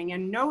this morning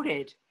and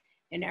noted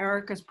in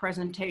Erica's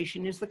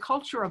presentation is the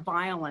culture of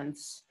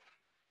violence,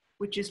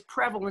 which is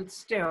prevalent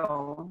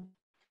still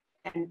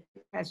and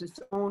has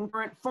its own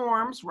current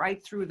forms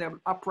right through the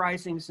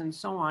uprisings and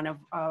so on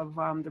of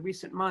the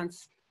recent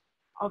months,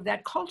 of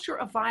that culture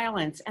of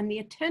violence and the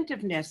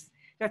attentiveness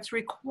that's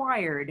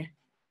required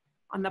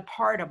on the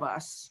part of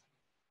us,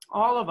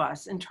 all of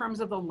us, in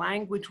terms of the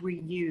language we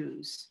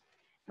use.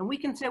 And we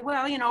can say,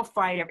 well, you know,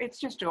 fight, it's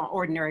just an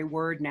ordinary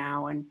word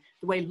now. And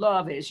the way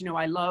love is, you know,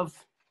 I love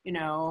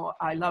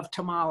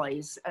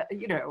tamales,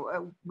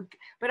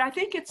 but I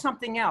think it's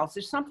something else.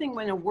 There's something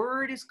when a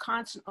word is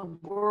constant,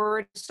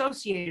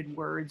 associated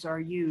words are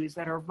used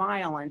that are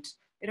violent.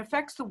 It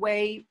affects the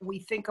way we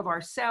think of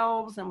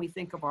ourselves and we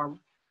think of our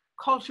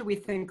culture, we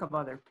think of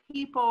other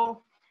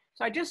people.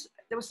 So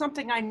there was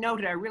something I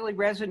noted, I really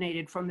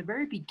resonated from the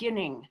very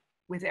beginning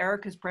with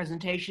Erica's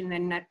presentation,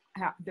 and that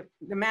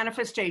the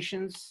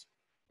manifestations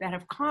that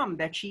have come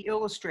that she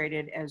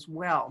illustrated as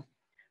well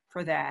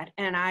for that.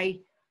 And I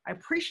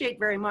appreciate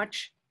very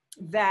much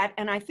that.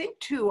 And I think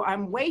too,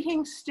 I'm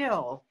waiting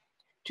still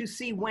to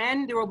see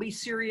when there will be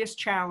serious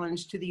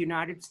challenge to the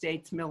United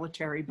States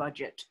military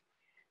budget.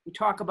 We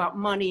talk about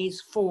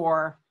monies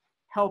for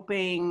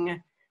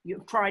helping,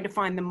 trying to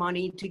find the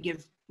money to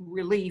give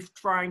relief,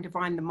 trying to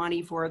find the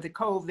money for the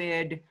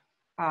COVID,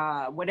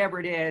 whatever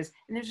it is.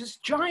 And there's this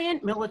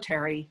gigantic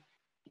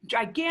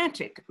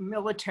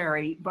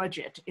military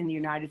budget in the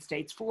United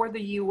States for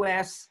the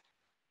US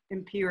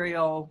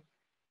imperial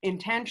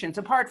intentions,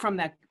 apart from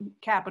that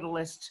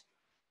capitalist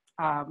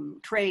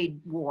trade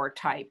war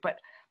type, but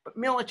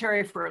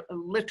military for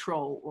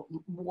literal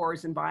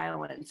wars and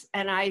violence.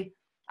 And I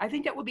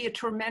think that would be a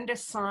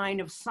tremendous sign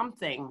of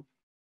something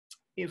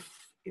if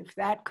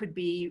that could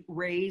be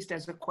raised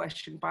as a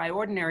question by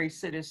ordinary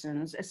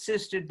citizens,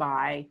 assisted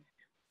by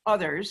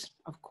others,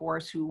 of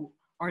course, who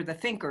are the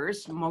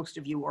thinkers. Most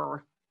of you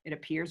are, it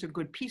appears, a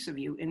good piece of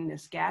you in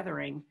this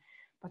gathering.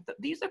 But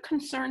these are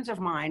concerns of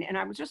mine, and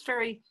I was just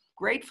very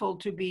grateful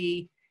to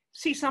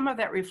see some of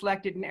that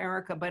reflected in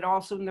Erica, but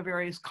also in the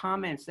various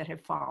comments that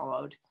have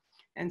followed.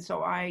 And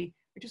so I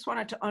just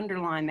wanted to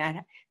underline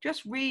that.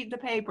 Just read the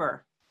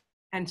paper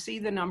and see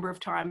the number of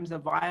times a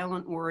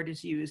violent word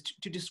is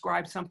used to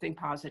describe something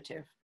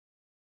positive.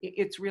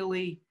 It's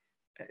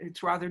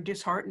rather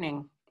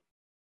disheartening.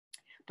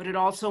 But it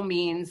also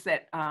means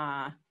that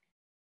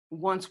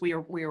once we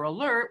are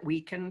alert,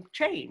 we can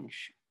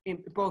change,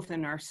 both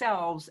in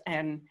ourselves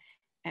and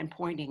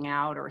pointing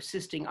out or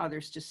assisting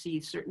others to see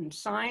certain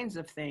signs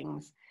of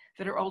things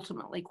that are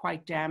ultimately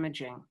quite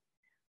damaging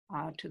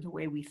to the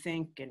way we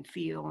think and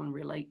feel and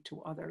relate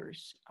to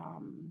others.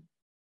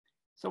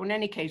 So in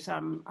any case,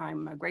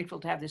 I'm grateful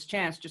to have this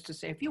chance just to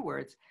say a few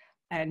words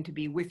and to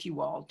be with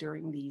you all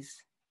during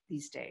these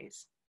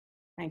days.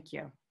 Thank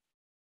you.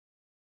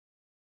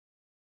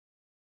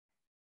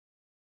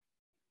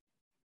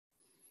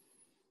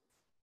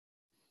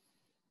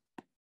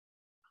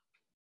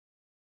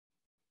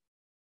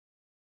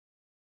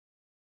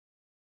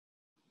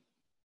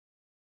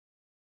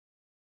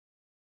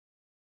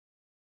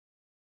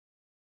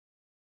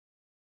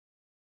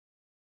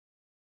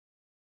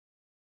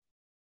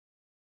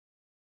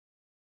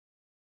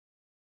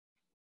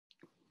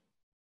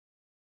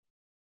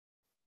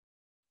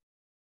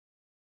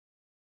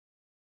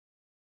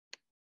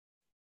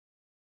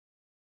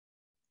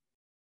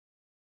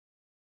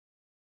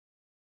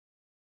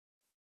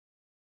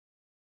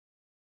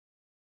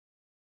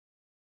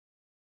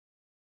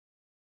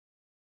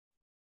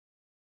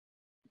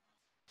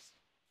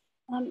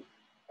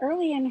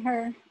 Early in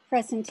her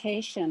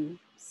presentation,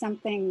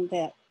 something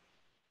that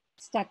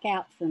stuck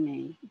out for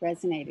me,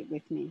 resonated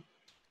with me,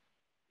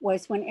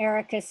 was when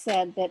Erica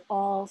said that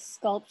all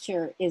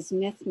sculpture is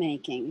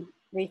myth-making,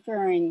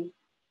 referring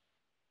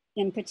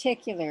in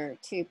particular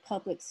to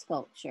public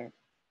sculpture.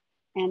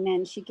 And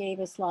then she gave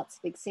us lots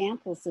of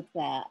examples of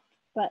that.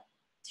 But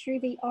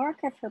through the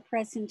arc of her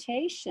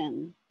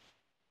presentation,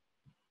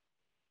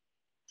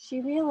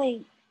 she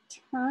really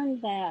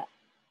turned that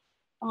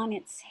on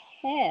its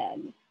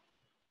head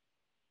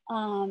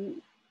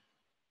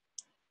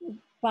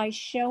by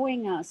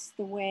showing us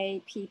the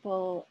way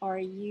people are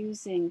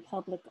using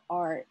public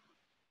art,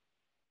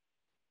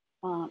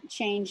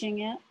 changing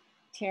it,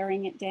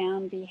 tearing it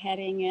down,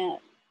 beheading it,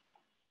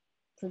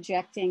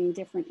 projecting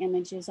different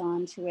images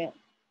onto it,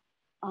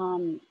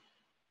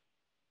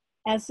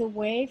 as a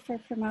way for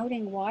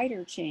promoting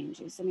wider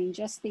changes. I mean,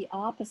 just the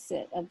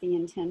opposite of the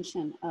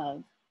intention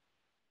of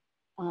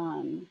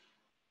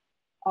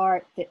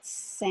art that's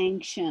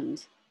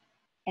sanctioned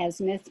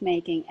as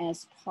myth-making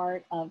as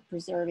part of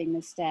preserving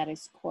the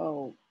status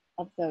quo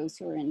of those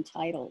who are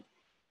entitled.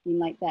 I mean,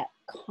 like that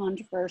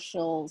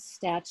controversial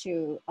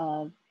statue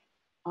of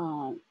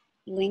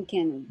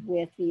Lincoln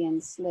with the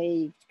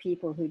enslaved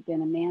people who'd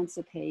been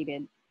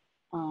emancipated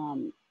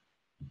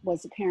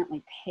was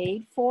apparently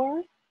paid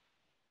for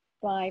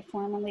by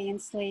formerly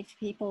enslaved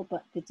people,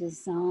 but the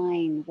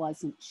design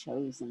wasn't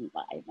chosen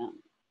by them,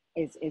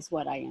 is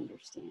what I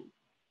understand.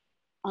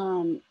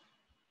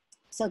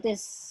 So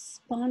this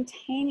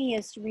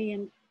spontaneous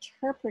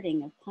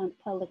reinterpreting of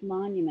public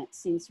monuments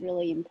seems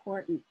really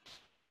important.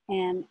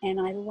 And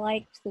I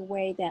liked the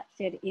way that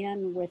fit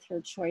in with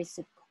her choice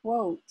of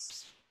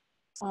quotes.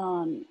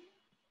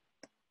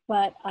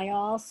 But I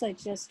also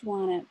just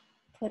want to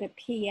put a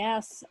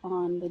PS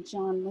on the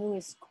John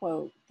Lewis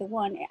quote. The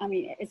one, I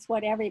mean, it's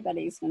what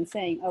everybody's been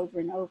saying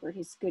over and over,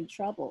 his good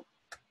trouble.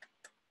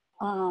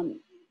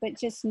 But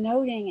just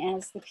noting,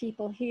 as the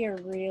people here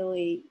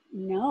really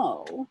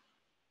know,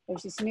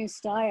 there's this new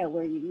style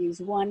where you use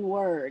one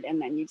word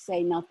and then you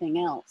say nothing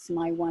else.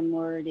 My one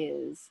word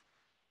is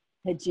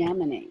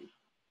hegemony.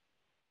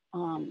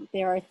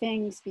 There are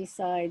things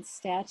besides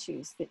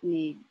statues that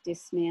need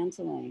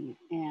dismantling,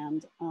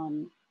 and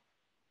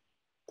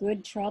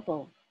good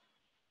trouble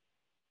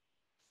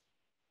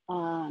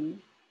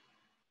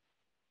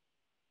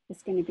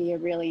is going to be a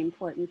really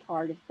important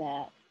part of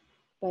that.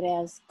 But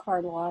as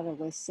Carlotta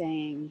was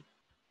saying,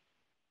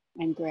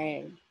 and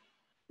Greg,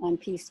 on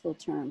peaceful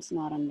terms,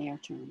 not on their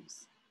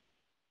terms.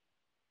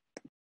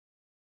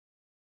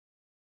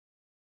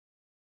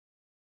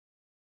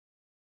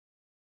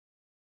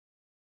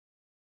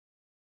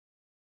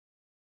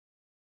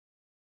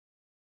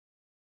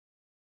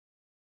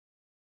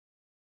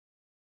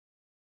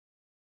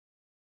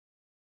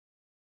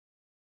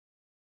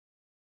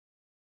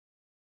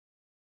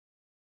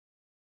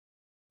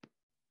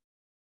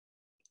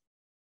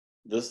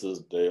 This is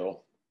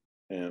Dale,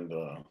 and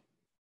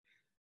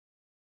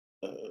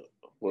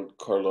what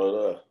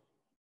Carlotta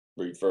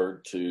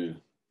referred to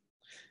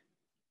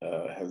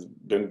has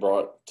been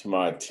brought to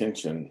my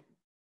attention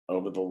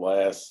over the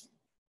last,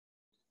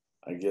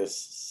 I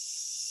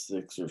guess,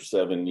 6 or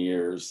 7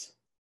 years.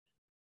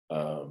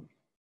 A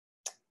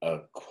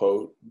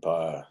quote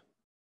by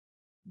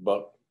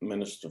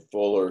Buckminster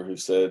Fuller, who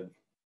said,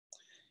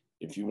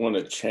 "If you want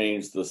to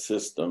change the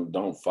system,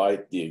 don't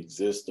fight the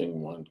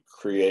existing one.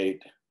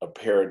 Create a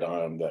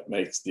paradigm that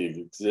makes the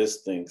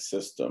existing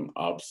system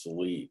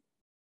obsolete."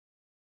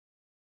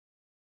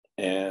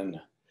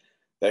 And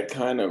that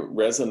kind of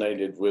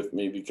resonated with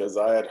me because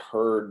I had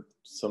heard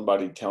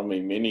somebody tell me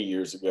many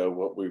years ago,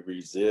 what we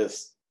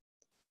resist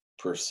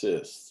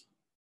persists,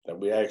 that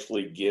we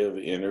actually give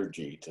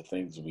energy to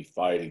things we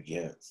fight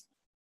against.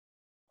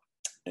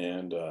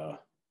 And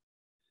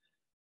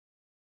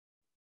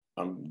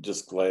I'm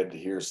just glad to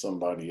hear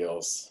somebody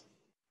else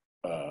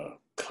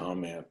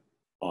comment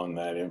on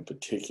that in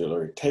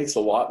particular. It takes a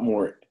lot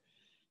more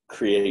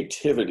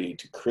creativity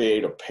to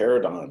create a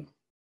paradigm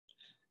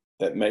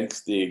that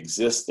makes the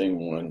existing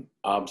one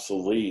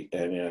obsolete.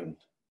 And in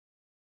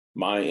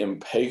my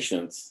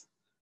impatience,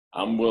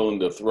 I'm willing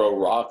to throw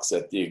rocks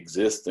at the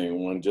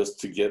existing one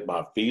just to get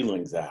my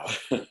feelings out.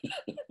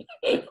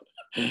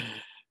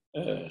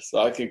 So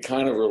I can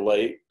kind of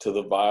relate to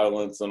the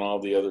violence and all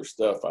the other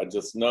stuff. I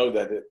just know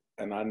that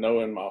and I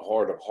know in my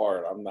heart of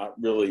heart, I'm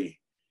not really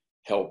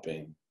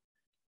helping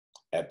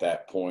at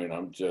that point.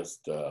 I'm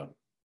just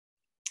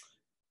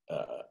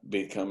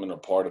becoming a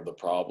part of the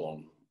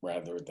problem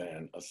rather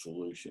than a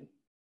solution.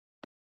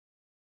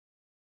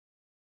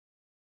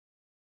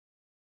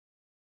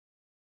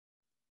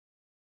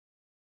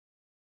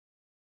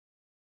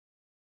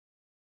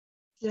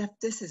 Jeff,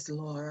 this is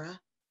Laura.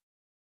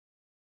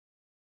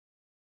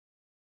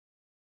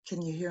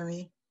 Can you hear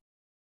me?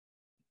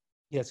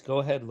 Yes, go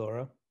ahead,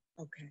 Laura.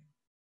 Okay.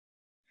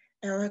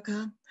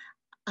 Erica,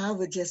 I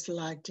would just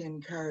like to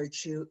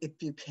encourage you,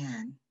 if you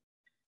can,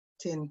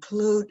 to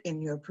include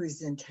in your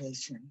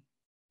presentation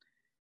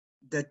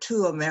the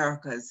two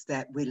Americas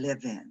that we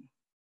live in.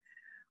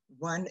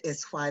 One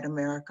is white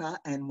America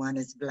and one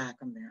is Black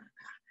America.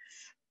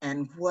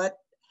 And what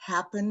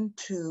happened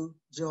to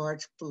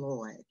George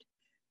Floyd,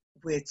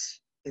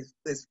 which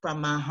is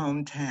from my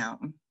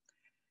hometown.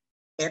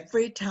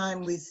 Every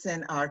time we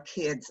send our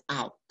kids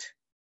out,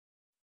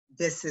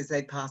 this is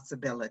a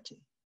possibility.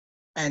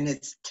 And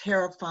it's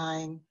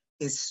terrifying,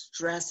 it's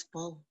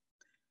stressful.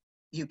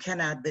 You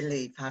cannot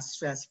believe how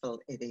stressful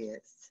it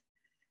is.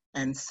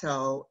 And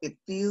so if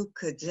you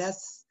could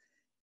just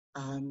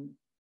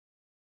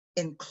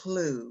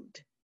include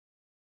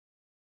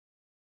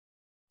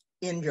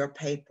in your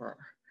paper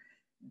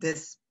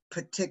this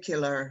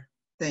particular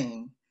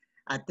thing,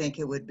 I think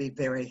it would be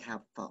very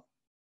helpful.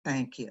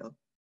 Thank you.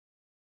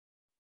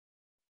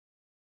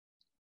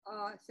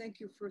 Thank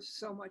you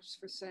so much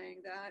for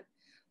saying that.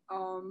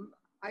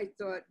 I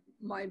thought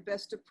my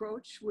best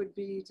approach would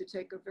be to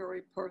take a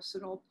very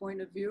personal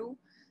point of view,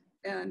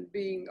 and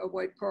being a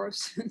white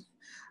person,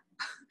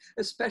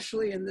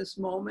 especially in this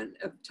moment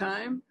of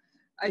time,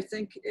 I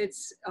think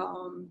it's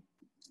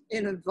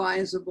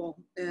inadvisable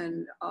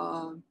and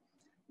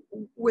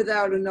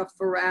without enough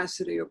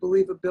veracity or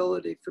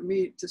believability for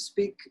me to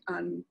speak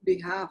on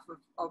behalf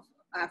of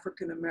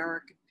African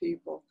American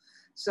people.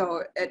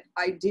 So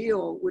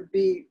ideal would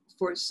be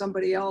for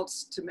somebody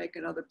else to make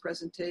another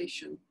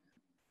presentation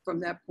from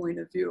that point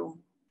of view.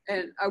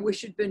 And I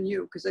wish it'd been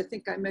you, because I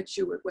think I met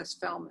you at West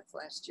Falmouth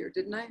last year,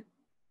 didn't I?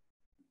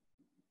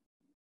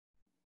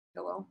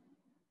 Hello?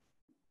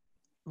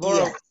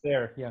 Laura, Yes.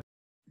 there, yeah.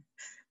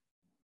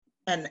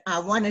 And I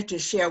wanted to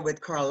share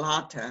with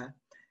Carlotta,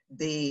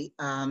 the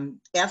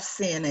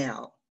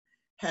FCNL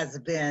has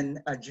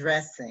been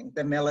addressing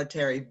the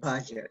military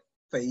budget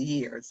for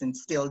years and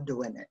still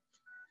doing it,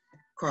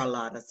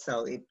 Carlotta.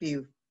 So if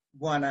you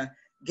want to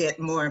get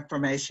more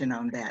information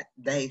on that,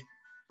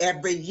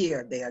 every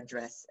year they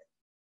address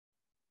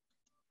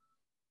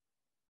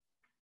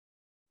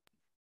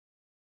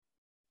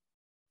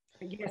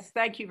it. Yes,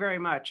 thank you very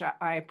much.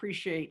 I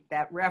appreciate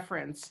that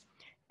reference.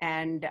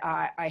 And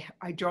I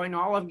join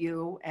all of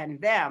you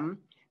and them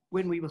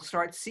when we will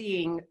start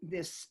seeing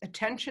this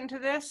attention to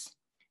this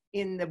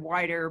in the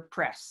wider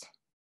press,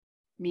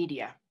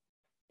 media,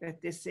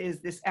 that this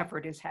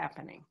effort is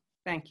happening.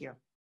 Thank you.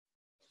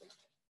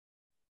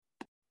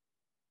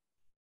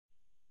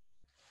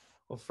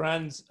 Well,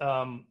 friends,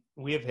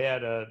 we have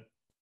had a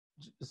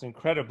just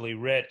incredibly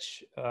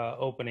rich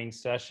opening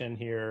session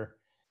here.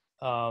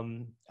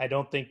 I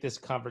don't think this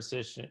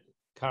conversation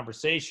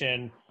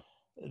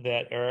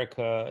that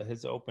Erica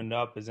has opened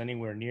up is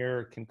anywhere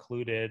near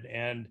concluded.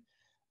 And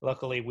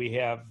luckily we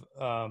have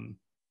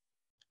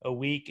a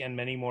week and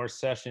many more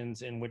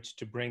sessions in which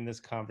to bring this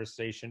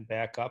conversation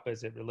back up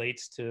as it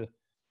relates to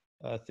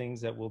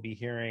things that we'll be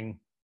hearing.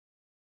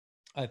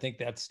 I think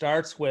that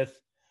starts with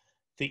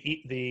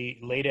the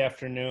late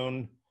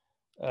afternoon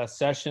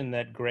session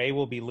that Gray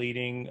will be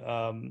leading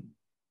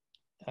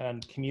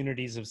on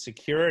communities of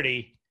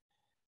security.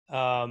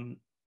 And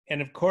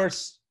of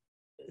course,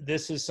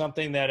 this is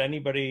something that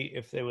anybody,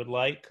 if they would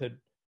like, could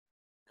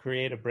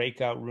create a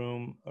breakout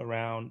room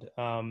around.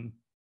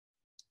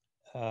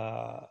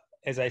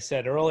 As I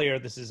said earlier,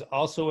 this is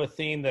also a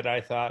theme that I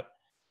thought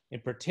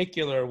in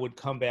particular would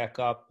come back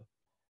up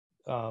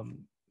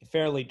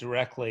fairly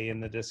directly in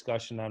the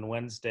discussion on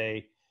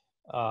Wednesday,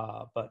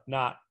 but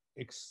not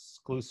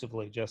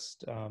exclusively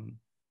just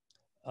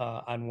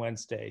on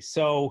Wednesday.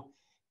 So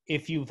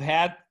if you've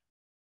had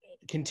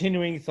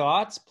continuing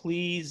thoughts,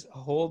 please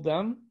hold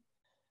them.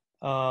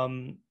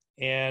 And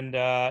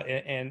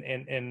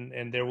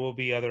there will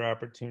be other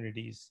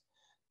opportunities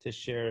to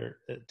share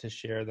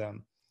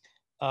them.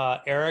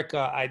 Erica,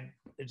 I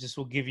just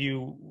will give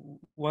you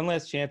one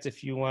last chance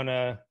if you want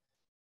to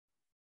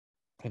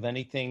have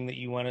anything that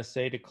you want to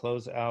say to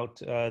close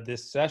out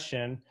this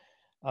session,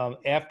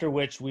 after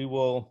which we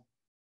will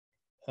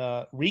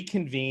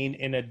reconvene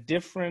in a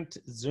different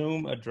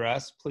Zoom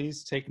address.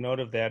 Please take note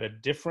of that, a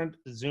different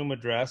Zoom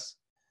address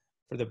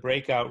for the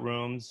breakout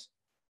rooms,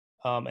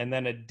 and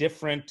then a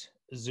different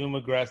Zoom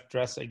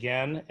address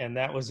again. And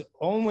that was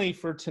only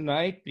for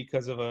tonight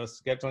because of a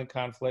scheduling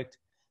conflict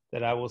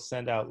that I will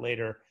send out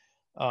later.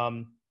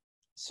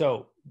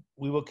 So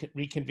we will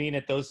reconvene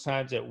at those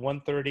times at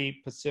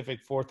 1:30 Pacific,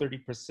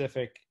 4:30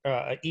 Pacific,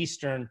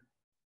 Eastern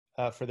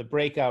for the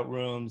breakout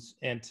rooms,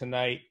 and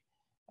tonight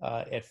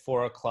at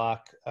 4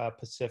 o'clock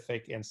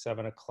Pacific and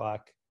 7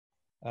 o'clock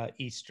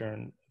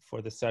Eastern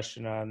for the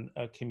session on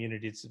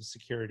communities of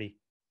security.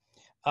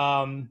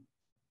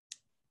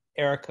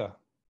 Erica.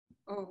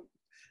 Oh,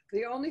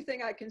 the only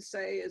thing I can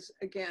say is,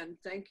 again,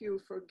 thank you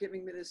for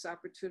giving me this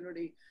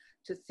opportunity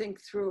to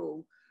think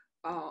through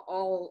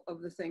all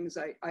of the things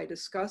I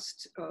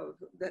discussed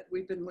that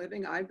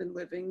I've been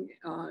living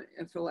for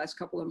the last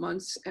couple of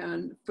months,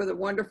 and for the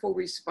wonderful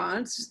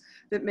response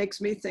that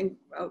makes me think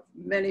of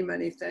many,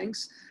 many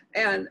things.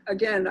 And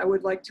again, I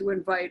would like to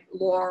invite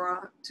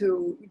Laura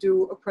to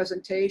do a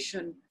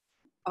presentation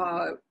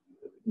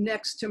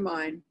next to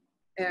mine.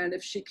 And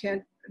if she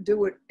can't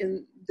do it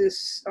in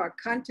this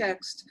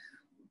context,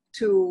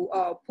 to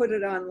put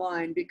it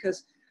online,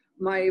 because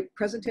my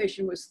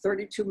presentation was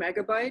 32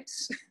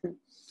 megabytes.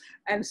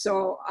 And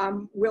so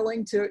I'm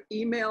willing to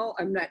mail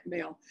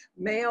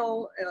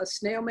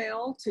snail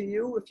mail to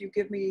you if you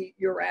give me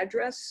your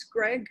address,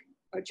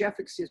 Jeff,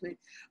 excuse me.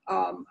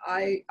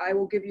 I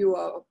will give you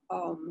a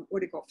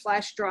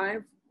flash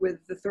drive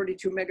with the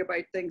 32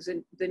 megabyte things,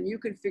 and then you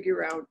can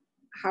figure out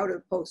how to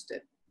post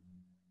it.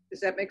 Does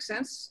that make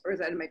sense, or does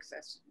that make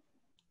sense?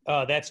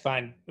 That's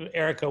fine.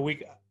 Erica,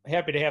 we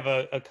happy to have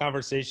a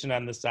conversation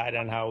on the side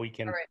on how we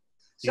can. All right.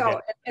 So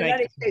in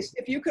any case,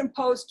 if you can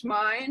post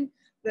mine,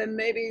 then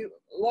maybe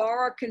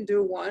Laura can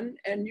do one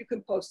and you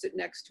can post it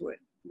next to it,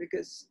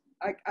 because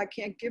I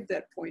can't give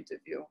that point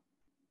of view.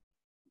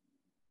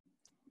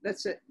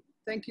 That's it.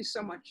 Thank you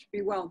so much.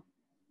 Be well.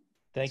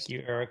 Thank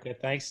you, Erica.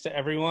 Thanks to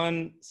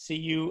everyone. See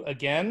you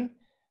again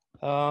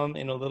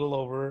in a little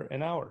over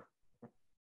an hour.